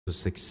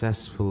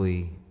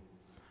successfully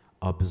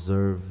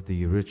observe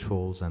the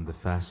rituals and the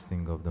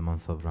fasting of the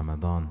month of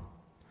Ramadan.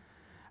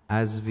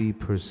 As we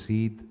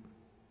proceed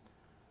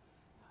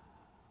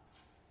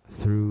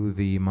through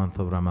the month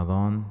of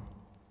Ramadan,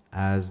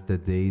 as the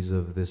days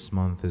of this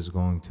month is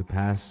going to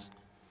pass,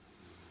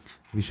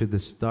 we should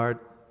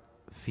start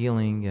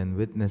feeling and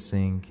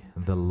witnessing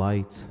the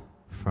light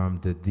from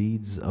the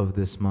deeds of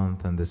this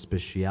month and the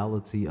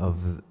speciality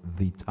of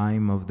the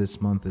time of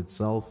this month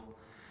itself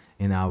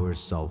in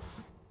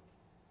ourself.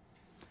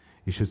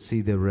 You should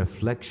see the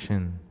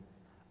reflection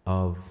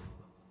of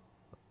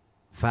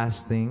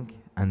fasting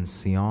and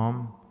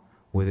siyam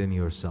within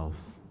yourself.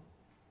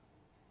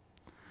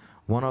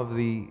 One of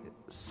the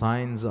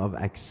signs of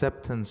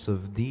acceptance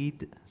of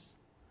deeds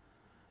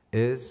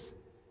is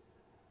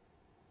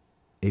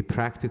a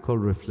practical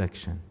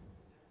reflection.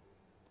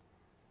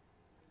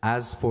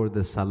 As for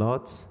the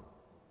Salat,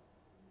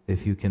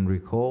 if you can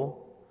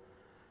recall,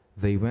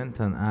 they went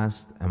and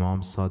asked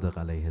Imam Sadiq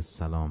alayhi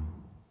salam.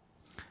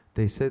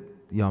 They said,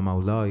 Ya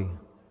Maulai,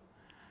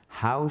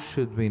 how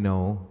should we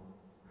know,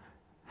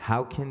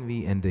 how can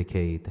we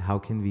indicate, how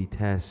can we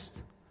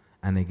test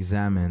and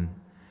examine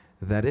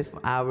that if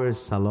our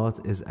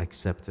Salat is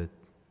accepted?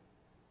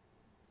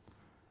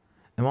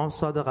 Imam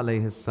Sadiq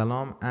alayhi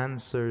salam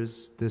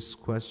answers this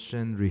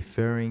question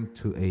referring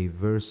to a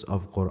verse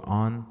of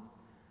Qur'an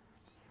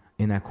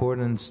in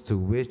accordance to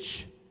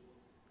which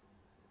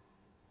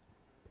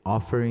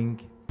offering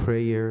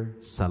prayer,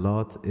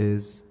 Salat,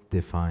 is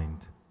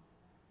defined.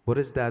 What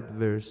is that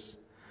verse?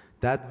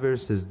 That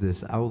verse is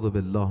this: A'udhu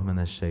billah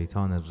minash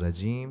shaitanir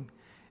rajim,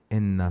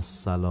 inna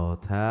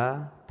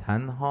as-salata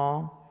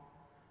tanha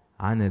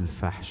anil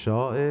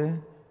fahsha'i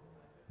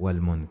wal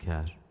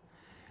munkar.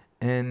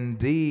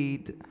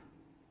 Indeed,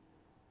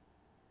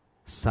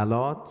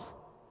 Salat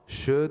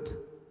should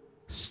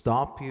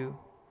stop you,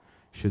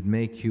 should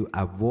make you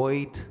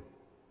avoid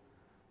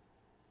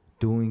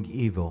doing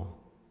evil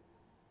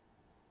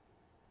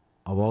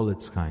of all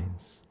its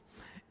kinds.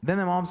 Then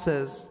Imam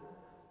says,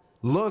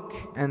 look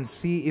and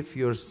see if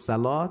your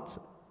Salat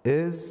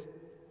is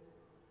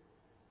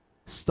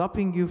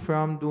stopping you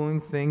from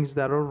doing things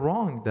that are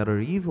wrong, that are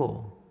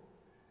evil,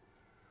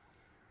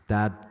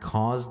 that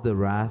cause the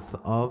wrath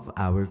of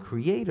our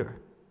Creator.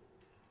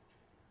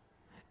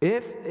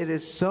 If it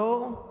is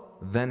so,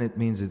 then it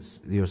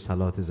means your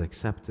Salat is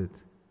accepted.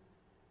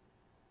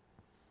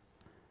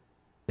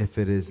 If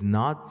it is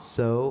not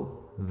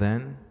so,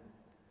 then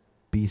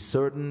be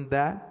certain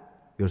that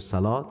your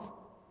Salat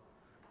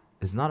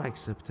is not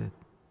accepted.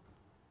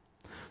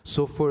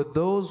 So for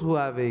those who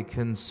have a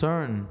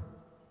concern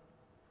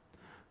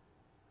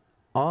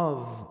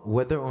of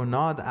whether or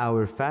not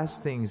our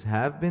fastings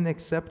have been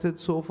accepted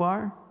so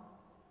far,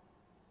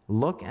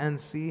 look and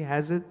see,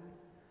 has it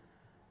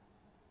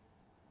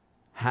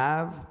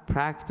have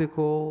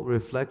practical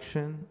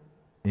reflection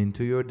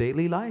into your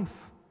daily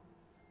life.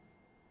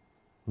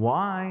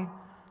 Why?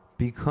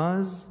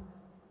 Because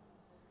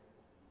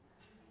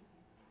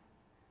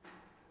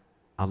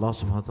Allah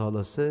subhanahu wa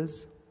ta'ala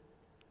says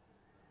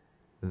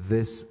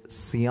this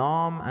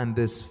siyam and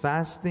this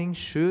fasting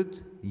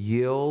should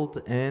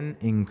yield an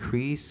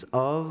increase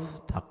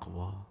of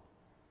taqwa.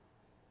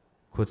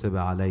 كُتِبَ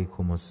عَلَيْكُمُ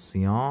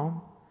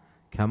الصِّيَامُ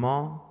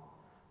كَمَا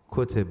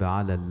كُتِبَ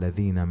عَلَى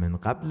الَّذِينَ مِنْ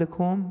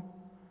قَبْلِكُمْ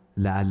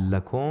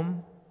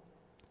لَعَلَّكُمْ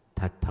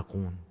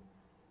تَتَّقُونَ.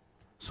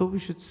 So we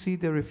should see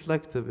the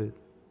reflect of it.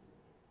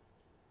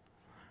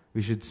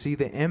 We should see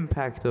the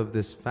impact of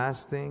this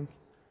fasting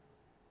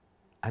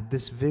at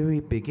this very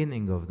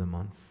beginning of the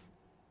month.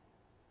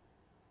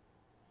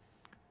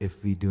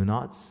 If we do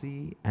not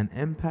see an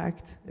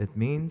impact, it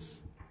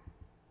means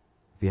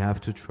we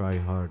have to try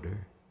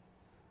harder.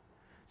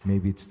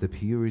 Maybe it's the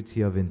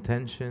purity of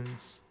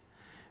intentions.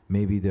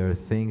 Maybe there are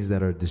things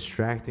that are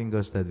distracting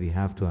us that we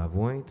have to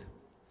avoid.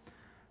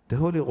 The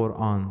Holy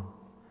Qur'an,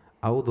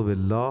 A'udhu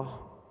billah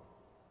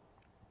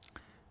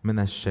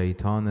minash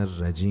shaitanir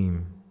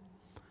rajim,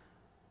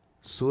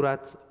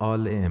 Surat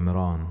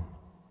Al-Imran,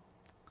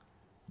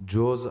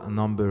 Juz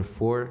number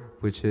 4,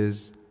 which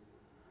is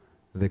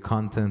the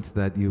content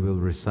that you will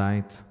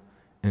recite,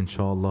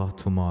 Insha'Allah,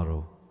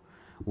 tomorrow.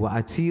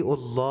 وَأَتِيءُ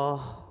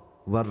اللَّهِ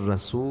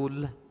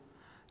وَالرَّسُولِ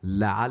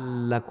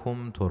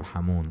لَعَلَّكُمْ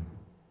تُرْحَمُونَ.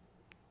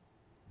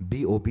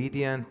 Be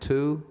obedient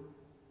to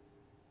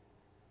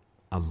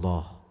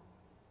Allah.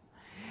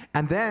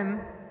 And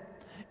then,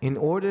 in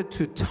order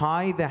to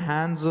tie the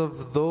hands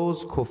of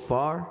those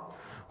kuffar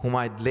who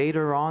might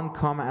later on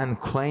come and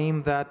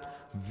claim that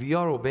we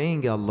are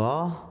obeying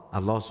Allah,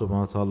 Allah subhanahu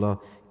wa ta'ala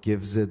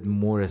gives it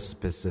more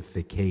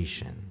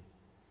specification.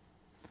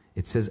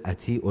 It says,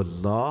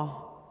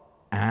 Ati'ullah,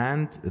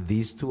 and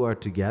these two are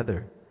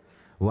together.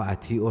 Wa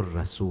Ati'ur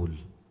Rasul.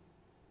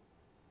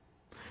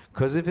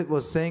 Because if it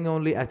was saying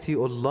only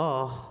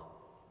Ati'ullah,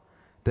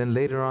 then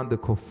later on the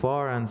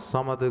kuffar and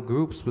some other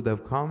groups would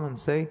have come and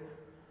say,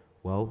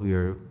 well, we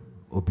are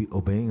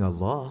obeying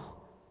Allah.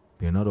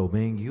 We are not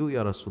obeying you,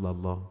 Ya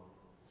Rasulullah.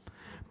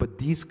 But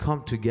these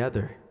come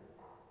together,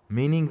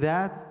 meaning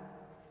that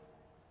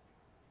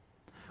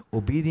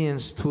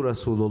obedience to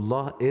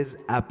Rasulullah is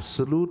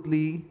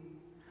absolutely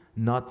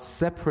not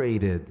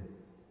separated,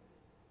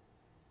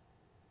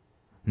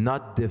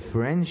 not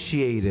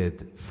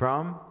differentiated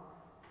from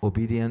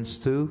obedience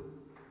to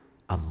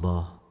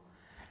Allah.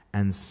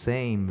 And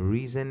same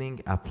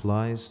reasoning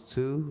applies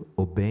to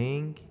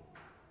obeying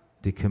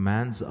the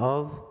commands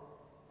of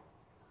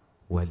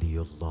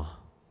Waliullah.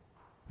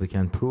 We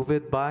can prove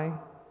it by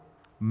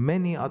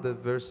many other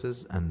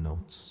verses and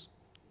notes.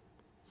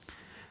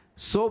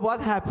 So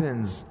what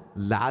happens?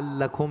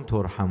 لَعَلَّكُمْ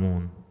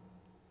تُرْحَمُونَ.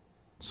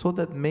 So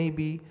that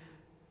maybe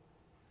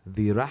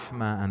the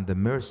rahmah and the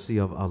mercy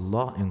of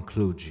Allah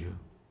includes you.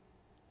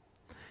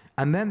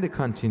 And then the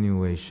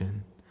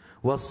continuation.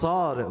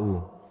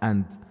 وَصَارِعُوا.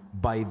 And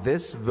by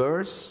this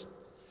verse,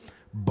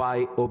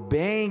 by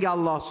obeying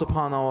Allah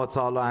subhanahu wa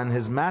ta'ala and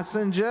His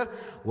Messenger,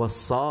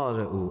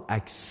 وَصَارِعُوا.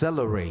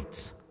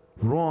 Accelerate,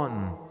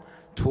 run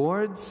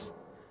towards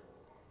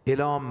إِلَى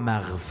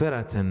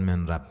مَغْفِرَةٍ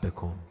مِّن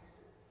رَبِّكُمْ.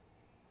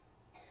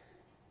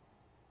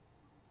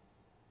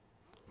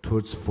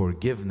 Towards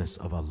forgiveness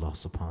of Allah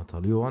subhanahu wa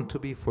ta'ala. You want to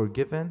be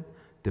forgiven?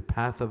 The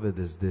path of it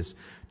is this.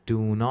 Do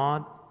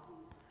not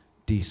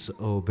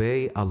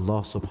disobey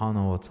Allah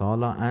subhanahu wa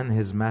ta'ala and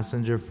His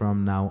Messenger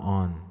from now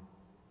on.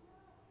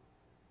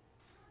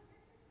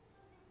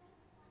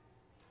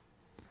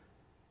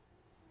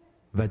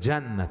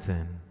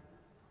 وَجَنَّةٍ.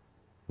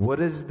 What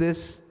is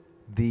this?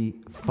 The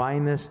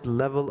finest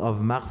level of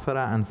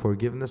maghfirah and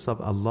forgiveness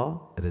of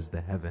Allah? It is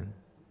the heaven.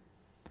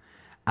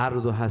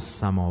 أَرْضُهَا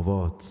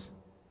السَّمَاوَاتِ.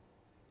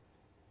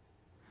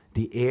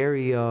 The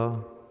area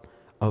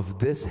of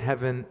this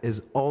heaven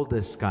is all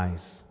the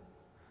skies.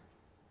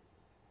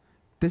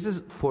 This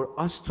is for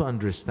us to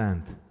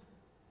understand,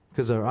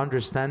 because our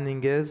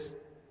understanding is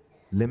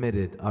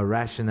limited. Our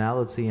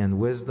rationality and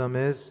wisdom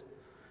is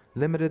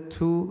limited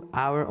to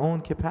our own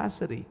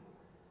capacity.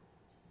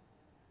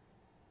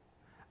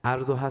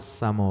 أَرْضُهَا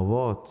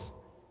السَّمَاوَاتِ.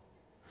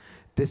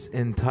 This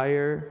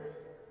entire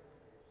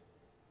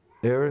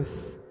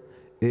earth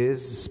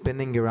is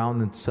spinning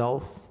around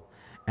itself,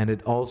 and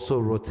it also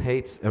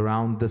rotates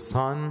around the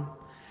sun,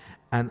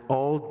 and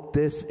all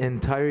this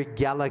entire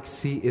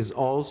galaxy is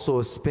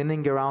also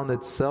spinning around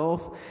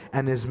itself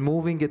and is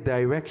moving a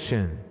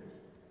direction,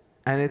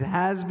 and it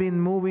has been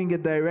moving a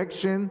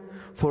direction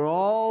for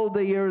all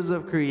the years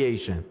of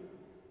creation.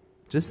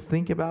 Just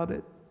think about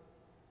it.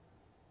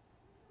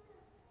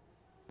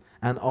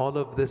 And all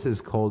of this is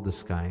called the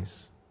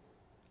skies.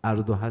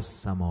 أَرْضُهَا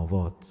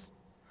السَّمَاوَاتِ.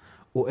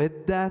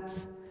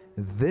 وَإِدَّتْ.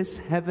 This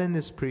heaven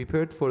is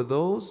prepared for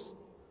those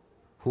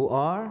who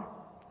are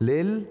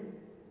lil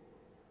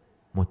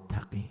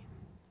muttaqin.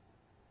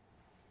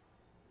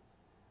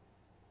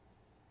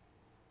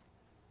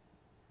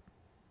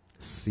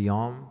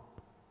 Siyam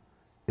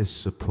is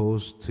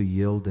supposed to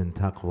yield in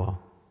taqwa.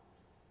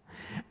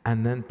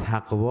 And then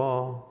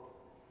taqwa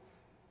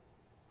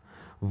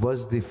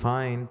was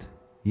defined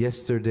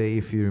yesterday,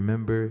 if you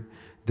remember.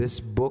 This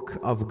book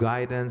of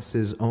guidance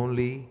is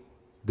only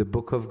the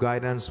book of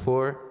guidance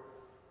for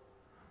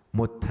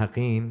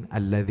muttaqin,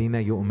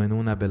 alladhina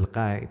yu'minuna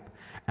bil-ghaib.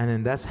 And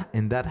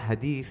in that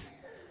hadith,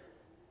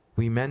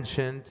 we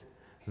mentioned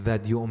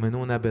that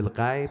yu'minuna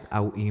bil-ghaib,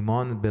 or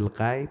iman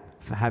bil-ghaib,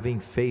 having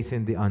faith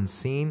in the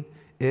unseen,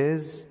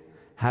 is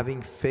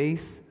having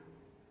faith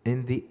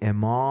in the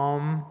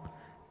imam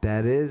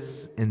that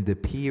is in the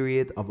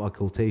period of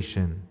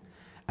occultation.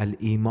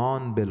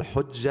 Al-iman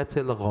bil-hujjat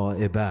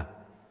al-ghaiba.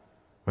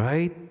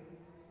 Right?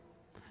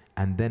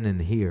 And then in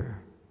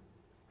here,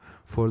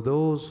 for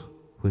those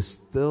who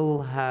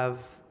still have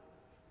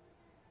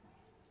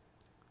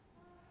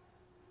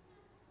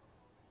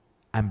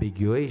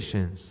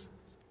ambiguations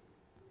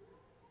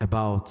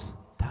about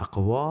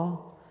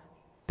taqwa,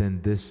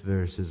 then this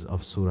verses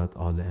of Surah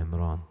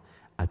Al-Imran,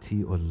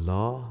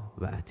 Ati'ullah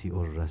wa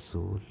Ati'ur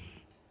Rasul.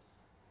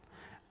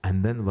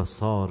 And then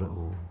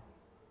وَصَارِعُوا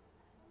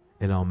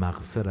إِلَى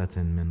مَغْفِرَةٍ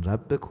مِّن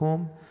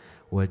رَبِّكُمْ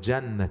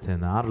وَجَنَّةٍ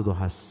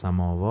عَرْضُهَا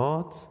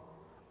السَّمَاوَاتِ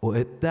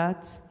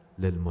أُعِدَّتْ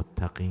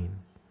لِلْمُتَّقِينَ.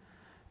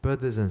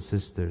 Brothers and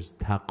sisters,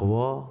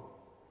 taqwa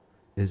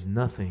is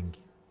nothing,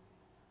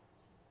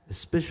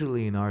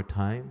 especially in our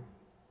time,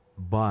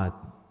 but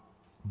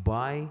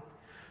by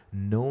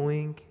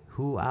knowing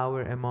who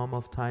our Imam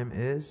of time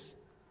is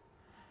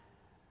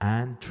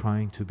and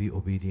trying to be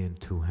obedient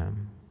to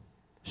him,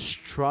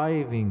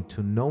 striving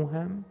to know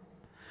him,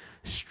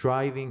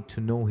 striving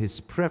to know his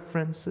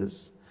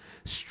preferences,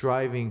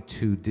 striving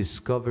to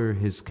discover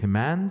his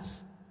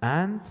commands,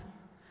 and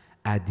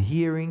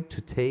adhering to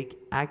take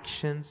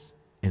actions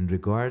in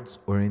regards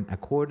or in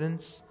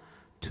accordance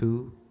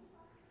to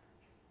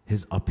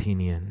his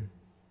opinion,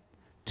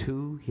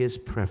 to his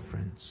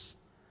preference.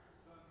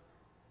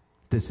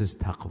 This is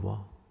taqwa.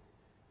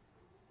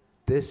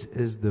 This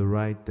is the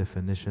right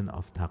definition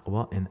of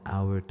taqwa in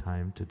our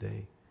time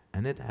today.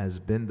 And it has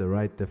been the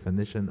right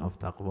definition of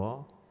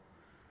taqwa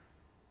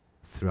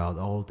throughout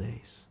all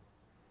days.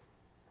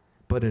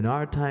 But in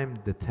our time,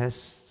 the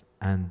tests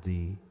and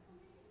the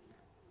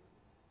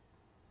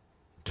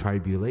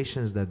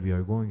tribulations that we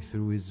are going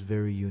through is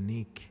very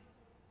unique.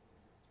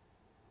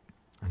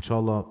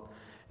 Inshallah,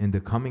 in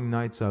the coming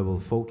nights I will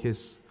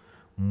focus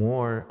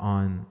more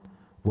on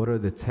what are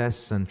the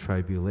tests and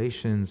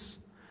tribulations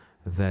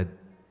that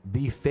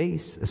we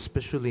face,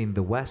 especially in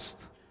the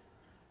West,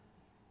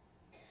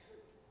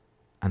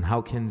 and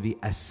how can we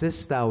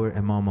assist our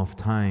Imam of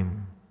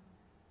time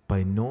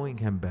by knowing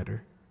him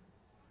better.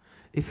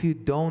 If you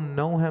don't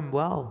know him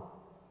well,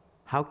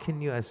 how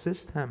can you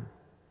assist him?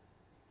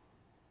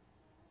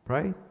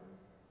 Right?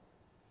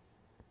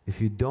 If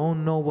you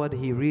don't know what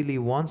he really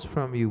wants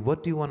from you,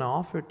 what do you want to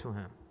offer to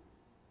him?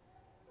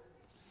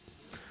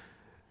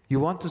 You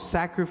want to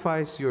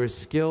sacrifice your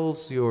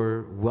skills,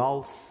 your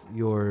wealth,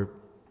 your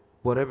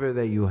whatever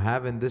that you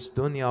have in this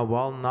dunya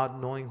while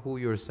not knowing who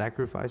you're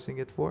sacrificing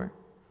it for?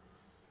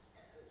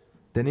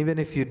 Then even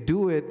if you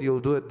do it,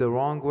 you'll do it the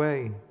wrong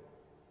way.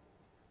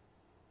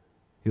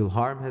 You'll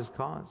harm his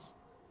cause.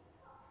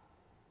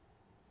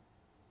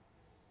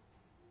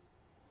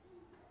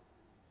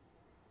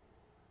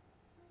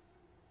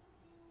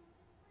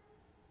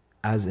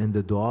 As in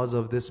the du'as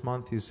of this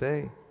month you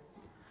say,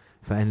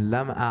 فَإِن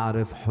لَمْ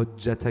أَعْرِفْ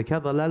حُجَّتَكَ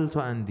ضَلَلْتُ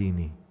عَنْ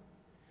دِينِي.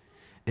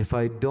 If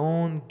I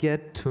don't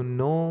get to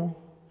know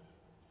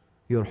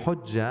your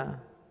hujjah,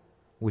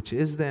 which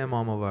is the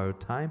Imam of our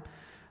time,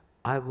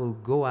 I will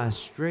go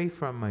astray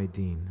from my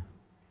deen.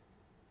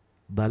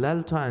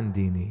 ضَلَلْتُ عَنْ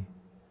دِينِي.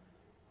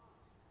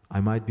 I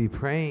might be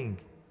praying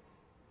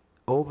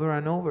over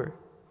and over.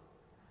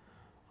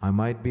 I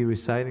might be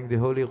reciting the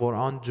Holy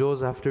Qur'an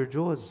juz after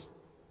juz,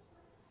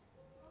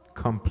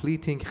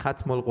 completing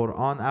Khatmul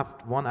Qur'an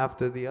one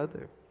after the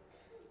other.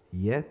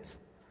 Yet,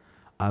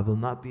 I will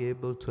not be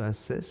able to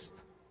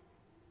assist.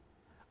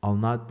 I'll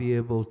not be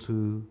able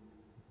to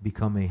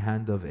become a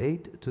hand of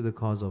aid to the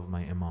cause of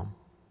my Imam,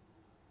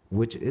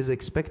 which is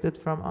expected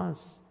from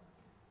us.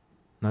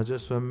 Not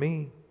just from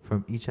me,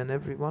 from each and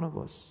every one of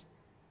us.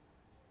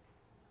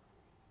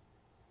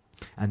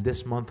 And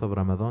this month of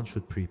Ramadan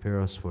should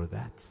prepare us for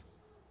that.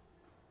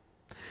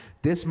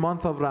 This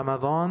month of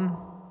Ramadan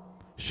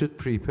should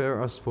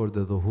prepare us for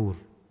the dhuhr.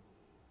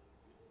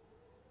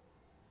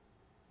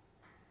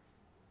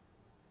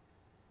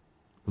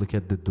 Look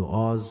at the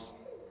du'as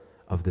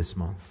of this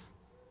month.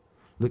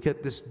 Look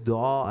at this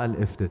dua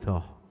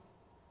al-iftitah.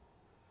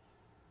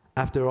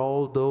 After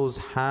all those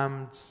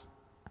hamds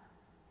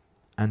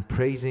and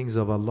praisings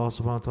of Allah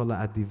subhanahu wa ta'ala,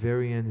 at the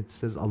very end it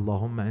says,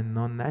 Allahumma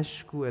inna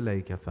nashku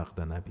ilayka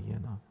faqda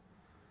nabiyyina.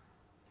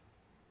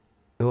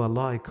 Oh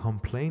Allah, I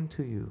complain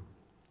to you.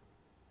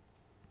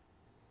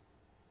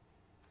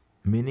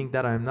 Meaning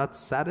that I'm not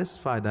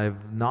satisfied.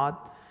 I've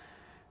not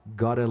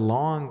got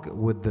along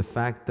with the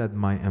fact that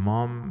my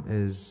Imam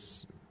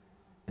is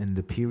in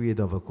the period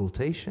of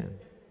occultation,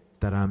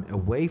 that I'm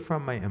away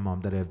from my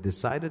Imam, that I've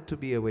decided to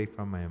be away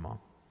from my Imam.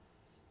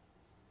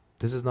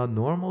 This is not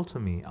normal to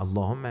me.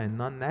 Allahumma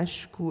inna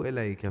nashku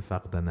ilayka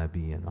faqda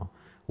nabiyyina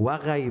wa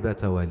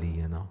ghaybata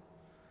waliyina.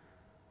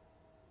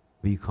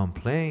 We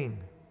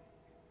complain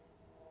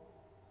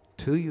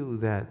to you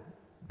that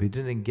we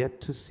didn't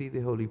get to see the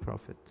Holy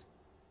Prophet.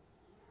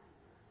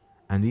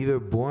 And we were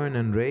born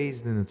and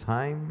raised in a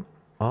time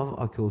of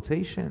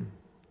occultation.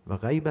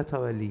 وَغَيْبَةَ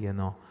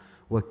وَلِيَّنَا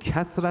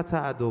وَكَثْرَةَ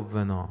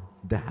عَدُوِّنَا.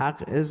 The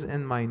haqq is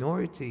in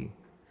minority.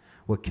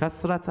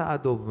 وَكَثْرَةَ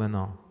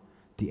عَدُوِّنَا.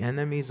 The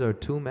enemies are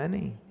too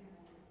many.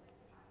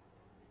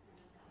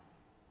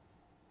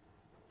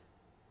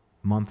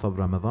 Month of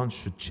Ramadan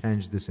should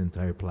change this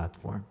entire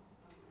platform.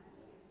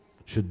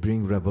 Should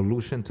bring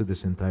revolution to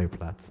this entire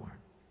platform.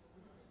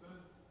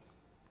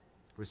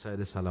 Recite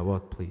the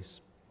salawat,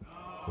 please.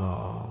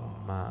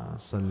 اللهم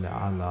صل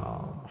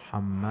على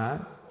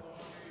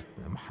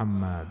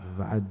محمد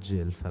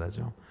وعجل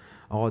فرجهم.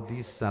 All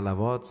these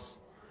salawats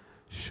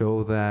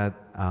show that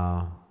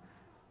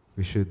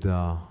we should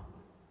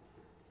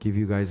give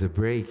you guys a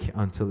break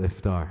until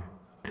iftar.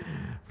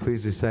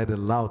 Please recite a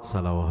loud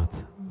salawat.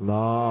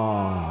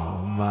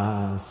 اللهم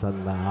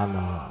صل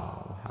على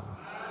محمد.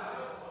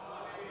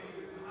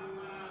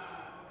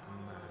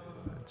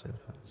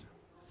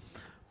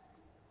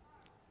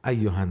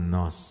 أيها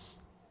الناس.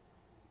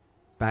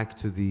 Back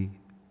to the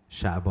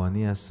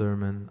Sha'baniya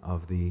sermon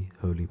of the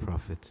Holy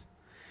Prophet.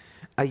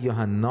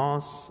 أيها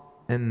الناس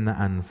إن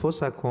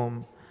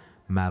أنفسكم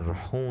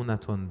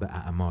مرهونة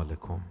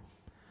بأعمالكم.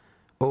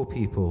 O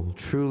people,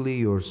 truly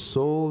your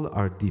soul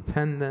are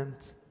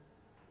dependent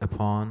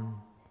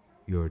upon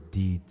your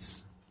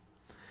deeds.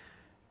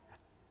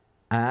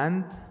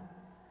 And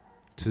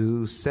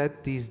to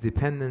set these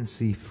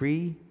dependency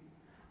free,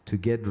 to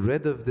get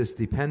rid of this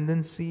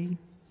dependency,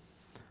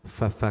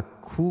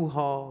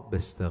 فَفَكُّوهَا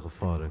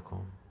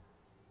بِاسْتِغْفَارِكُمْ.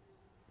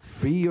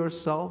 Free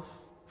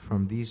yourself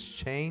from these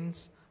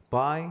chains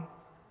by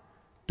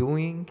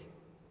doing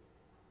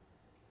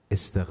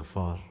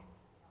istighfar.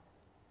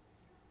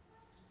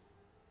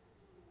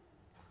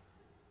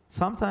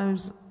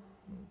 Sometimes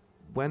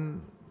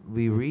when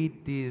we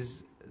read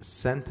these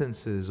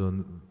sentences or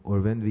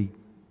when we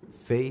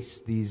face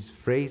these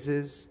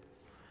phrases,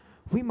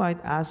 we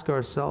might ask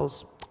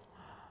ourselves,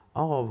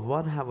 oh,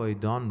 what have I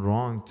done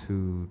wrong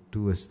to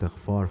do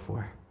istighfar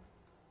for?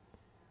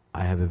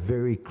 I have a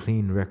very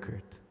clean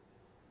record.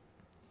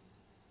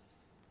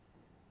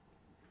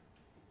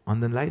 On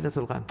the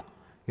Laylatul Qadr,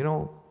 you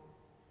know,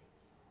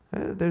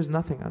 there's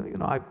nothing, you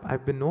know,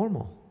 I've been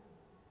normal.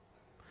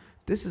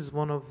 This is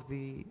one of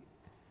the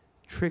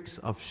tricks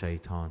of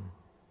shaitan,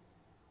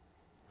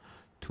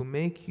 to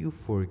make you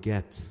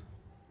forget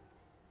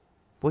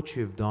what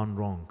you've done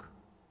wrong.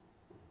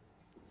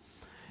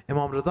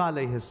 Imam Rida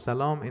alayhi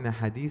salam in a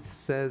hadith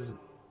says,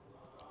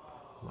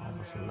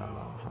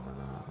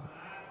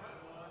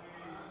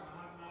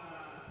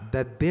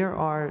 that there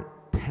are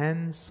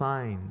 10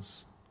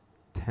 signs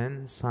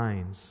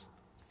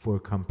for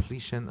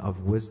completion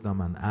of wisdom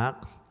and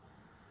aql.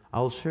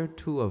 I'll share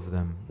 2 of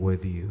them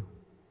with you.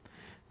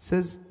 It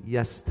says,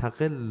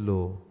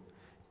 يستغل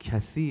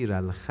كثير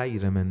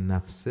الخير من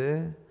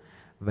نفسه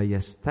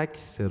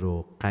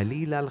ويستكثر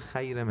قليل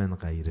الخير من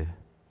غيره.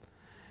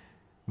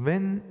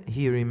 When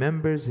he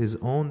remembers his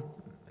own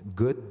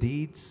good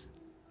deeds,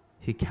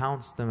 he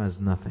counts them as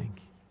nothing.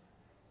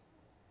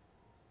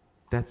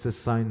 That's a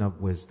sign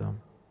of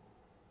wisdom.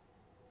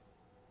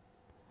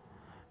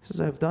 He says,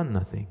 I've done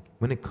nothing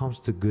when it comes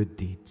to good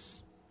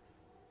deeds.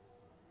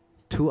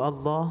 To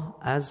Allah,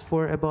 as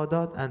for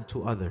ibadat, and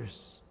to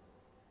others.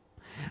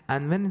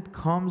 And when it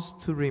comes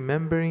to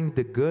remembering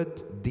the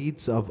good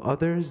deeds of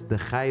others, the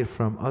khair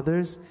from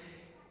others,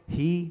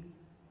 he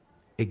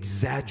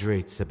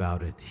exaggerates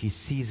about it. He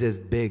sees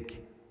it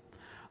big.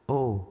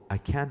 Oh, I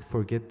can't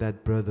forget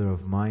that brother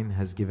of mine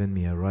has given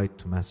me a ride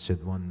to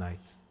masjid one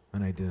night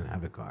when I didn't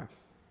have a car.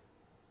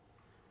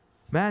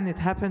 Man, it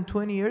happened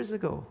 20 years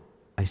ago.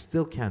 I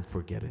still can't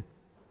forget it.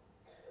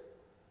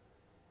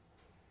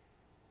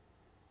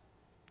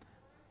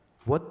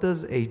 What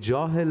does a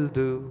jahil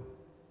do?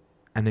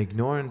 An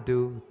ignorant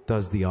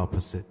does the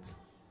opposite.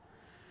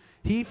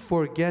 He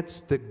forgets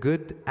the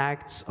good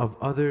acts of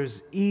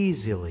others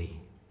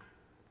easily.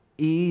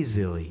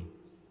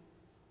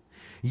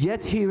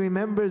 Yet he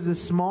remembers the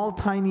small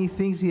tiny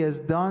things he has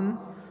done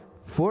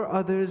for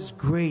others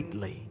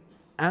greatly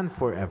and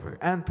forever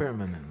and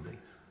permanently.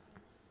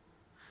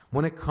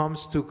 When it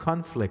comes to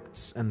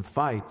conflicts and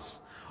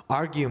fights,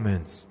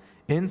 arguments,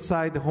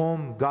 inside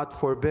home, God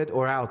forbid,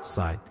 or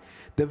outside,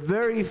 the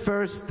very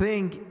first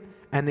thing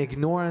an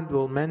ignorant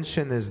will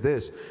mention is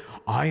this: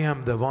 I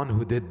am the one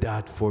who did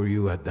that for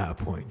you at that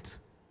point.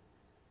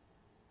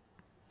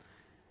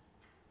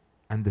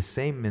 And the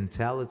same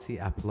mentality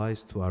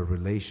applies to our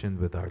relation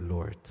with our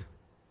Lord.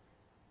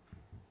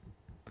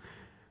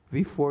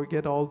 We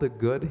forget all the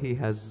good He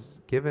has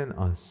given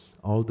us,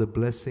 all the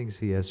blessings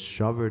He has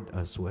showered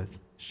us with.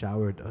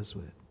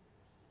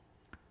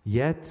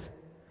 Yet,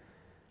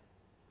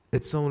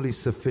 it's only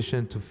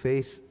sufficient to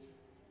face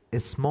a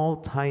small,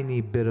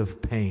 tiny bit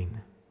of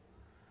pain.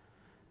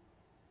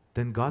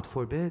 Then, God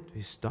forbid,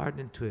 we start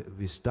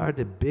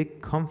a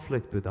big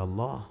conflict with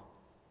Allah.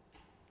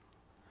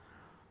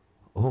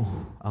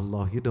 Oh,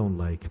 Allah, you don't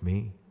like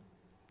me.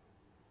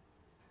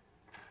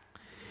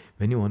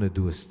 When you want to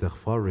do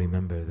istighfar,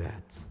 remember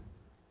that.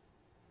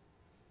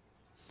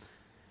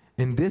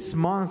 In this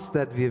month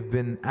that we have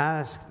been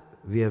asked,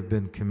 we have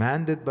been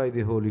commanded by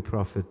the Holy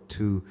Prophet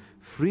to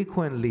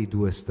frequently do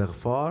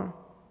istighfar.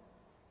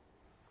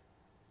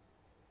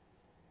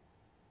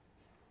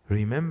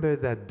 Remember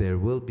that there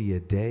will be a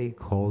day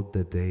called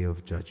the Day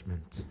of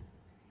Judgment.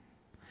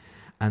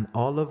 And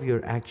all of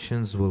your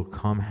actions will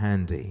come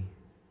handy.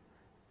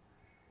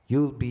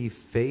 You'll be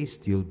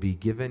faced, you'll be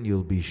given,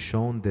 you'll be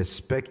shown the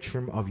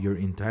spectrum of your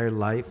entire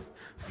life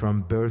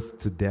from birth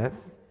to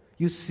death.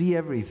 You see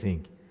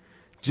everything.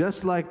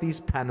 Just like these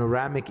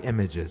panoramic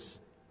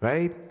images,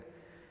 right?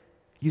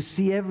 You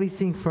see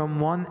everything from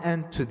one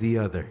end to the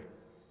other.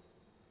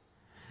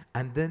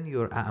 And then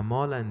your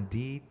a'mal and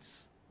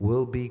deeds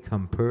will be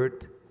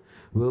compared,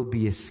 will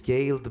be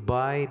scaled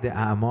by the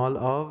a'mal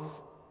of...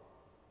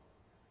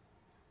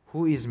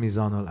 Who is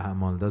Mizanul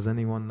A'mal? Does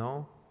anyone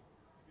know?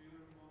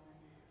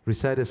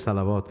 Recite a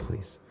salawat,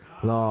 please.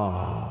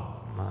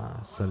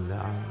 Allahumma salli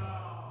ala.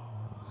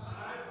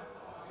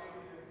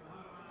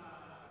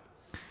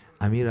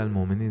 Amir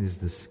al-Mu'minin is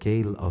the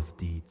scale of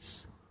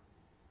deeds.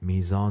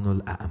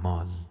 Mizanul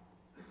A'mal.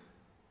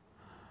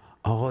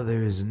 Oh,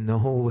 there is no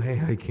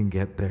way I can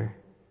get there.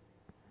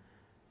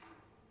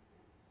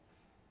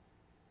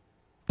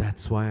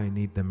 That's why I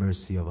need the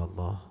mercy of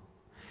Allah.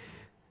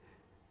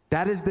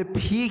 That is the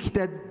peak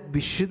that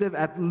we should have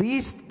at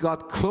least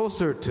got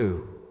closer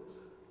to.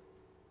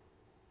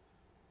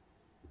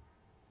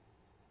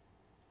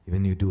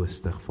 When you do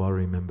istighfar,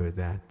 remember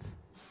that.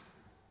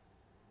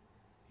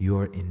 You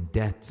are in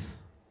debt.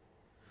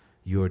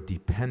 You are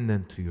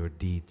dependent to your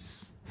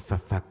deeds.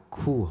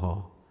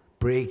 فَفَكُّوهَا.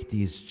 Break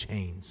these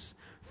chains.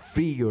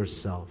 Free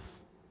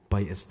yourself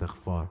by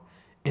istighfar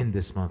in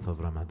this month of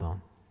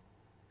Ramadan.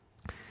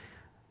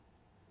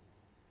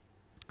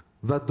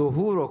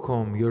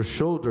 وَدُهُورُكُمْ. Your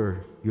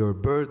shoulder, your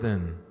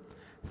burden.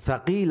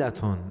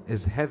 ثَقِيلَةٌ.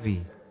 Is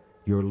heavy.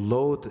 Your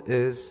load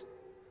is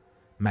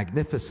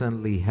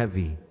magnificently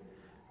heavy.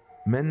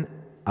 مِنْ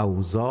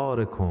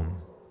أَوْزَارِكُمْ.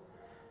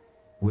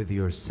 With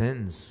your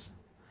sins.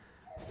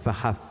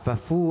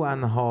 فَحَفَّفُوا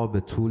عَنْهَا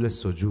بِطُولِ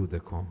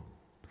سُجُودِكُمْ.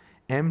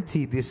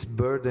 Empty this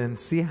burden.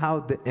 See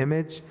how the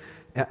image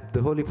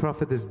The Holy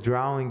Prophet is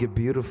drawing a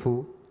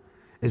beautiful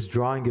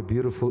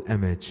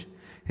image.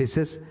 He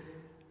says,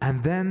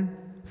 and then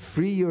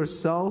free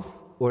yourself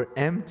or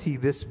empty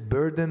this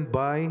burden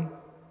by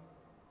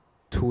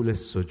tul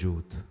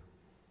as-sujud.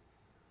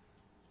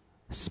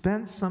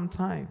 Spend some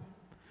time.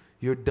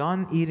 You're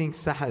done eating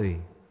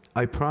sahari.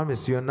 I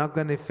promise you're not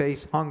going to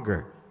face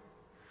hunger.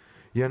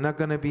 You're not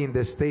going to be in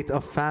the state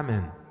of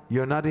famine.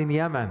 You're not in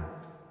Yemen.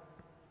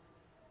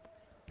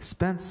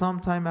 Spend some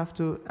time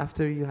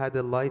after you had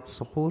a light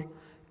suhoor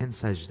in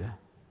sajda.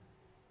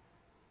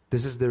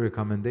 This is the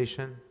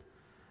recommendation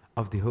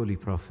of the Holy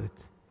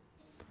Prophet.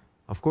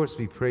 Of course,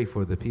 we pray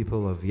for the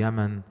people of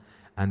Yemen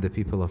and the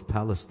people of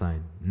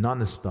Palestine,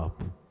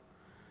 non-stop.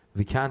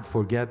 We can't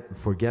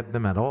forget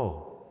them at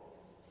all.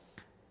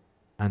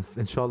 And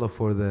inshallah,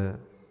 for the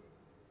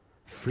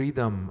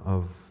freedom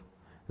of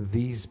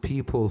these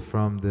people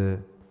from the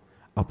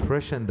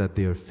oppression that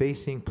they are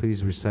facing,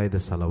 please recite the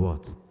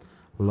salawat.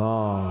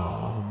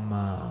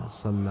 Allahumma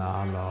salli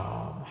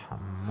ala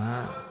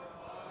Muhammad.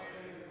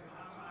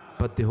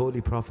 But the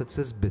Holy Prophet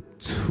says,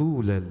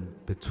 betul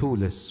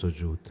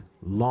as-sujud,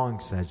 long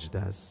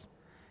sajdas,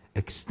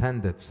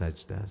 extended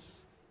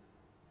sajdas.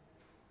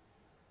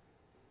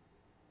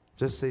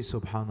 Just say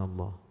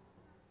Subhanallah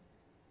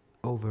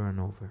over and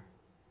over.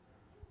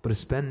 But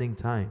spending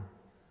time,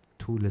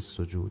 طول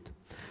السجود.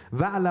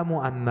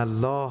 وَاعْلَمُوا أَنَّ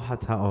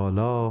اللَّهَ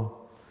تَعَالَى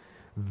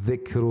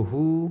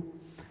ذِكْرُهُ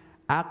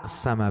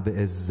أَقْسَمَ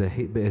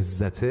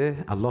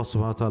بِإِزَّتِهِ. Allah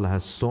subhanahu wa ta'ala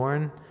has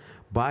sworn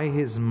by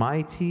His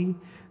mighty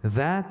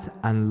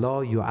that أَنْ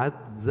لَا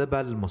يُعَذَّبَ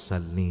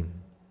الْمُصَلِّينَ,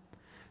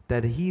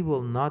 that He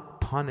will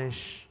not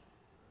punish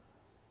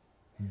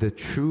the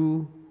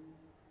true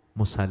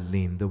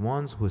musallin, the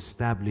ones who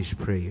establish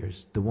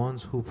prayers, the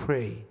ones who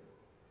pray.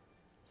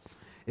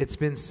 It's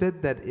been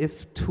said that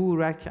if 2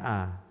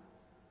 rak'ah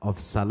of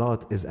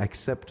salat is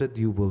accepted,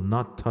 you will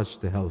not touch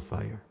the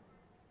hellfire.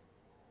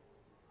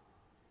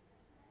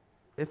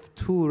 If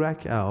 2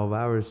 rak'ah of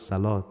our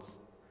salat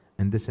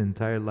in this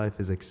entire life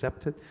is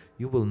accepted,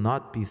 you will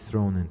not be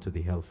thrown into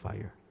the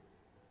hellfire.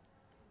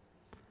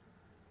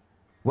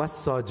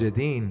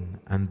 Was-sajidin,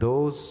 and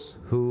those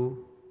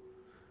who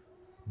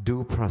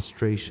do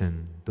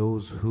prostration,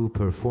 those who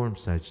perform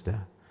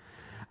sajda.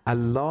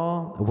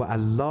 Allah wa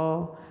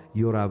Allah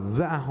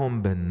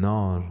yurawwa'hum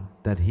bin-nar,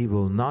 that He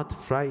will not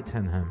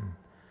frighten him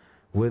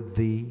with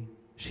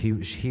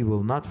He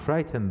will not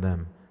frighten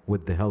them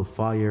with the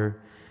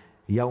hellfire.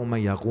 يَوْمَ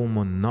يَقُومُ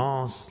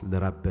النَّاسُ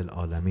لِرَبِّ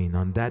الْعَالَمِينَ,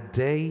 on that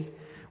day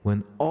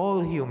when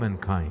all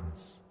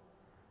humankinds,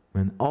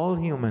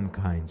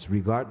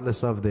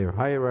 regardless of their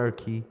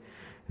hierarchy,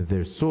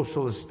 their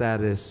social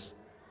status,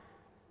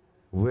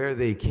 where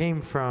they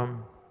came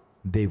from,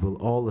 they will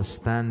all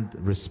stand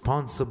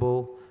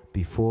responsible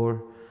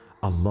before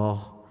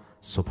Allah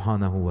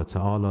subhanahu wa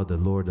ta'ala, the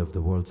Lord of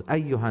the worlds.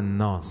 أَيُّهَا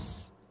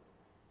النَّاسِ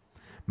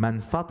مَنْ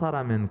فَطَرَ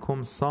مِنْكُمْ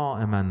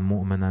صَائِمًا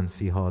مُؤْمِنًا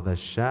فِي هَذَا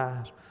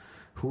الشَّهْرِ,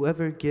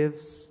 whoever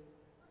gives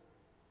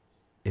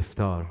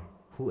iftar,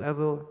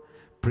 whoever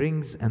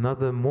brings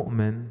another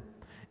mu'min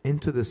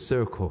into the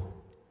circle,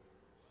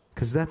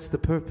 because that's the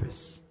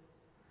purpose.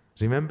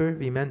 Remember,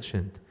 we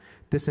mentioned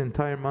this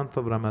entire month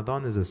of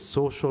Ramadan is a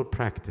social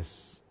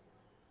practice.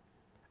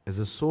 It's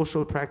a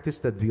social practice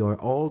that we are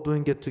all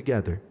doing it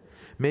together.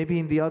 Maybe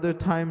in the other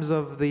times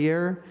of the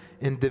year,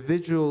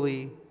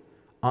 individually,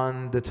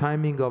 on the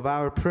timing of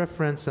our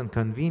preference and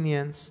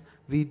convenience,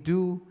 we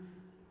do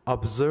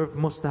observe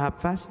mustahab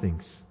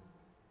fastings.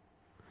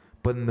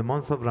 But in the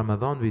month of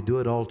Ramadan, we do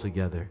it all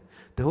together.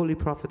 The Holy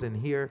Prophet in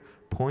here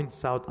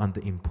points out on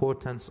the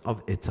importance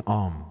of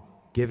it'am,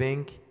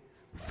 giving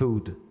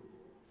food.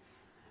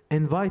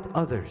 Invite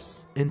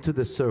others into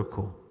the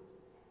circle.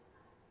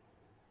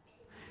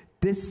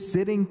 This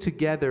sitting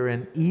together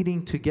and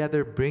eating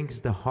together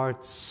brings the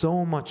heart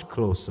so much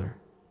closer.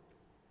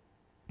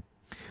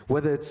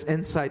 Whether it's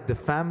inside the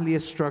family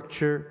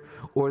structure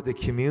or the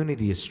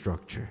community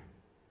structure.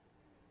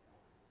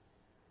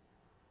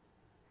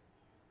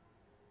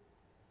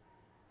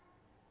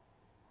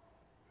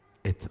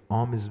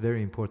 It'am is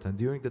very important.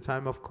 During the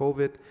time of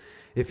COVID,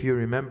 if you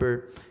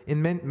remember,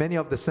 in many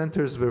of the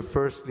centers were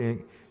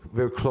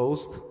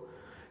closed.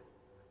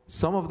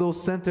 Some of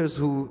those centers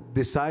who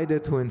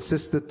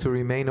insisted to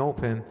remain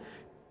open,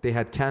 they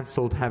had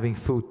canceled having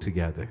food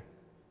together.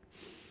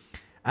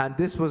 And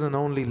this wasn't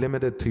only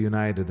limited to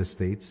United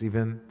States,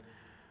 even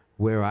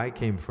where I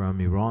came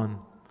from, Iran,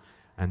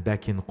 and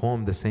back in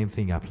Qom, the same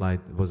thing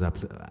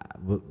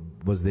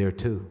was there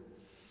too.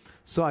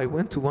 So I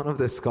went to one of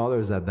the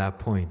scholars at that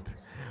point.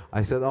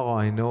 I said, oh,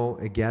 I know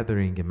a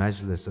gathering, a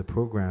majlis, a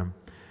program,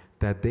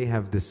 that they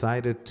have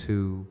decided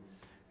to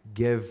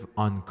give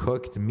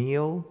uncooked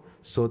meal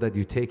so that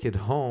you take it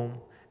home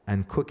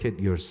and cook it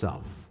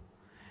yourself.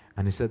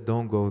 And he said,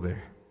 don't go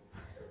there.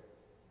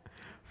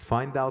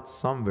 Find out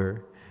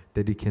somewhere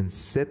that you can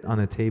sit on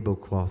a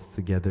tablecloth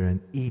together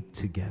and eat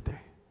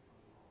together.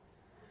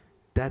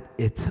 That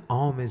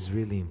it'am is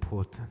really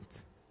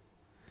important.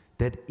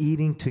 That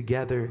eating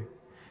together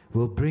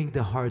will bring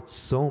the heart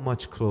so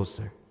much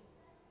closer.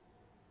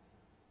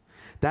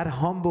 That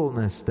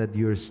humbleness that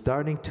you're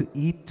starting to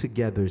eat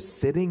together,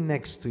 sitting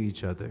next to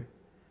each other,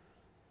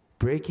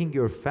 breaking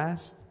your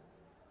fast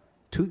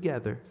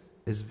together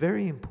is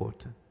very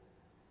important,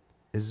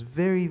 is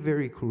very,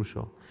 very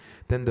crucial.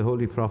 Then the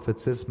Holy Prophet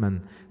says,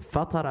 Man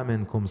fatara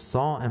minkum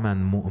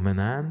sa'iman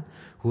mu'minan,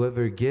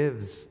 whoever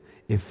gives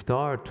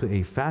iftar to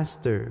a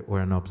faster or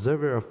an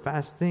observer of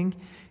fasting,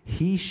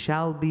 he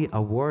shall be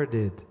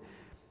awarded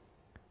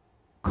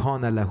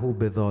كَانَ لَهُ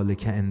بِذَلِكَ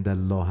عِنْدَ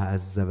اللَّهِ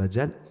عَزَّ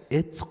وَجَلَّ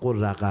إِتْقُ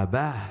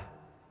الرَّقَبَةِ.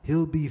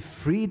 He'll be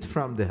freed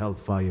from the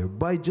hellfire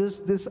by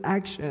just this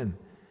action.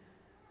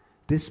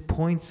 This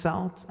points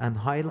out and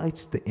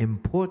highlights the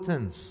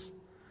importance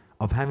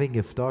of having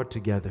iftar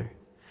together.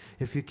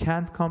 If you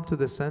can't come to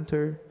the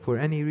center for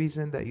any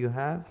reason that you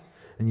have,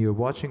 and you're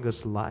watching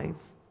us live,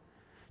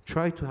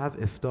 try to have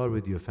iftar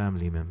with your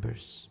family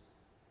members.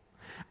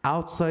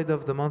 Outside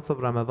of the month of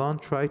Ramadan,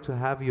 try to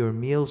have your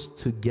meals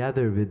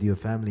together with your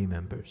family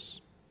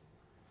members.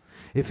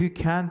 If you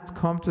can't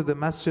come to the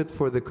masjid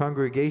for the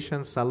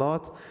congregation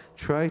salat,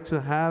 try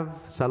to have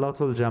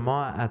salatul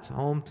jama'ah at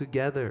home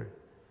together.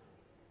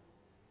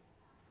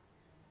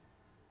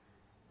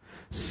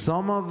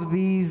 Some of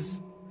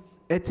these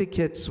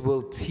etiquettes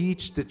will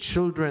teach the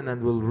children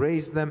and will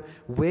raise them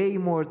way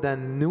more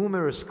than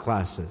numerous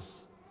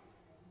classes.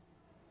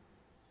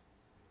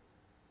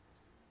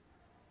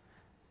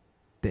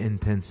 The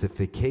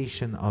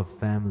intensification of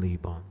family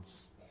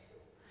bonds,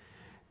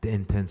 the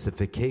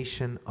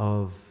intensification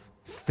of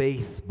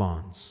faith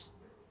bonds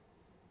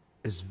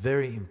is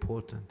very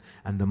important,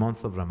 and the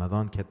month of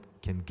Ramadan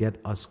can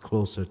get us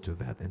closer to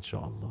that,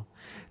 inshallah.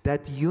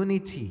 That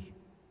unity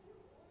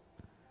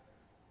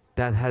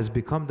that has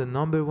become the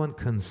 #1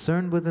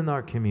 concern within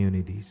our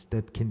communities,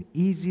 that can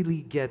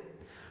easily get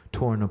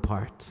torn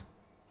apart,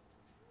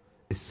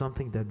 is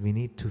something that we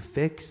need to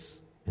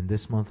fix in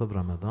this month of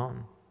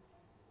Ramadan.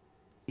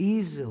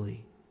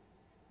 Easily.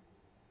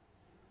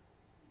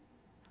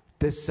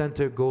 This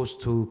center goes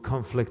to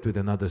conflict with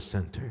another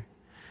center,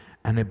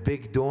 and a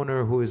big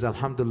donor who is,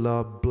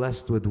 alhamdulillah,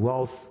 blessed with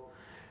wealth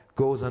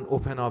goes and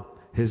open up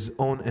his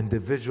own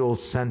individual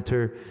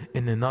center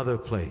in another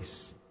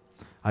place.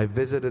 I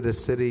visited a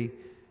city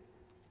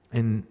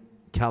in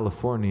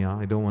California,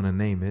 I don't want to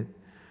name it,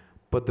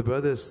 but the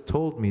brothers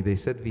told me, they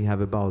said we have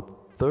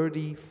about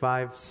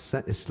 35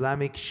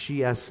 Islamic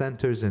Shia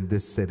centers in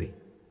this city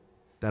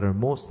that are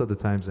most of the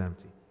times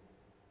empty.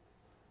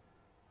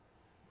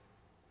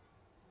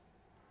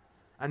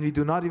 And we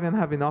do not even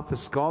have enough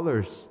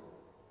scholars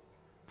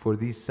for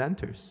these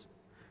centers.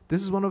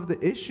 This is one of the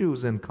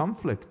issues and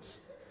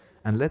conflicts,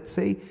 and let's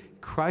say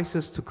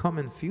crisis to come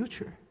in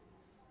future.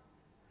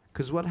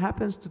 Because what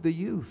happens to the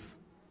youth?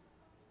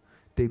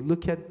 They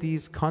look at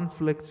these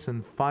conflicts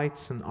and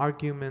fights and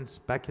arguments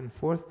back and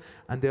forth,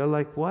 and they're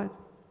like, what?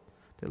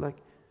 They're like,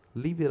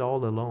 leave it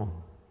all alone.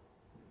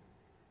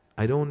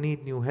 I don't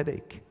need new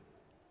headache.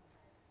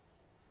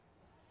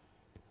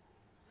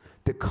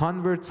 The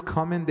converts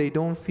come in, they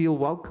don't feel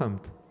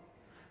welcomed.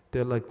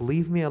 They're like,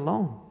 leave me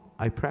alone.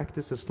 I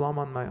practice Islam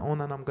on my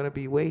own and I'm going to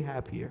be way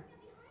happier.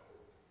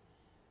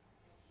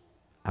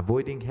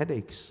 Avoiding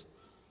headaches.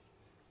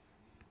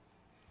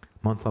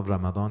 Month of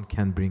Ramadan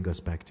can bring us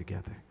back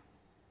together.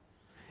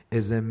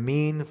 Is a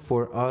mean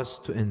for us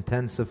to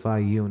intensify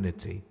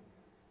unity.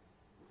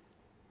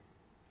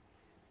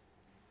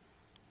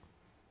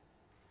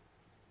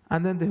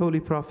 And then the Holy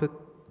Prophet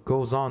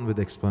goes on with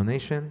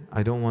explanation.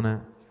 I don't want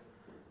to,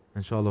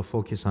 inshallah,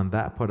 focus on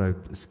that part.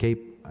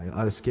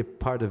 I'll skip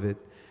part of it.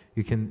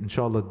 You can,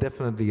 inshallah,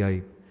 definitely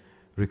I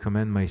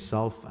recommend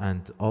myself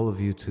and all of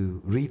you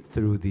to read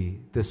through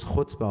this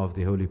khutbah of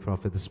the Holy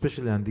Prophet,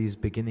 especially on these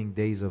beginning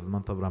days of the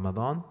month of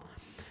Ramadan.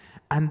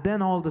 And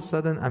then all of a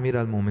sudden, Amir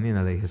al-Mu'mineen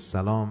alayhi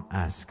salam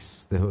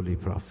asks the Holy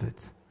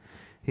Prophet.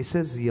 He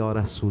says, Ya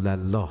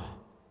Rasulallah,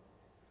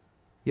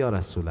 Ya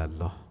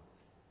Rasulallah.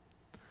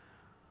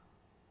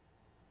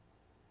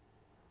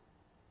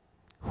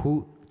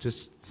 Who,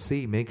 just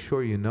see, make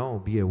sure you know,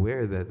 be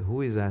aware that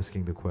who is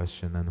asking the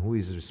question and who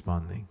is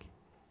responding.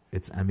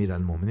 It's Amir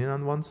al-Mu'mineen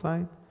on one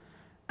side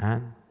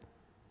and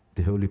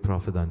the Holy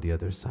Prophet on the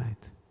other side.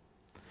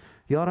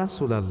 Ya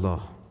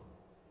Rasulallah,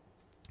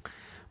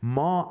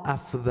 ما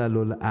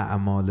أفضل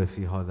الأعمال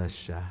في هذا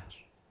الشهر.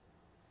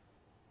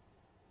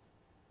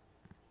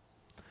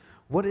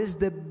 What is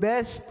the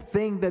best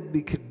thing that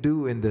we could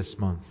do in this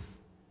month?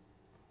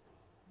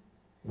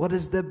 What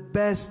is the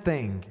best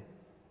thing?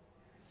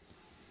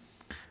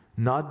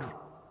 Not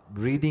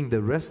reading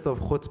the rest of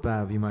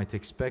khutbah, we might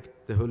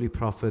expect the Holy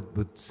Prophet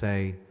would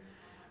say,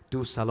 do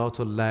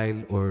Salatul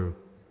Layl or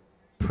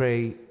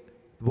pray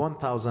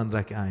 1,000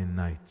 rak'ah in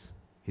night.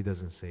 He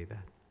doesn't say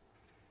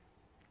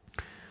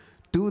that.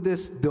 Do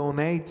this,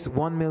 donate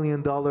 $1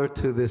 million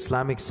to the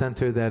Islamic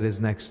center that is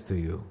next to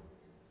you.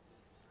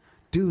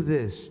 Do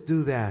this,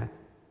 do that.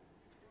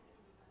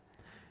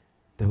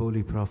 The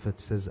Holy Prophet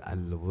says,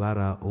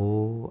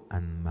 Al-wara'u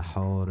an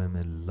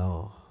maharim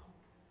Allah.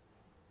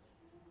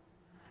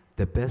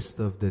 The best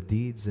of the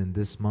deeds in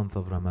this month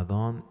of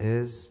Ramadan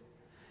is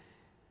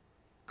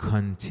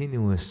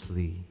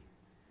continuously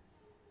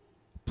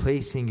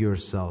placing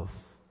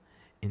yourself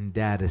in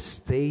that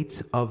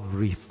state of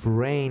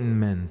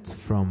refrainment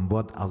from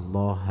what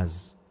Allah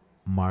has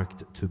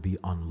marked to be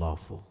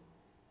unlawful.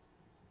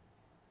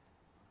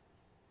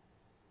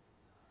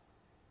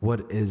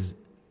 What is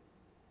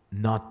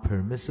not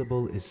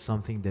permissible is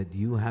something that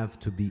you have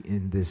to be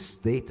in this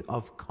state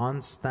of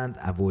constant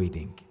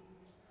avoiding.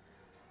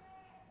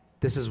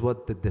 This is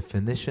what the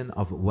definition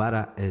of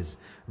wara is.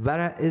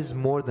 Wara is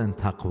more than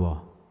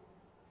taqwa.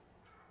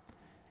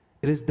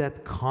 It is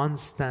that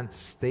constant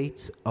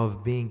state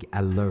of being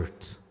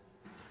alert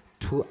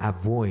to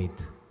avoid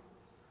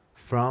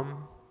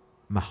from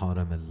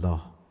maharam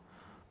Allah.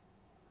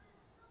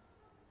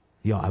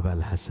 Ya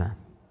Abul Hasan,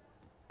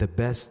 the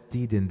best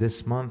deed in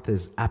this month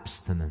is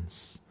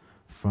abstinence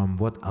from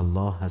what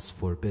Allah has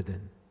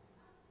forbidden.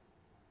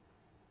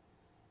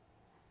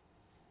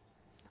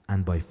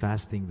 And by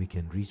fasting we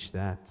can reach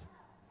that.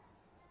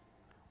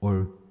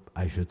 Or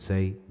I should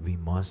say, we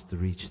must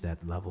reach that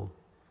level.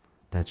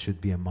 That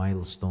should be a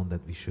milestone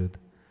that we should,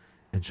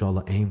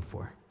 inshallah, aim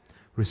for.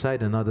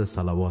 Recite another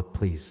salawat,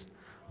 please.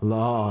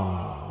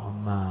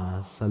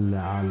 Allahumma salli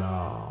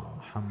ala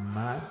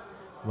Muhammad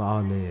wa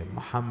ali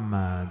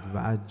Muhammad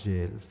wa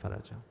ajil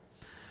faraja.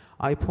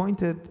 I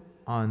pointed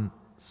on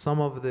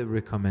some of the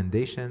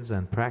recommendations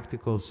and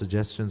practical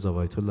suggestions of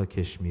Ayatollah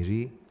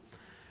Kashmiri.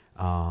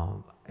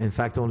 In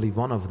fact, only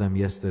one of them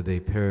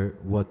yesterday per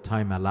what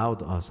time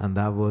allowed us, and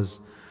that was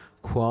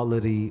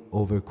quality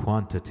over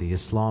quantity.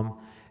 Islam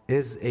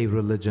is a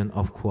religion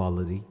of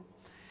quality,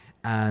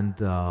 and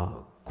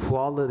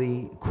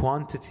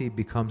quantity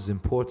becomes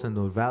important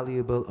or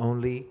valuable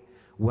only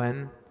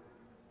when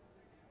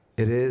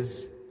it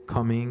is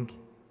coming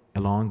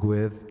along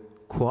with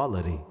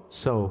quality.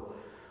 So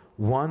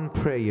one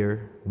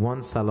prayer,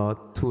 one salat,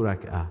 2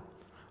 rak'ah,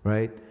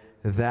 right?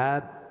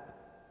 That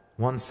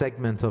one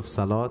segment of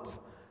salat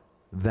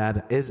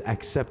that is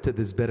accepted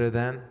is better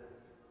than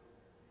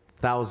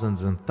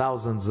thousands and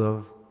thousands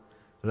of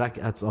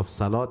rak'ats of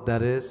salat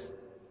that is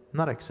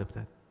not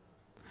accepted.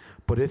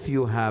 But if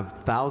you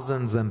have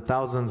thousands and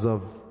thousands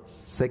of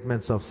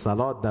segments of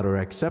salat that are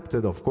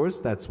accepted, of course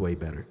that's way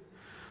better.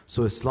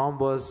 So Islam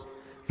was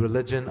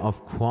religion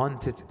of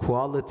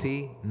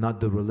quality, not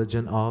the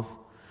religion of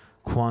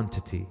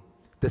quantity.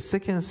 The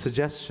second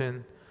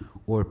suggestion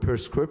or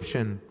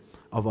prescription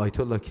of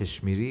Ayatollah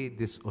Kashmiri,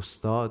 this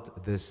ustad,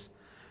 this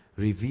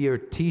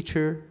revered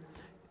teacher,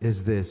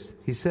 is this.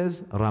 He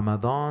says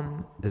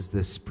Ramadan is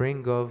the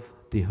spring of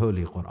the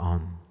Holy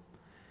Quran.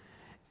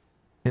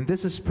 In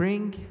this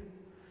spring,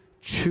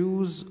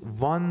 choose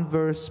one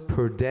verse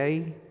per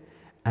day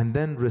and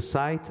then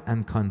recite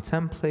and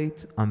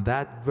contemplate on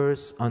that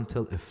verse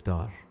until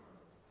iftar.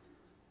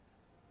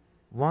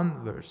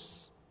 One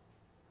verse.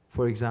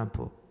 For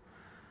example,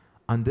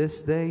 on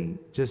this day,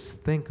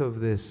 just think of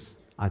this: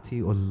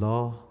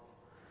 Ati'ullah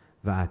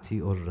wa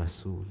ati'ur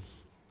Rasul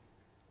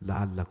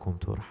la'allakum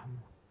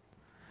turhamun.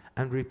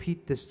 And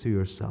repeat this to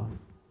yourself.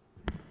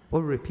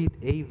 Or repeat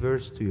a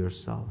verse to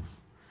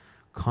yourself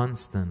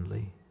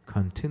constantly,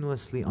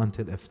 continuously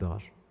until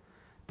iftar.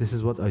 This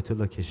is what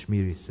Ayatollah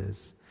Kashmiri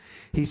says.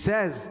 He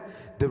says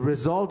the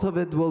result of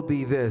it will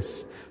be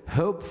this: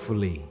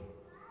 hopefully,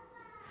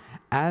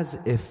 as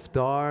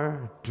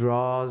iftar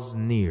draws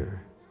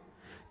near,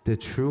 the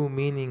true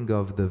meaning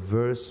of the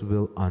verse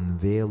will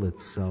unveil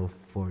itself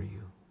for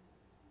you.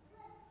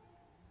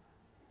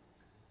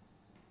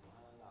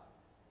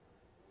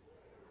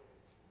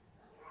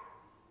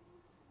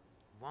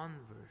 One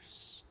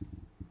verse.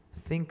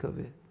 Think of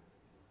it.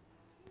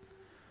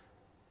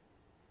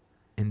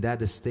 In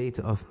that state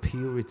of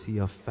purity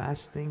of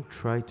fasting,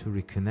 try to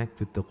reconnect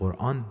with the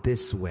Quran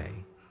this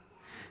way.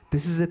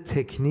 This is a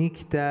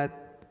technique that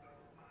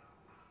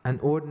an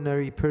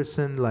ordinary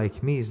person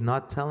like me is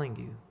not telling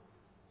you.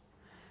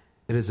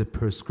 It is a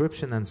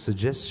prescription and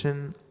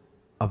suggestion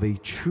of a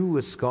true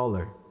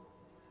scholar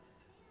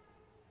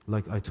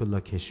like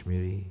Ayatollah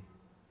Kashmiri,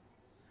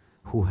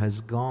 who has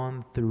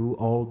gone through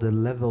all the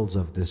levels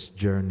of this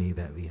journey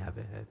that we have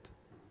ahead.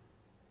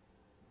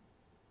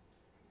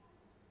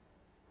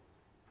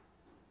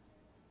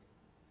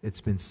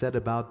 It's been said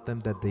about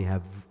them that they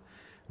have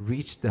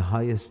reached the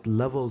highest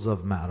levels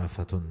of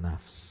ma'rafatun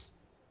nafs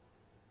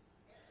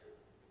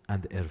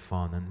and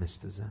irfan and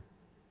mistazan.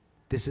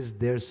 This is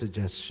their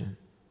suggestion.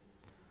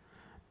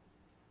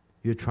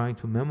 You're trying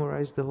to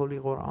memorize the Holy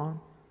Quran?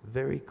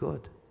 Very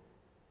good.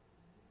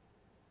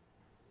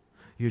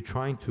 You're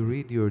trying to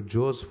read your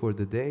juz for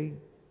the day?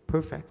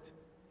 Perfect.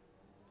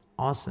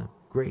 Awesome.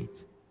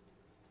 Great.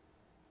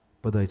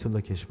 But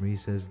Ayatollah Kashmiri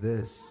says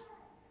this: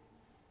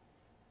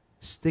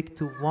 stick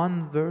to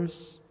one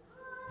verse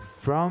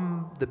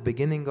from the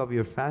beginning of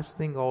your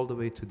fasting all the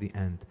way to the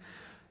end.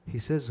 He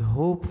says,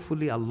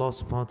 hopefully Allah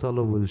subhanahu wa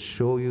ta'ala will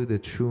show you the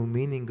true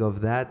meaning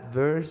of that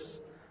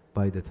verse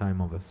by the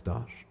time of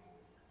iftar.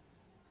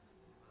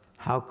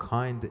 How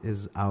kind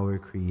is our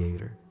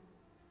Creator.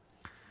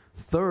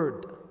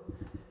 Third,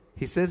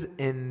 he says,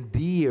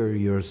 endear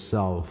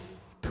yourself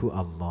to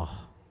Allah.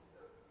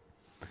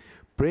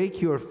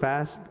 break your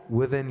fast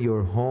within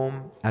your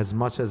home as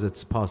much as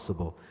it's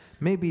possible.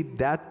 Maybe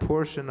that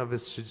portion of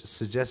his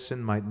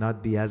suggestion might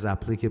not be as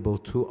applicable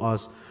to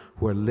us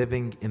who are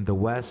living in the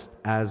West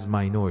as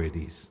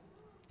minorities.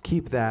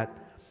 Keep that,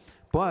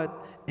 but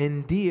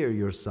endear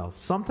yourself.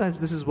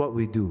 Sometimes this is what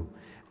we do.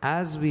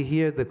 As we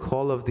hear the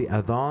call of the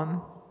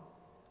adhan,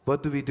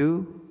 what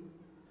do?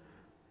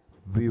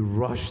 We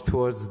rush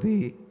towards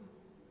the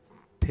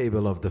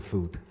table of the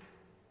food.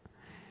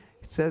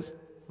 It says,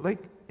 like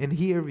in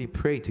here we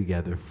pray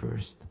together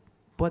first.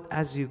 But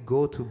as you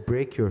go to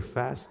break your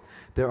fast,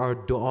 there are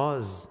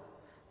du'as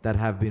that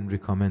have been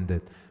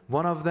recommended.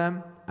 One of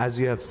them, as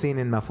you have seen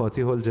in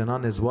Mafatihul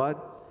Janan, is what?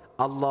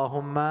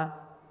 Allahumma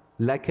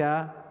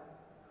laka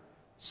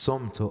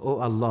sumtu. Oh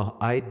Allah,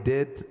 I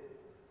did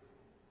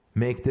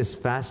make this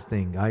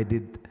fasting. I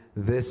did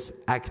this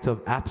act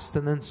of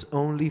abstinence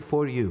only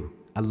for you.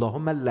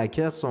 Allahumma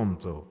laka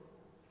sumtu.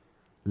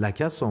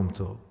 Laka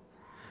sumtu.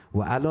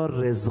 Wa ala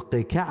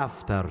rizqika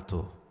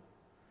aftartu.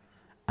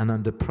 And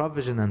on the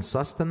provision and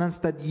sustenance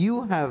that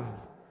you have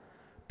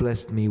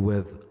blessed me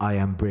with, I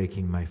am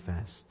breaking my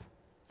fast.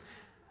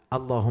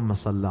 Allahumma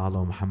salli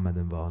ala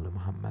Muhammadin wa ala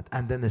Muhammad.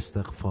 And then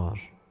istighfar.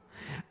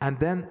 And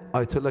then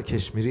Ayatollah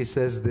Kashmiri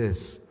says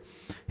this.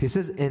 He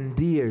says,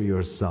 endear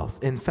yourself.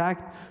 In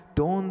fact,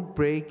 don't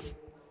break.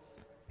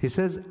 He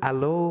says,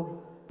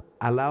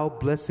 allow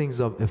blessings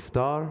of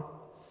iftar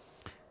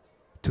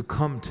to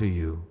come to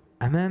you.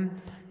 And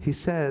then he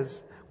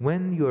says,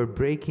 when you're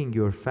breaking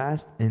your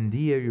fast,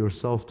 endear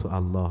yourself to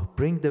Allah.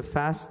 Bring the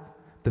fast,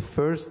 the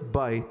first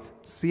bite.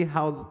 See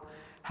how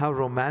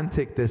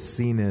romantic this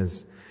scene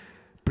is.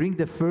 Bring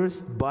the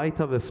first bite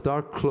of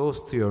iftar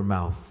close to your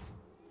mouth.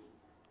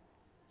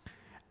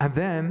 And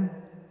then,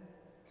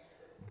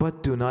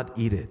 but do not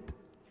eat it.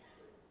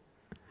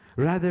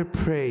 Rather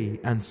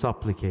pray and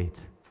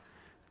supplicate.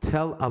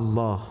 Tell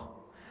Allah,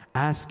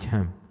 ask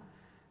Him,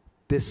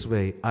 this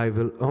way I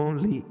will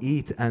only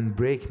eat and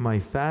break my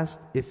fast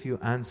if you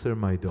answer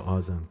my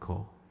du'as and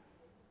call.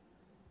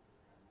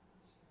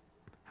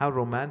 How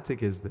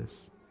romantic is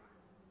this?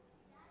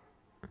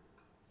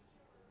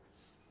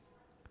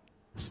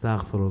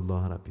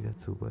 Astaghfirullah Rabbi wa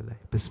atubu ilayh.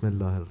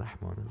 Bismillah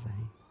r-raḥmāni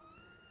r-raḥīm.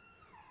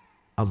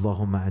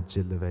 Allahumma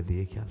ajjil li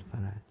waliyika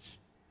al-faraj.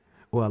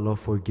 Oh Allah,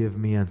 forgive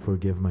me and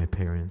forgive my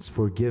parents.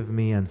 Forgive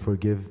me and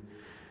forgive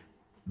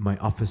my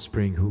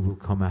offspring who will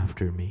come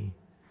after me.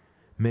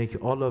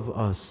 Make all of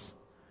us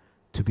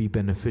to be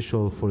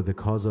beneficial for the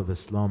cause of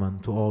Islam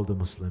and to all the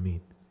Muslimin.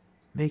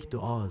 Make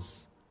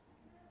du'as.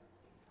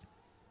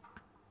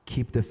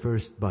 Keep the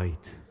first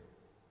bite.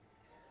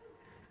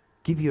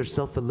 Give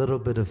yourself a little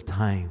bit of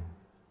time.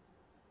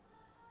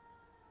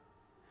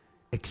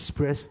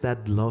 Express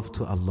that love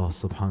to Allah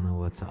subhanahu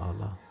wa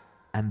ta'ala,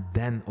 and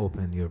then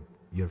open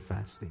your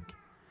fasting.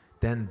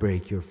 Then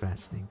break your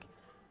fasting.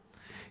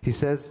 He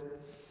says,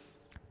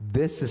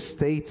 this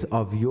state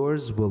of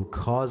yours will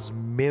cause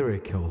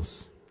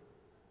miracles.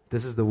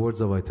 This is the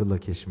words of Ayatollah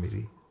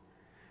Kashmiri.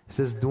 He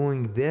says,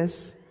 doing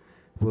this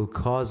will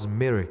cause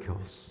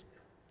miracles.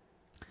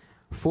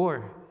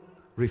 4,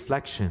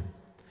 reflection.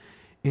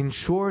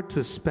 Ensure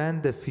to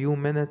spend a few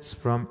minutes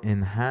from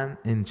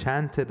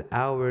enchanted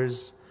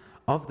hours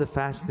of the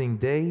fasting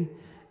day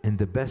in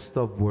the best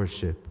of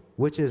worship,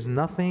 which is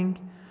nothing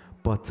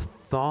but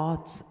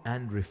thought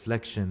and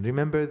reflection.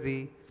 Remember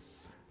the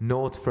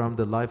note from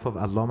the life of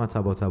Allama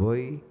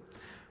Tabatabai?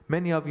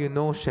 Many of you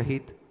know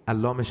Shahid,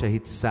 Allama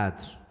Shahid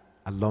Sadr,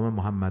 Allama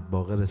Muhammad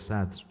Baqir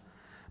Sadr.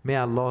 May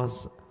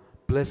Allah's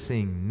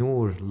blessing,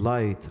 nur,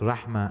 light,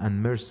 rahmah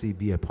and mercy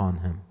be upon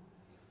him.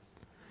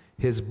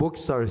 His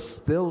books are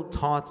still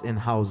taught in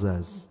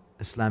houses,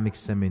 Islamic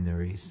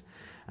seminaries.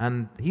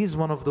 And he's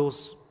one of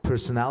those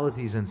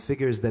personalities and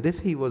figures that if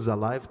he was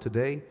alive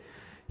today,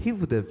 he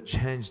would have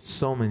changed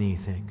so many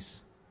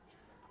things.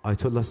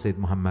 Ayatollah Sayyid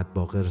Muhammad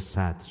Baqir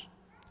Sadr,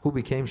 who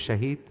became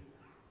Shaheed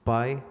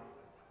by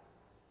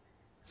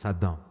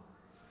Saddam.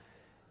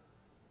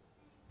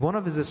 One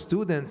of his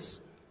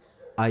students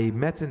I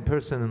met in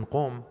person in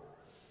Qom,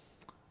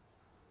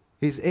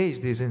 he's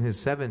aged, he's in his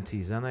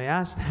 70s, and I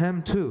asked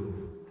him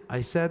too.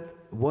 I said,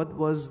 what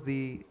was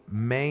the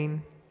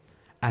main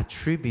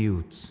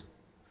attribute?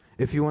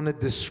 If you want to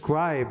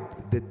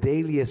describe the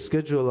daily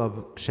schedule of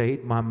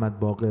Shaheed Muhammad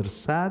Baqir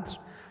Sadr,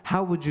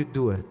 how would you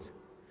do it?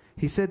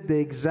 He said the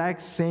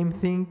exact same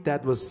thing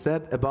that was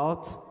said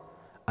about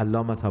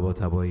Allama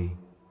Tabatabai.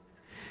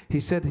 He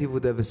said he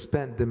would have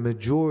spent the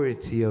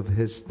majority of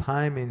his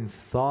time in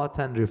thought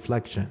and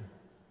reflection.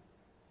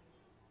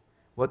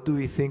 What do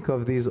we think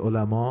of these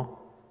ulama?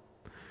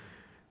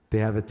 They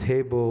have a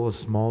table, a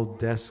small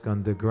desk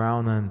on the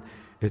ground, and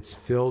it's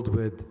filled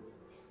with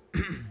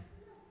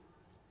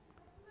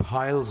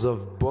piles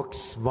of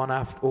books, one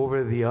after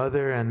over the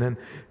other, and then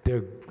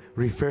they're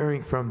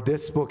referring from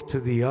this book to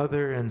the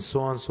other, and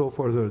so on and so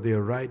forth, or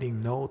they're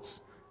writing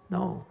notes.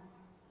 No.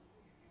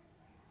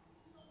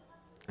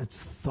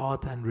 It's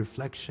thought and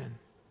reflection.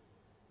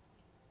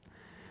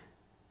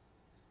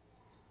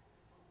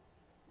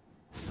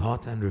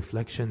 Thought and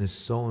reflection is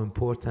so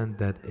important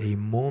that a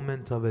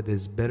moment of it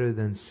is better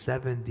than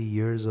 70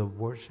 years of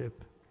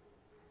worship.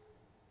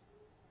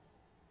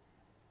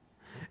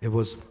 It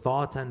was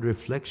thought and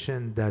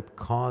reflection that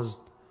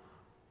caused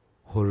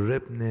Hurr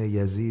ibn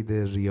Yazid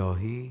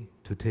al-Riyahi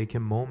to take a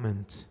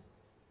moment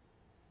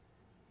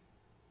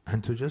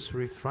and to just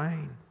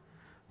refrain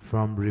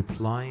from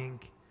replying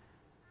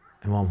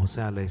Imam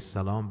Hussein alayhi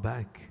salam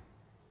back.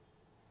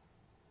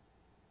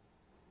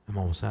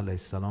 Imam Hussein alayhi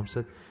salam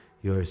said,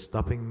 "You're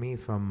stopping me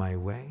from my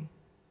way?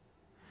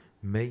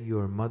 May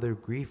your mother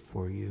grieve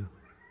for you."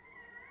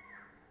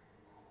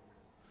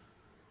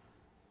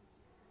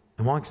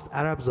 Amongst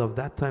Arabs of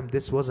that time,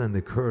 this wasn't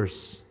a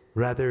curse.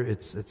 Rather,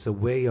 it's a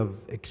way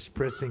of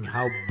expressing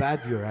how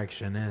bad your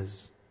action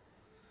is.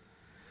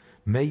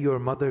 May your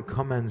mother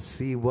come and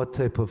see what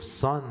type of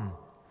son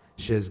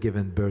she has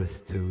given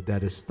birth to,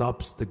 that it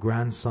stops the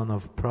grandson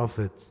of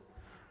Prophet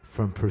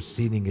from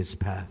proceeding his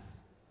path.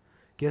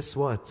 Guess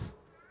what?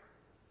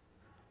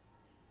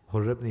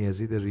 Hurr ibn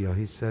Yazid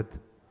al-Riyahi said,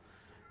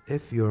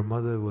 if your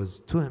mother was,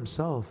 to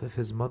himself, if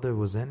his mother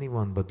was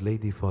anyone but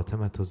Lady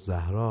Fatima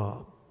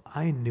al-Zahra,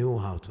 I knew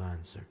how to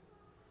answer.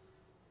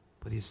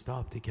 But he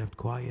stopped, he kept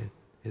quiet,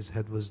 his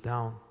head was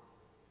down.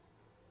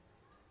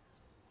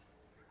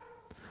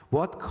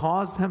 What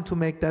caused him to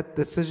make that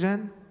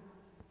decision?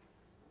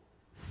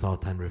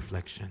 Thought and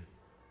reflection.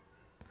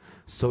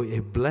 So a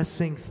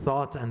blessing,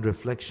 thought and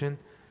reflection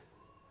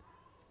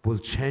will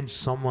change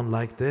someone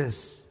like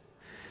this,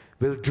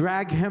 will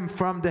drag him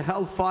from the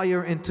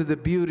hellfire into the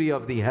beauty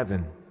of the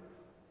heaven.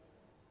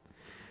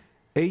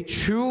 A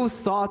true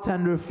thought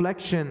and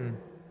reflection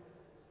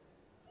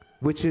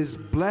which is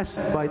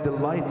blessed by the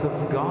light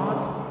of God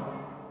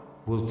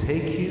will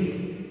take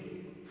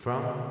you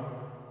from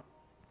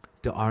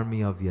the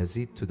army of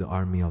Yazid to the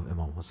army of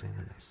Imam Hussein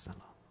alayhi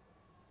salam.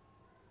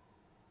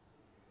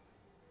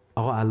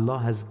 Allah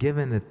has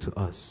given it to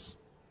us.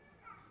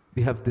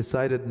 We have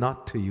decided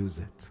not to use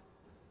it.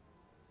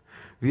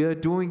 We are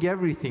doing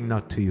everything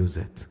not to use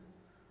it.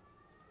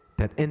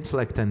 That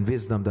intellect and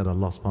wisdom that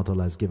Allah subhanahu wa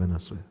ta'ala has given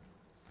us with.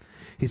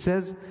 He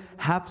says,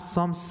 have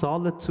some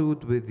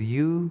solitude with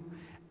you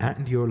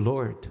and your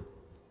Lord.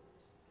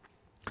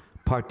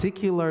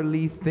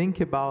 Particularly think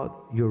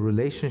about your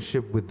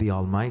relationship with the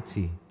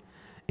Almighty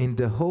in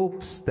the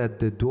hopes that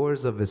the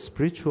doors of a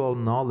spiritual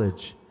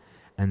knowledge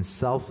and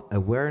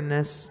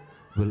self-awareness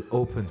will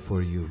open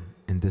for you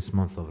in this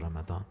month of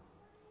Ramadan.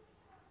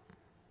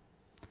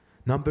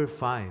 Number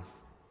 5,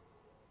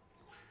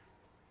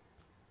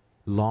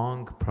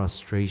 long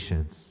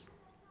prostrations.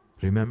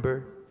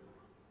 Remember,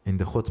 in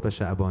the Khutbah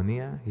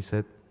Sha'baniyah, he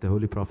said, the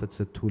Holy Prophet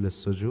said, Tul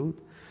al-Sujud.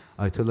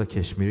 Ayatollah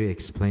Kashmiri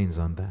explains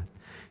on that.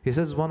 He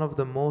says, one of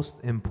the most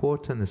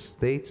important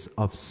states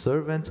of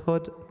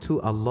servanthood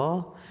to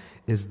Allah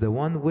is the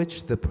one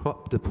which the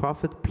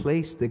Prophet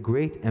placed the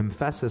great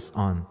emphasis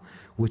on,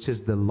 which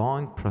is the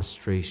long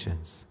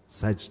prostrations,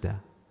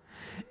 sajda.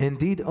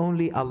 Indeed,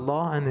 only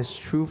Allah and His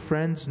true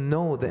friends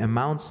know the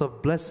amounts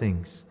of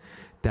blessings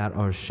that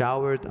are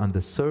showered on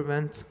the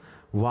servant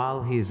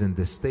while he is in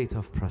the state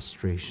of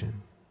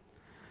prostration.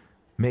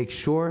 Make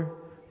sure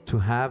to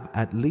have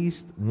at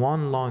least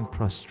one long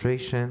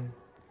prostration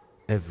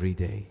every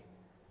day,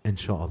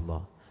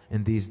 Insha'Allah,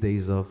 in these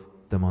days of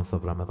the month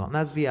of Ramadan.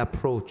 As we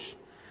approach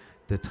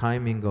the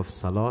timing of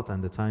Salat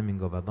and the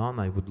timing of Adhan,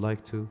 I would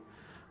like to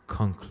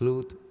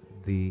conclude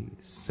the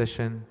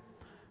session,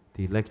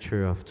 the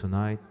lecture of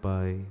tonight,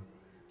 by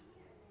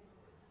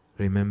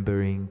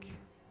remembering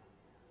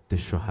the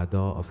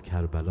Shuhada of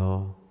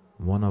Karbala,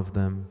 one of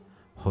them,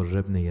 Hurr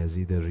ibn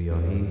Yazid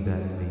al-Riyahi,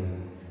 that we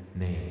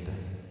named.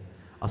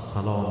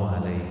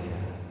 As-salamu alayka,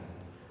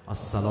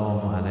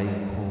 as-salamu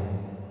alaykum,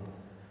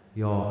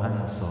 ya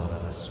ansar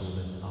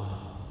Rasulullah.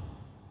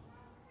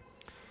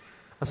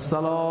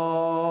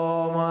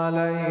 As-salamu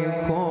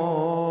alaykum,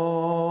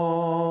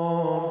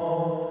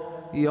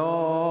 ya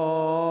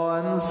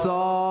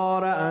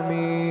ansar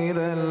Amir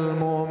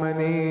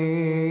al-Mu'mineen.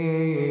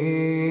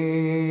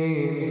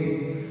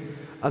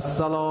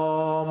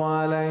 As-salamu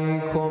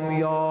alaykum,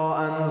 ya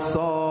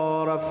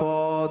ansar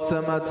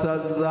Fatima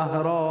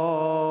al-Zahra,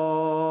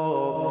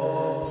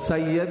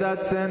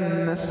 سيدة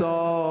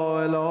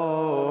النساء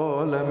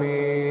العالمين.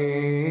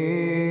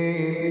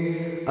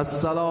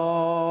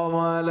 السلام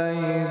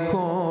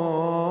عليكم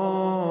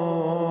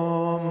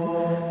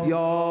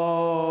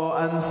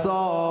يا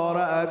أنصار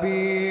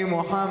أبي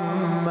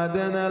محمد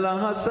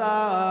الحسن.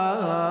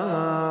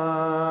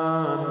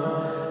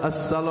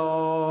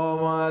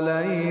 السلام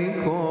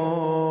عليكم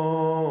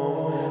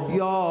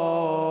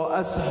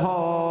يا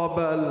أصحاب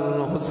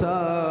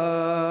الحسين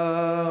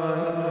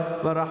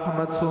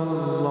ورحمة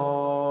الله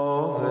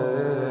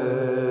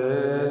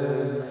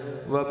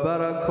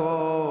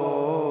وبركاته.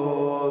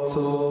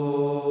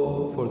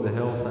 For the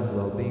health and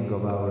well-being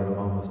of our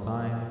Imam of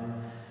Time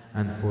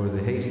and for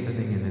the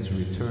hastening in his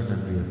return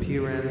and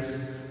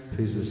reappearance,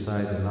 please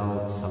recite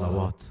aloud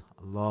salawat.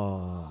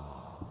 Allah.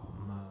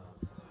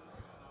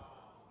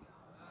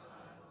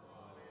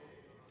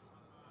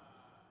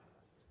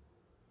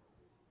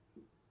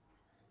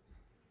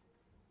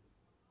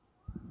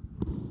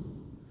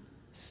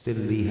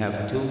 Still we have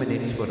 2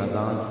 minutes for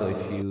Adhan, so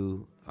if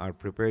you are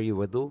prepare your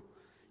wudu,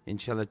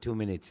 Inshallah 2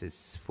 minutes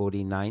is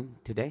 49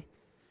 today,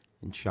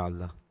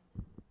 Inshallah.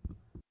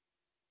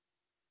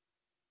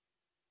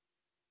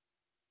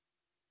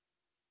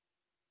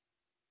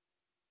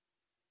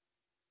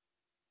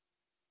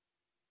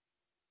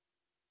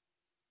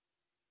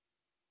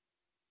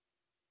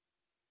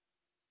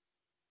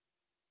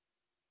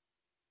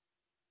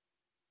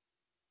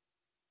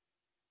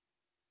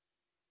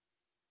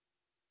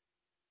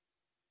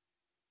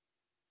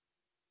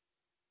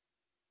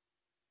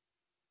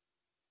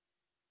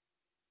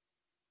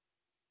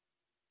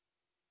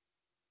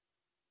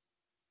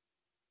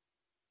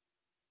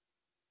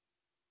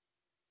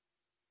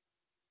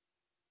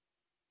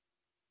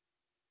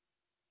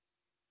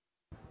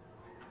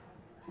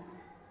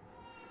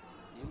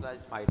 You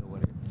guys fight over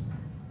it.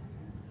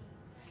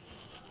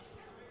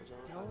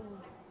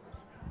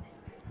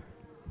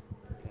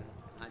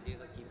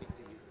 Keep it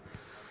to you.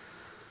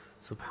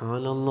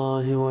 سبحان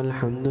الله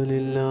والحمد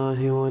لله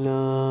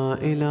ولا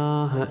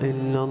إله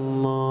إلا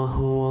الله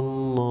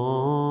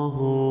والله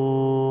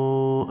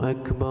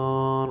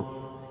أكبر.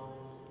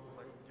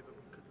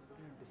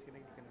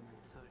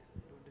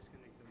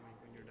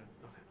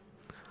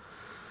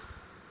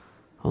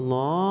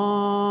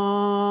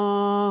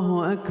 الله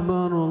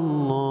أكبر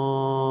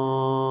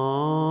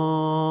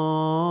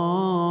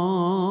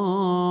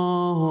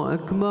الله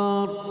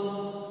أكبر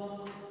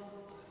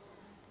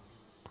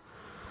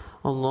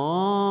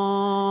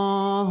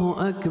الله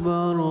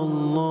أكبر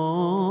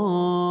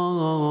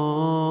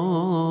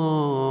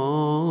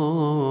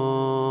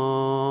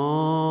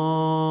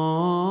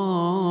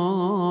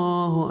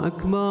الله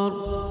أكبر.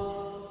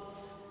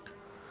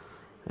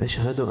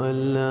 أشهد أن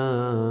لا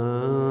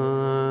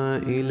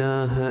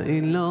إله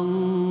إلا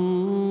الله.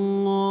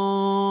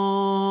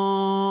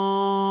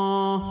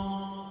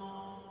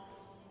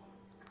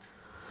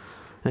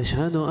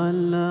 أشهد أن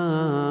لا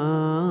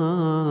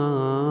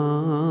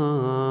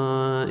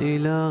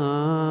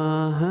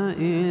إله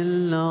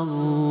إلا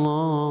الله.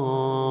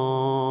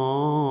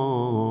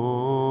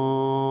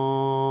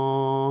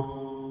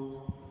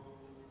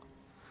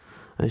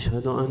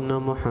 أشهد أن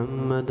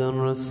محمدًا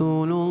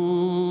رسول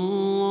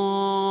الله.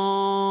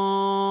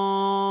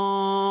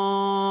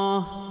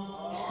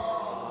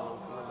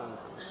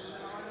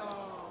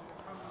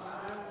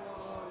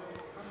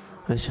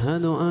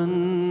 أشهد أن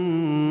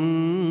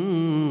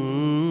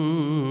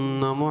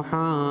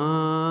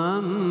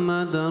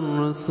محمدًا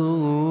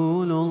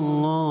رسول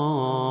الله.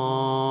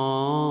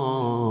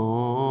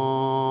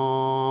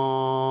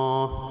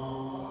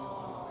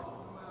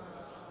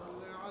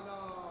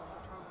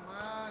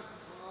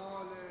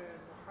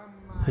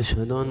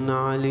 أشهد أن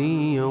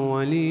عليًا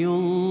ولي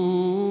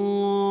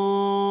الله.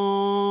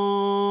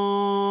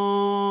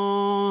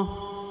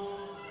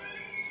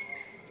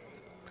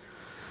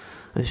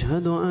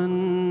 أشهد أن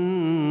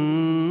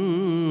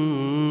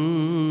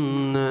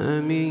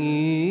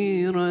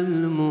أمير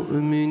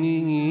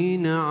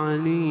المؤمنين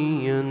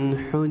عليًا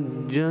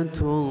حجة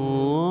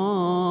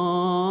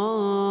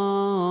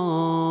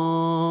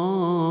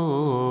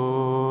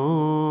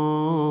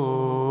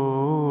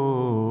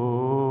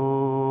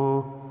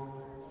الله.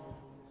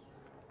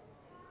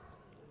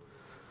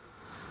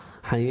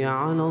 حي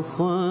على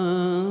الصلاة.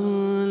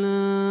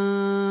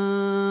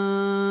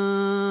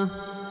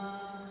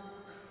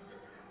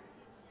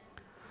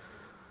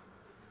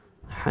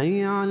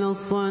 حي على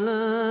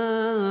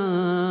الصلاة.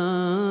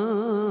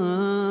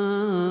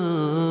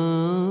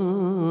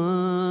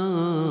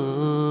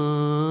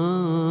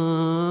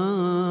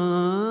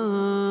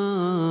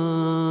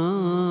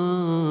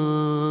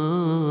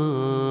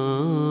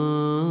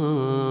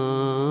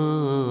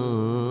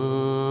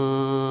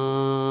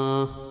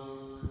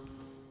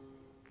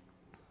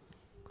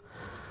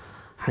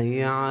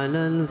 حي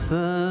على الفلاح.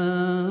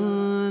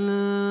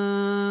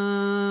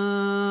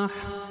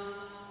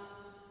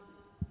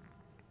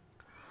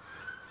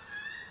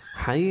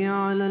 حي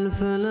على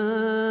الفلاح.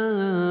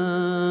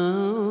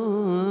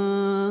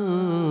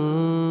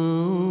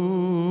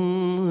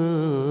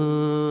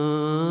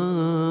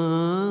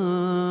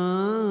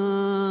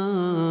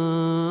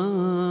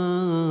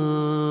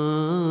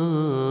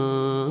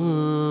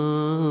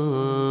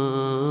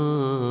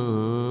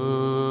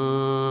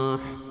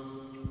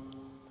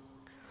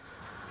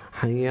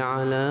 حي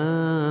على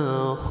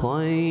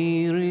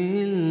خير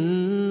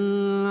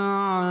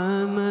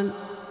العمل.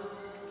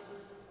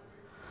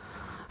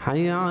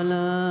 حي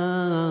على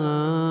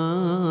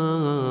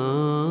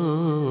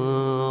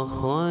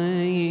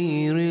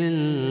خير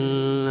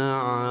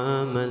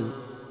العمل.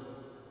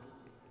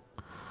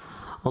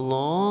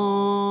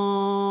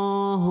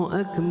 الله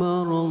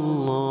أكبر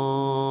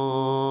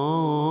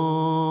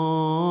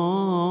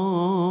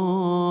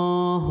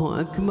الله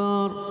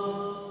أكبر.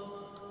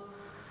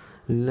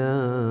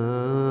 لا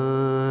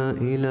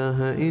إله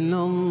إلا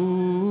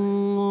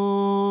الله.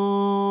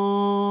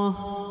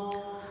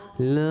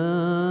 لا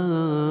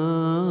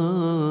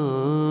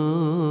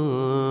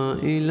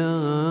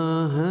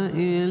إله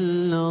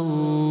إلا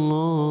الله.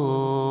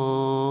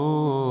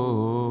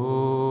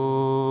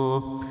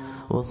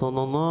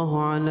 وصلى الله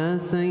على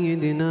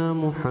سيدنا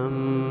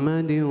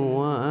محمد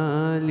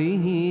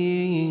وآله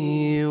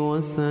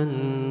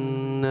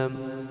وسلم.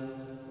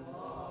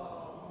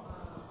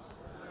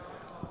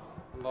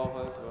 الله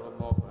أكبر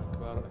الله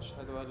أكبر.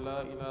 أشهد أن لا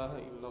إله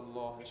إلا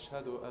الله.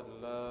 أشهد أن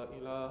لا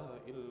إله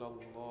إلا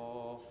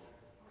الله.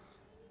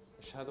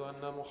 أشهد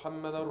أن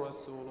محمدا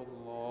رسول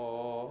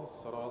الله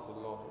صلوات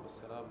الله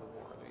وسلامه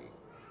عليه.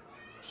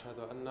 أشهد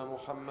أن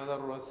محمدا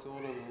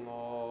رسول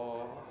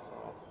الله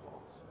صلى الله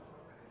عليه وسلم.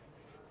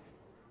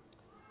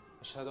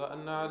 أشهد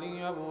أن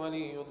عليا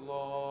ولي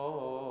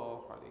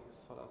الله عليه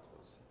الصلاة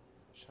والسلام.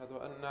 أشهد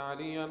أن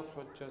عليا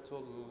حجة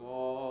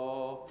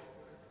الله.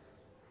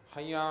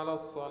 حي على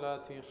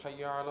الصلاة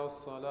حي على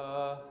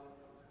الصلاة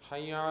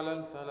حي على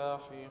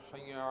الفلاح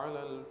حي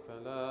على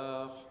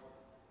الفلاح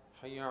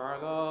حي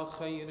على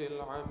خير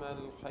العمل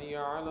حي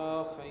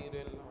على خير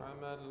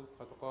العمل.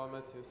 قد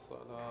قامت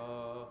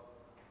الصلاة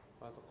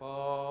قد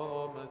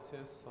قامت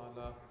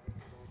الصلاة.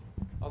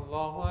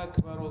 الله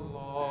أكبر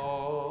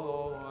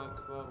الله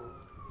أكبر.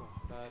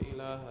 لا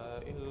إله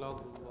إلا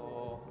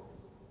الله.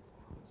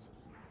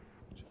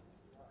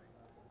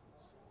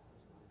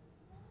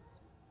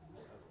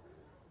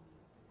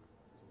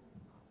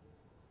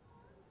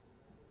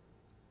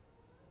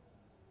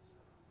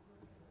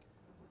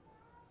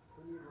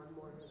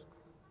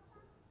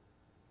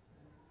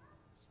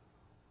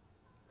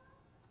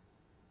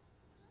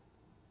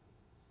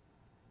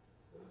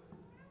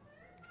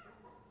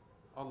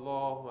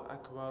 الله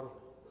أكبر.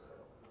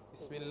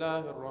 بسم الله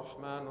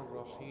الرحمن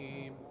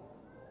الرحيم.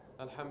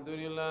 الحمد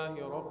لله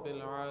رب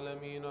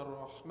العالمين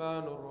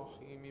الرحمن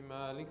الرحيم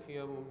مالك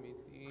يوم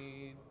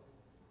الدين.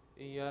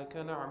 إياك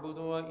نعبد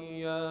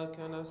وإياك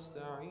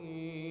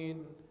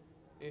نستعين.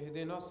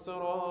 اهدنا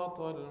الصراط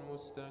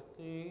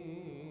المستقيم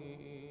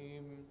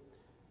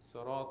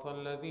صراط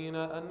الذين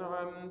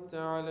أنعمت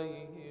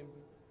عليهم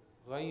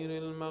غير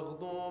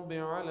المغضوب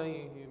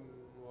عليهم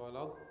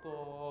ولا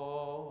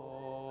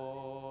الضالين.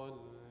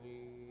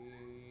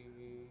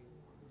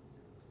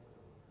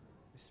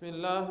 بسم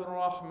الله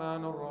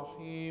الرحمن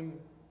الرحيم.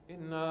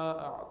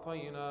 إنا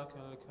أعطيناك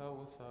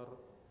الكوثر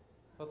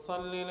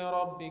فصل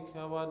لربك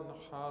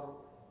وانحر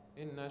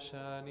إن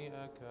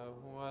شانئك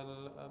هو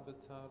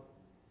الأبتر.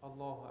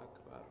 الله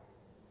أكبر.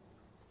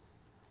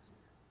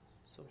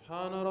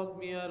 سبحان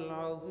ربي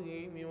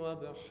العظيم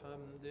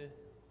وبحمده.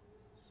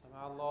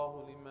 سمع الله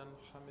لمن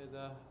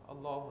حمده.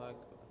 الله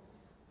أكبر.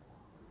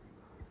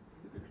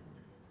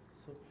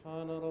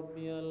 سبحان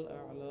ربي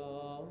الأعلى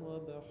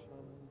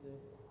وبحمده.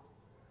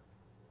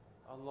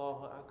 الله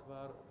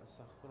أكبر.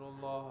 أستغفر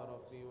الله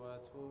ربي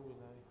وأتوب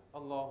إليه.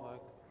 الله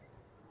أكبر.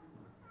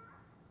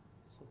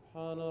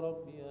 سبحان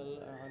ربي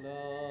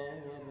الأعلى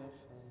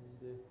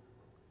وبحمده.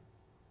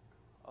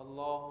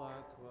 الله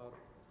أكبر.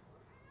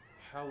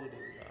 حول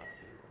الله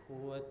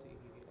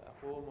وقوته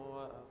أقوم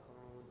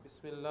وأقعد.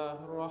 بسم الله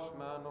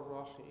الرحمن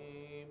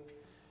الرحيم.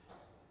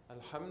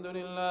 الحمد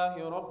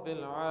لله رب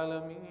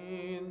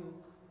العالمين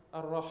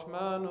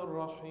الرحمن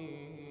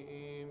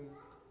الرحيم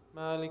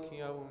مالك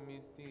يوم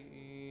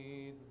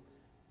الدين.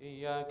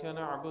 إياك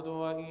نعبد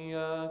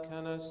وإياك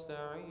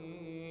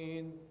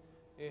نستعين.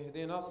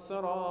 اهدنا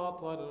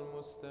الصراط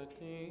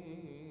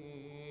المستقيم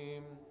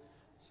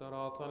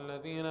صراط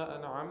الذين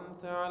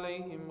أنعمت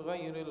عليهم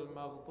غير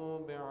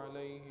المغضوب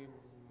عليهم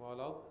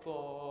ولا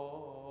الضالين.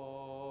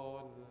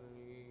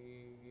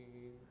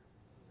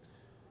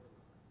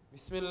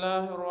 بسم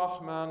الله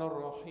الرحمن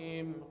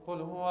الرحيم.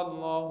 قل هو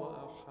الله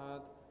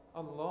أحد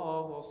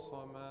الله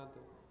الصمد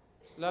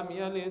لم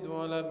يلد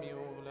ولم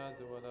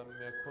يولد ولم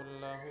يكن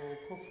له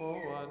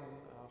كفوا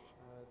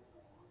أحد.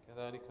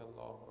 كذلك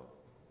الله رب.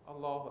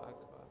 الله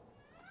أكبر.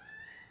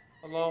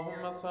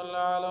 اللهم صل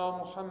على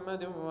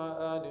محمد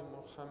وآل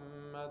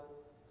محمد.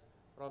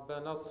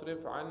 ربنا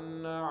اصرف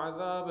عنا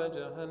عذاب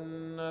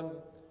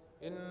جهنم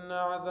إن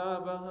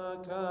عذابها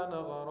كان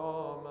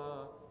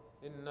غراما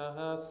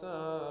إنها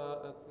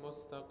ساءت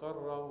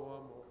مستقرا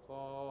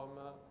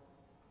ومقاما.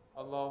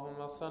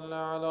 اللهم صل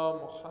على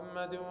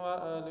محمد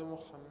وآل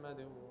محمد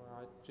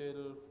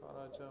وعجل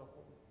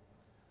فرجهم.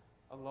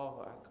 الله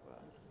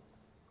أكبر.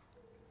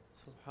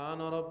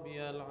 سبحان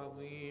ربي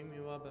العظيم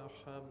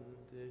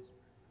وبحمده.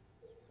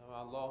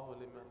 سمع الله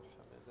لمن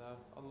حمده.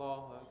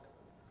 الله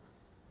أكبر.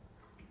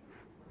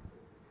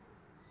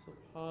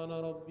 سبحان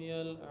ربي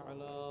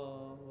الأعلى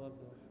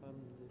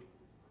وبحمده.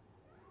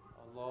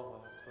 الله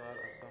أكبر.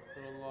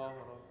 أستغفر الله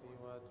ربي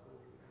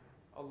وأتوب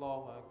إليه.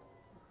 الله أكبر.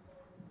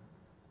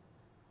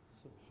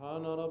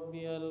 سبحان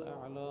ربي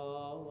الأعلى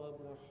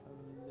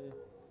وبحمده.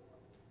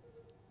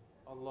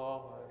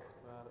 الله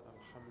أكبر.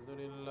 الحمد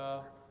لله.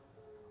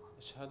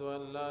 أشهد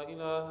أن لا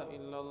إله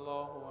إلا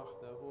الله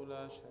وحده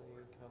لا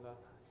شريك له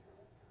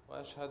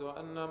وأشهد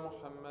أن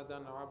محمدا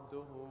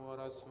عبده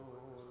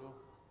ورسوله.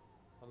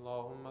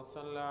 اللهم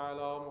صل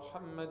على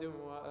محمد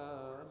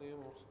وآل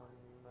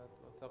محمد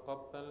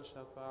وتقبل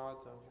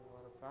شفاعته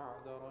وارفع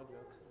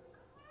درجته.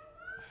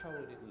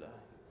 بحول الله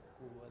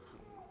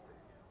وقوته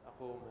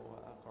أقوم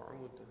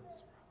وأقعد.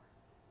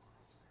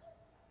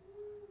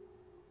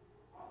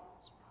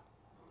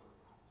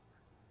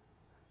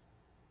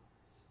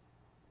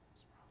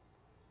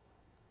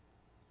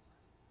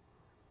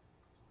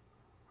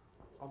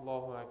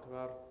 الله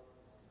أكبر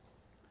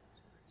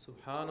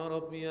سبحان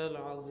ربي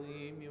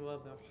العظيم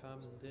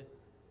وبحمده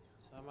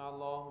سمع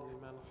الله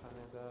لمن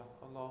حمده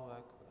الله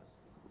أكبر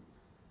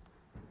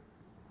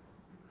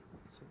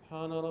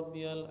سبحان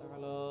ربي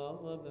الأعلى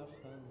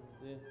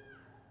وبحمده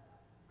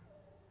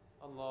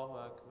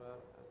الله أكبر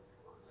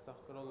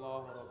استغفر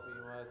الله ربي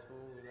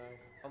وأتوب إليه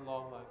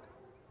الله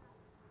أكبر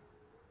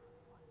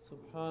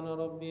سبحان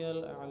ربي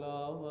الأعلى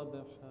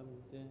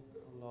وبحمده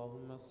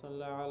اللهم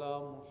صل على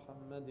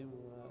محمد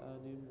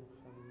وآل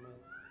محمد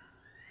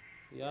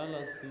يا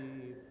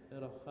لطيف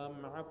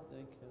ارحم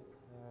عبدك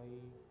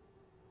الضعيف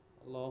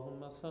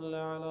اللهم صل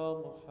على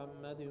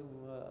محمد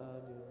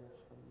وآل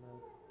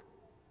محمد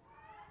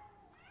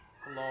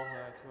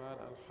الله أكبر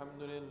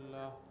الحمد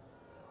لله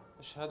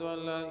أشهد أن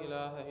لا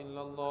إله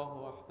إلا الله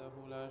وحده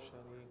لا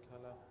شريك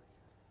له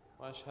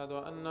وأشهد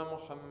أن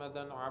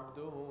محمدا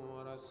عبده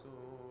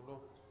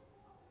ورسوله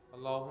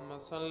اللهم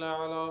صل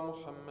على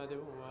محمد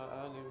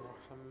وآل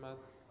محمد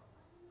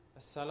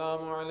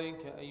السلام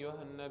عليك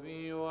أيها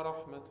النبي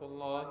ورحمة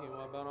الله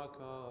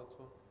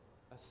وبركاته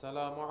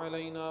السلام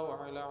علينا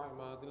وعلى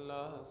عباد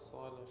الله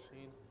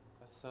الصالحين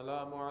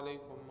السلام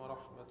عليكم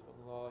ورحمة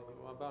الله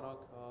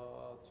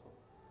وبركاته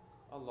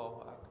الله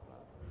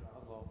أكبر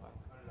الله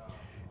أكبر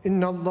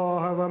إن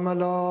الله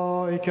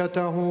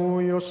وملائكته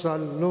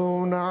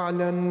يصلون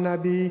على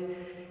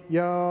النبي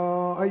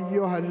يا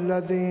أيها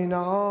الذين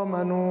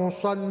آمنوا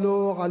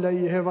صلوا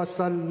عليه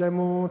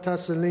وسلموا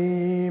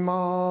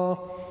تسليما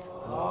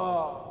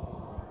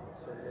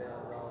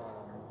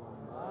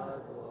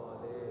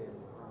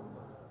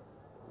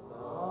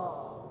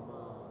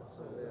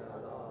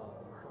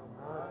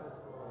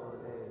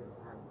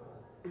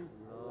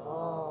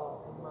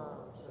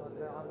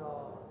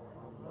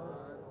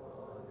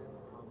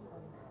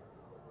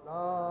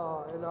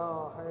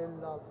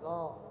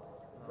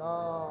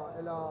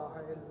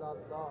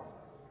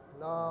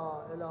لا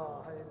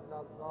إله إلا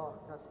الله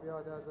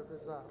تسبيحات حضرت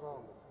الزهرا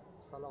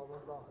سلام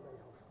الله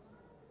عليها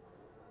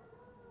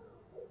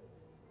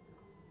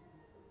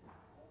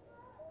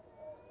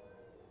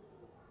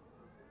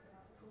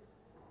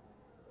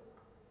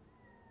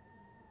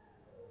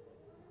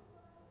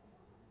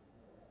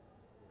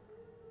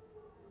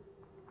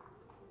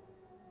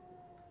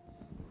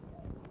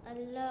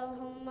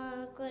اللهم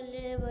كل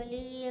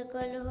وليك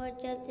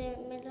الحجة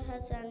من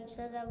الحسن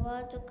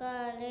صلواتك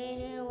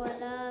عليه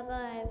ولا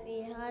باع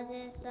في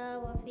هذه الساعة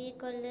وفي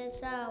كل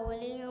ساعة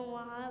وليا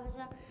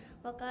وحافظا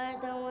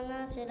وقائدا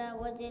وناصرا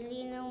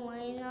ودليلا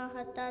وعينا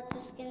حتى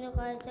تسكن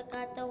خالصك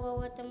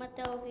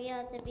وتمتع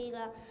فيها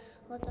سبيلا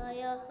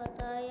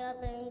خطايا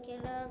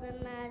بانقلاب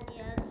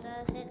المعدي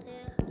الراشد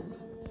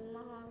من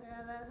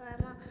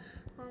مهما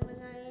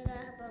ومن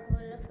إله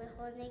بقول في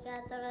خونك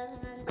أترى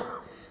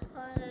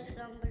خارج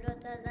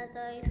رمبلوت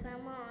لطائف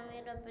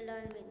أمير رب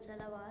العالمين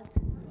صلوات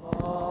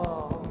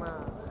اللهم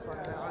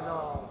صل على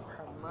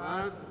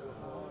محمد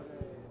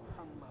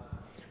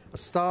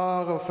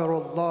استغفر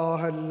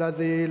الله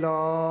الذي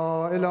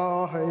لا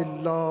إله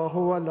إلا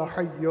هو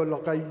الحي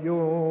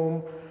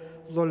القيوم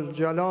ذو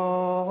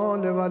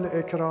الجلال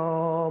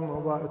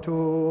والإكرام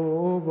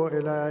وأتوب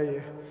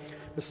إليه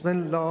بسم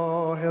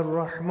الله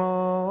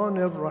الرحمن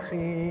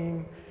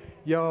الرحيم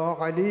يا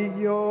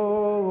علي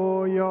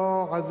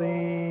يا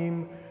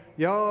عظيم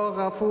يا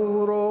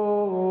غفور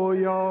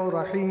يا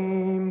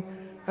رحيم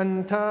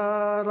أنت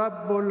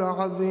رب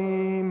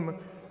العظيم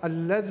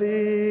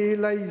الذي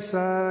ليس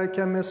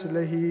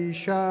كمثله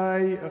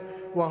شيء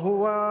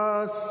وهو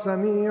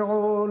السميع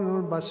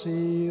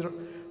البصير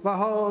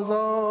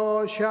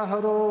وهذا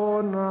شهر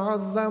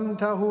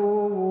عظمته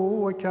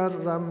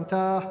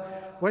وكرمته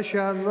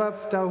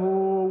وشرفته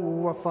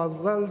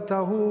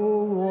وفضلته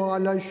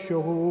على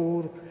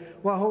الشهور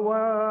وهو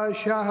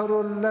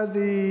شهر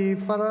الذي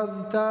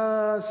فرضت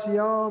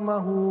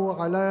صيامه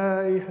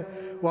عليه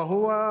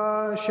وهو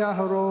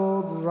شهر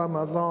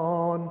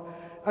رمضان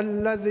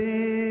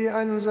الذي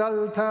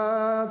أنزلت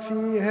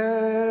فيه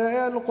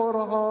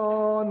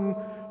القرآن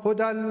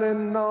هدى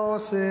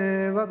للناس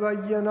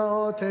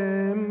وبينات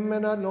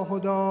من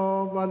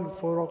الهدى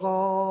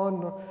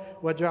والفرقان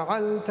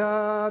وجعلت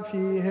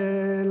فيه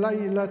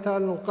ليلة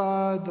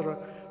القدر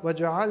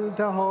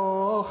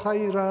وجعلتها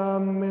خيرا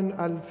من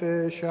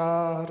 1000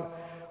 شهر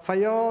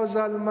فيا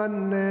ذا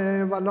المن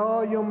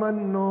ولا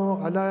يمن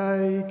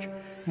عليك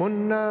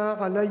من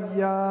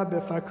علي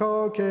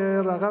بفكاك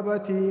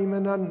رغبتي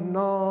من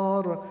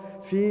النار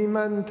في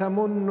من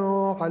تمن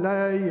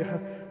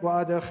عليه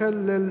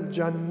وأدخل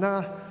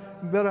الجنة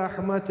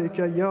برحمتك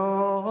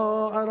يا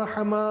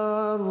أرحم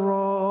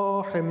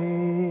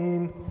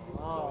الراحمين.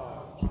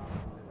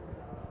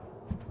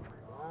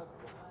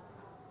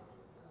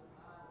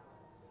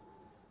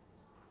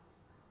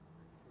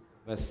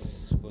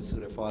 Verse for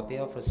Surah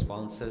Fatiha for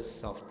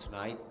sponsors of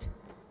tonight,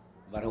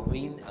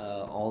 Marhumin,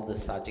 all the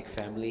Sajik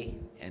family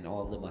and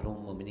all the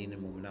Marhum Mu'minin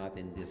and Mu'minat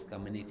in this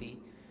community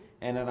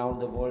and around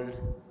the world.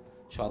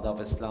 Shah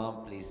of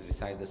Islam, please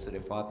recite the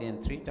Surah Fatiha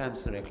and 3 times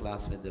Surah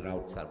Ikhlas with the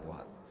route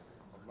Sarwat.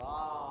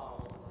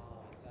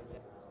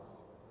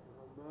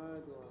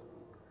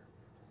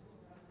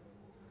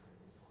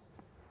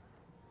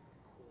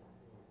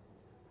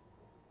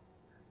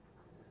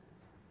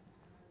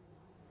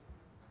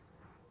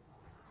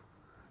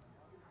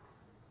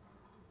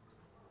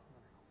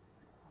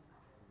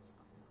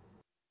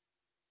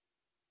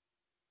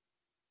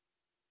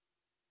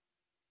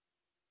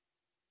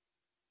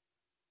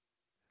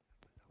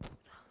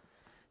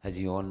 As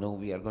you all know,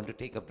 we are going to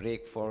take a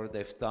break for the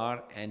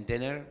iftar and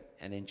dinner,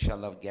 and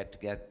inshallah get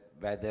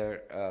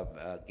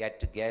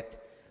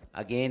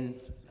again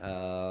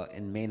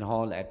in main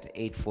hall at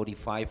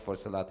 8:45 for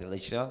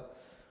Salat-e-Isha,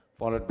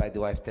 followed by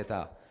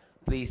Dua-e-Iftitah.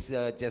 Please,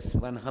 just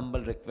one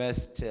humble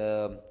request,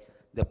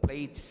 the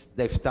plates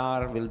the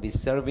iftar will be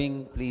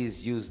serving,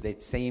 please use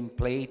that same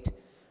plate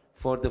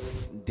for the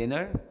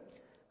dinner,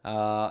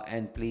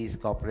 and please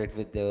cooperate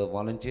with the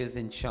volunteers.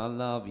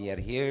 Inshallah, we are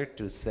here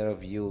to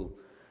serve you.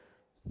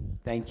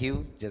 Thank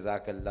you.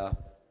 Jazakallah.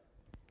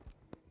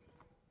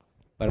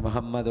 Par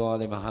Muhammad wa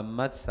ali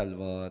Muhammad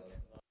salawat.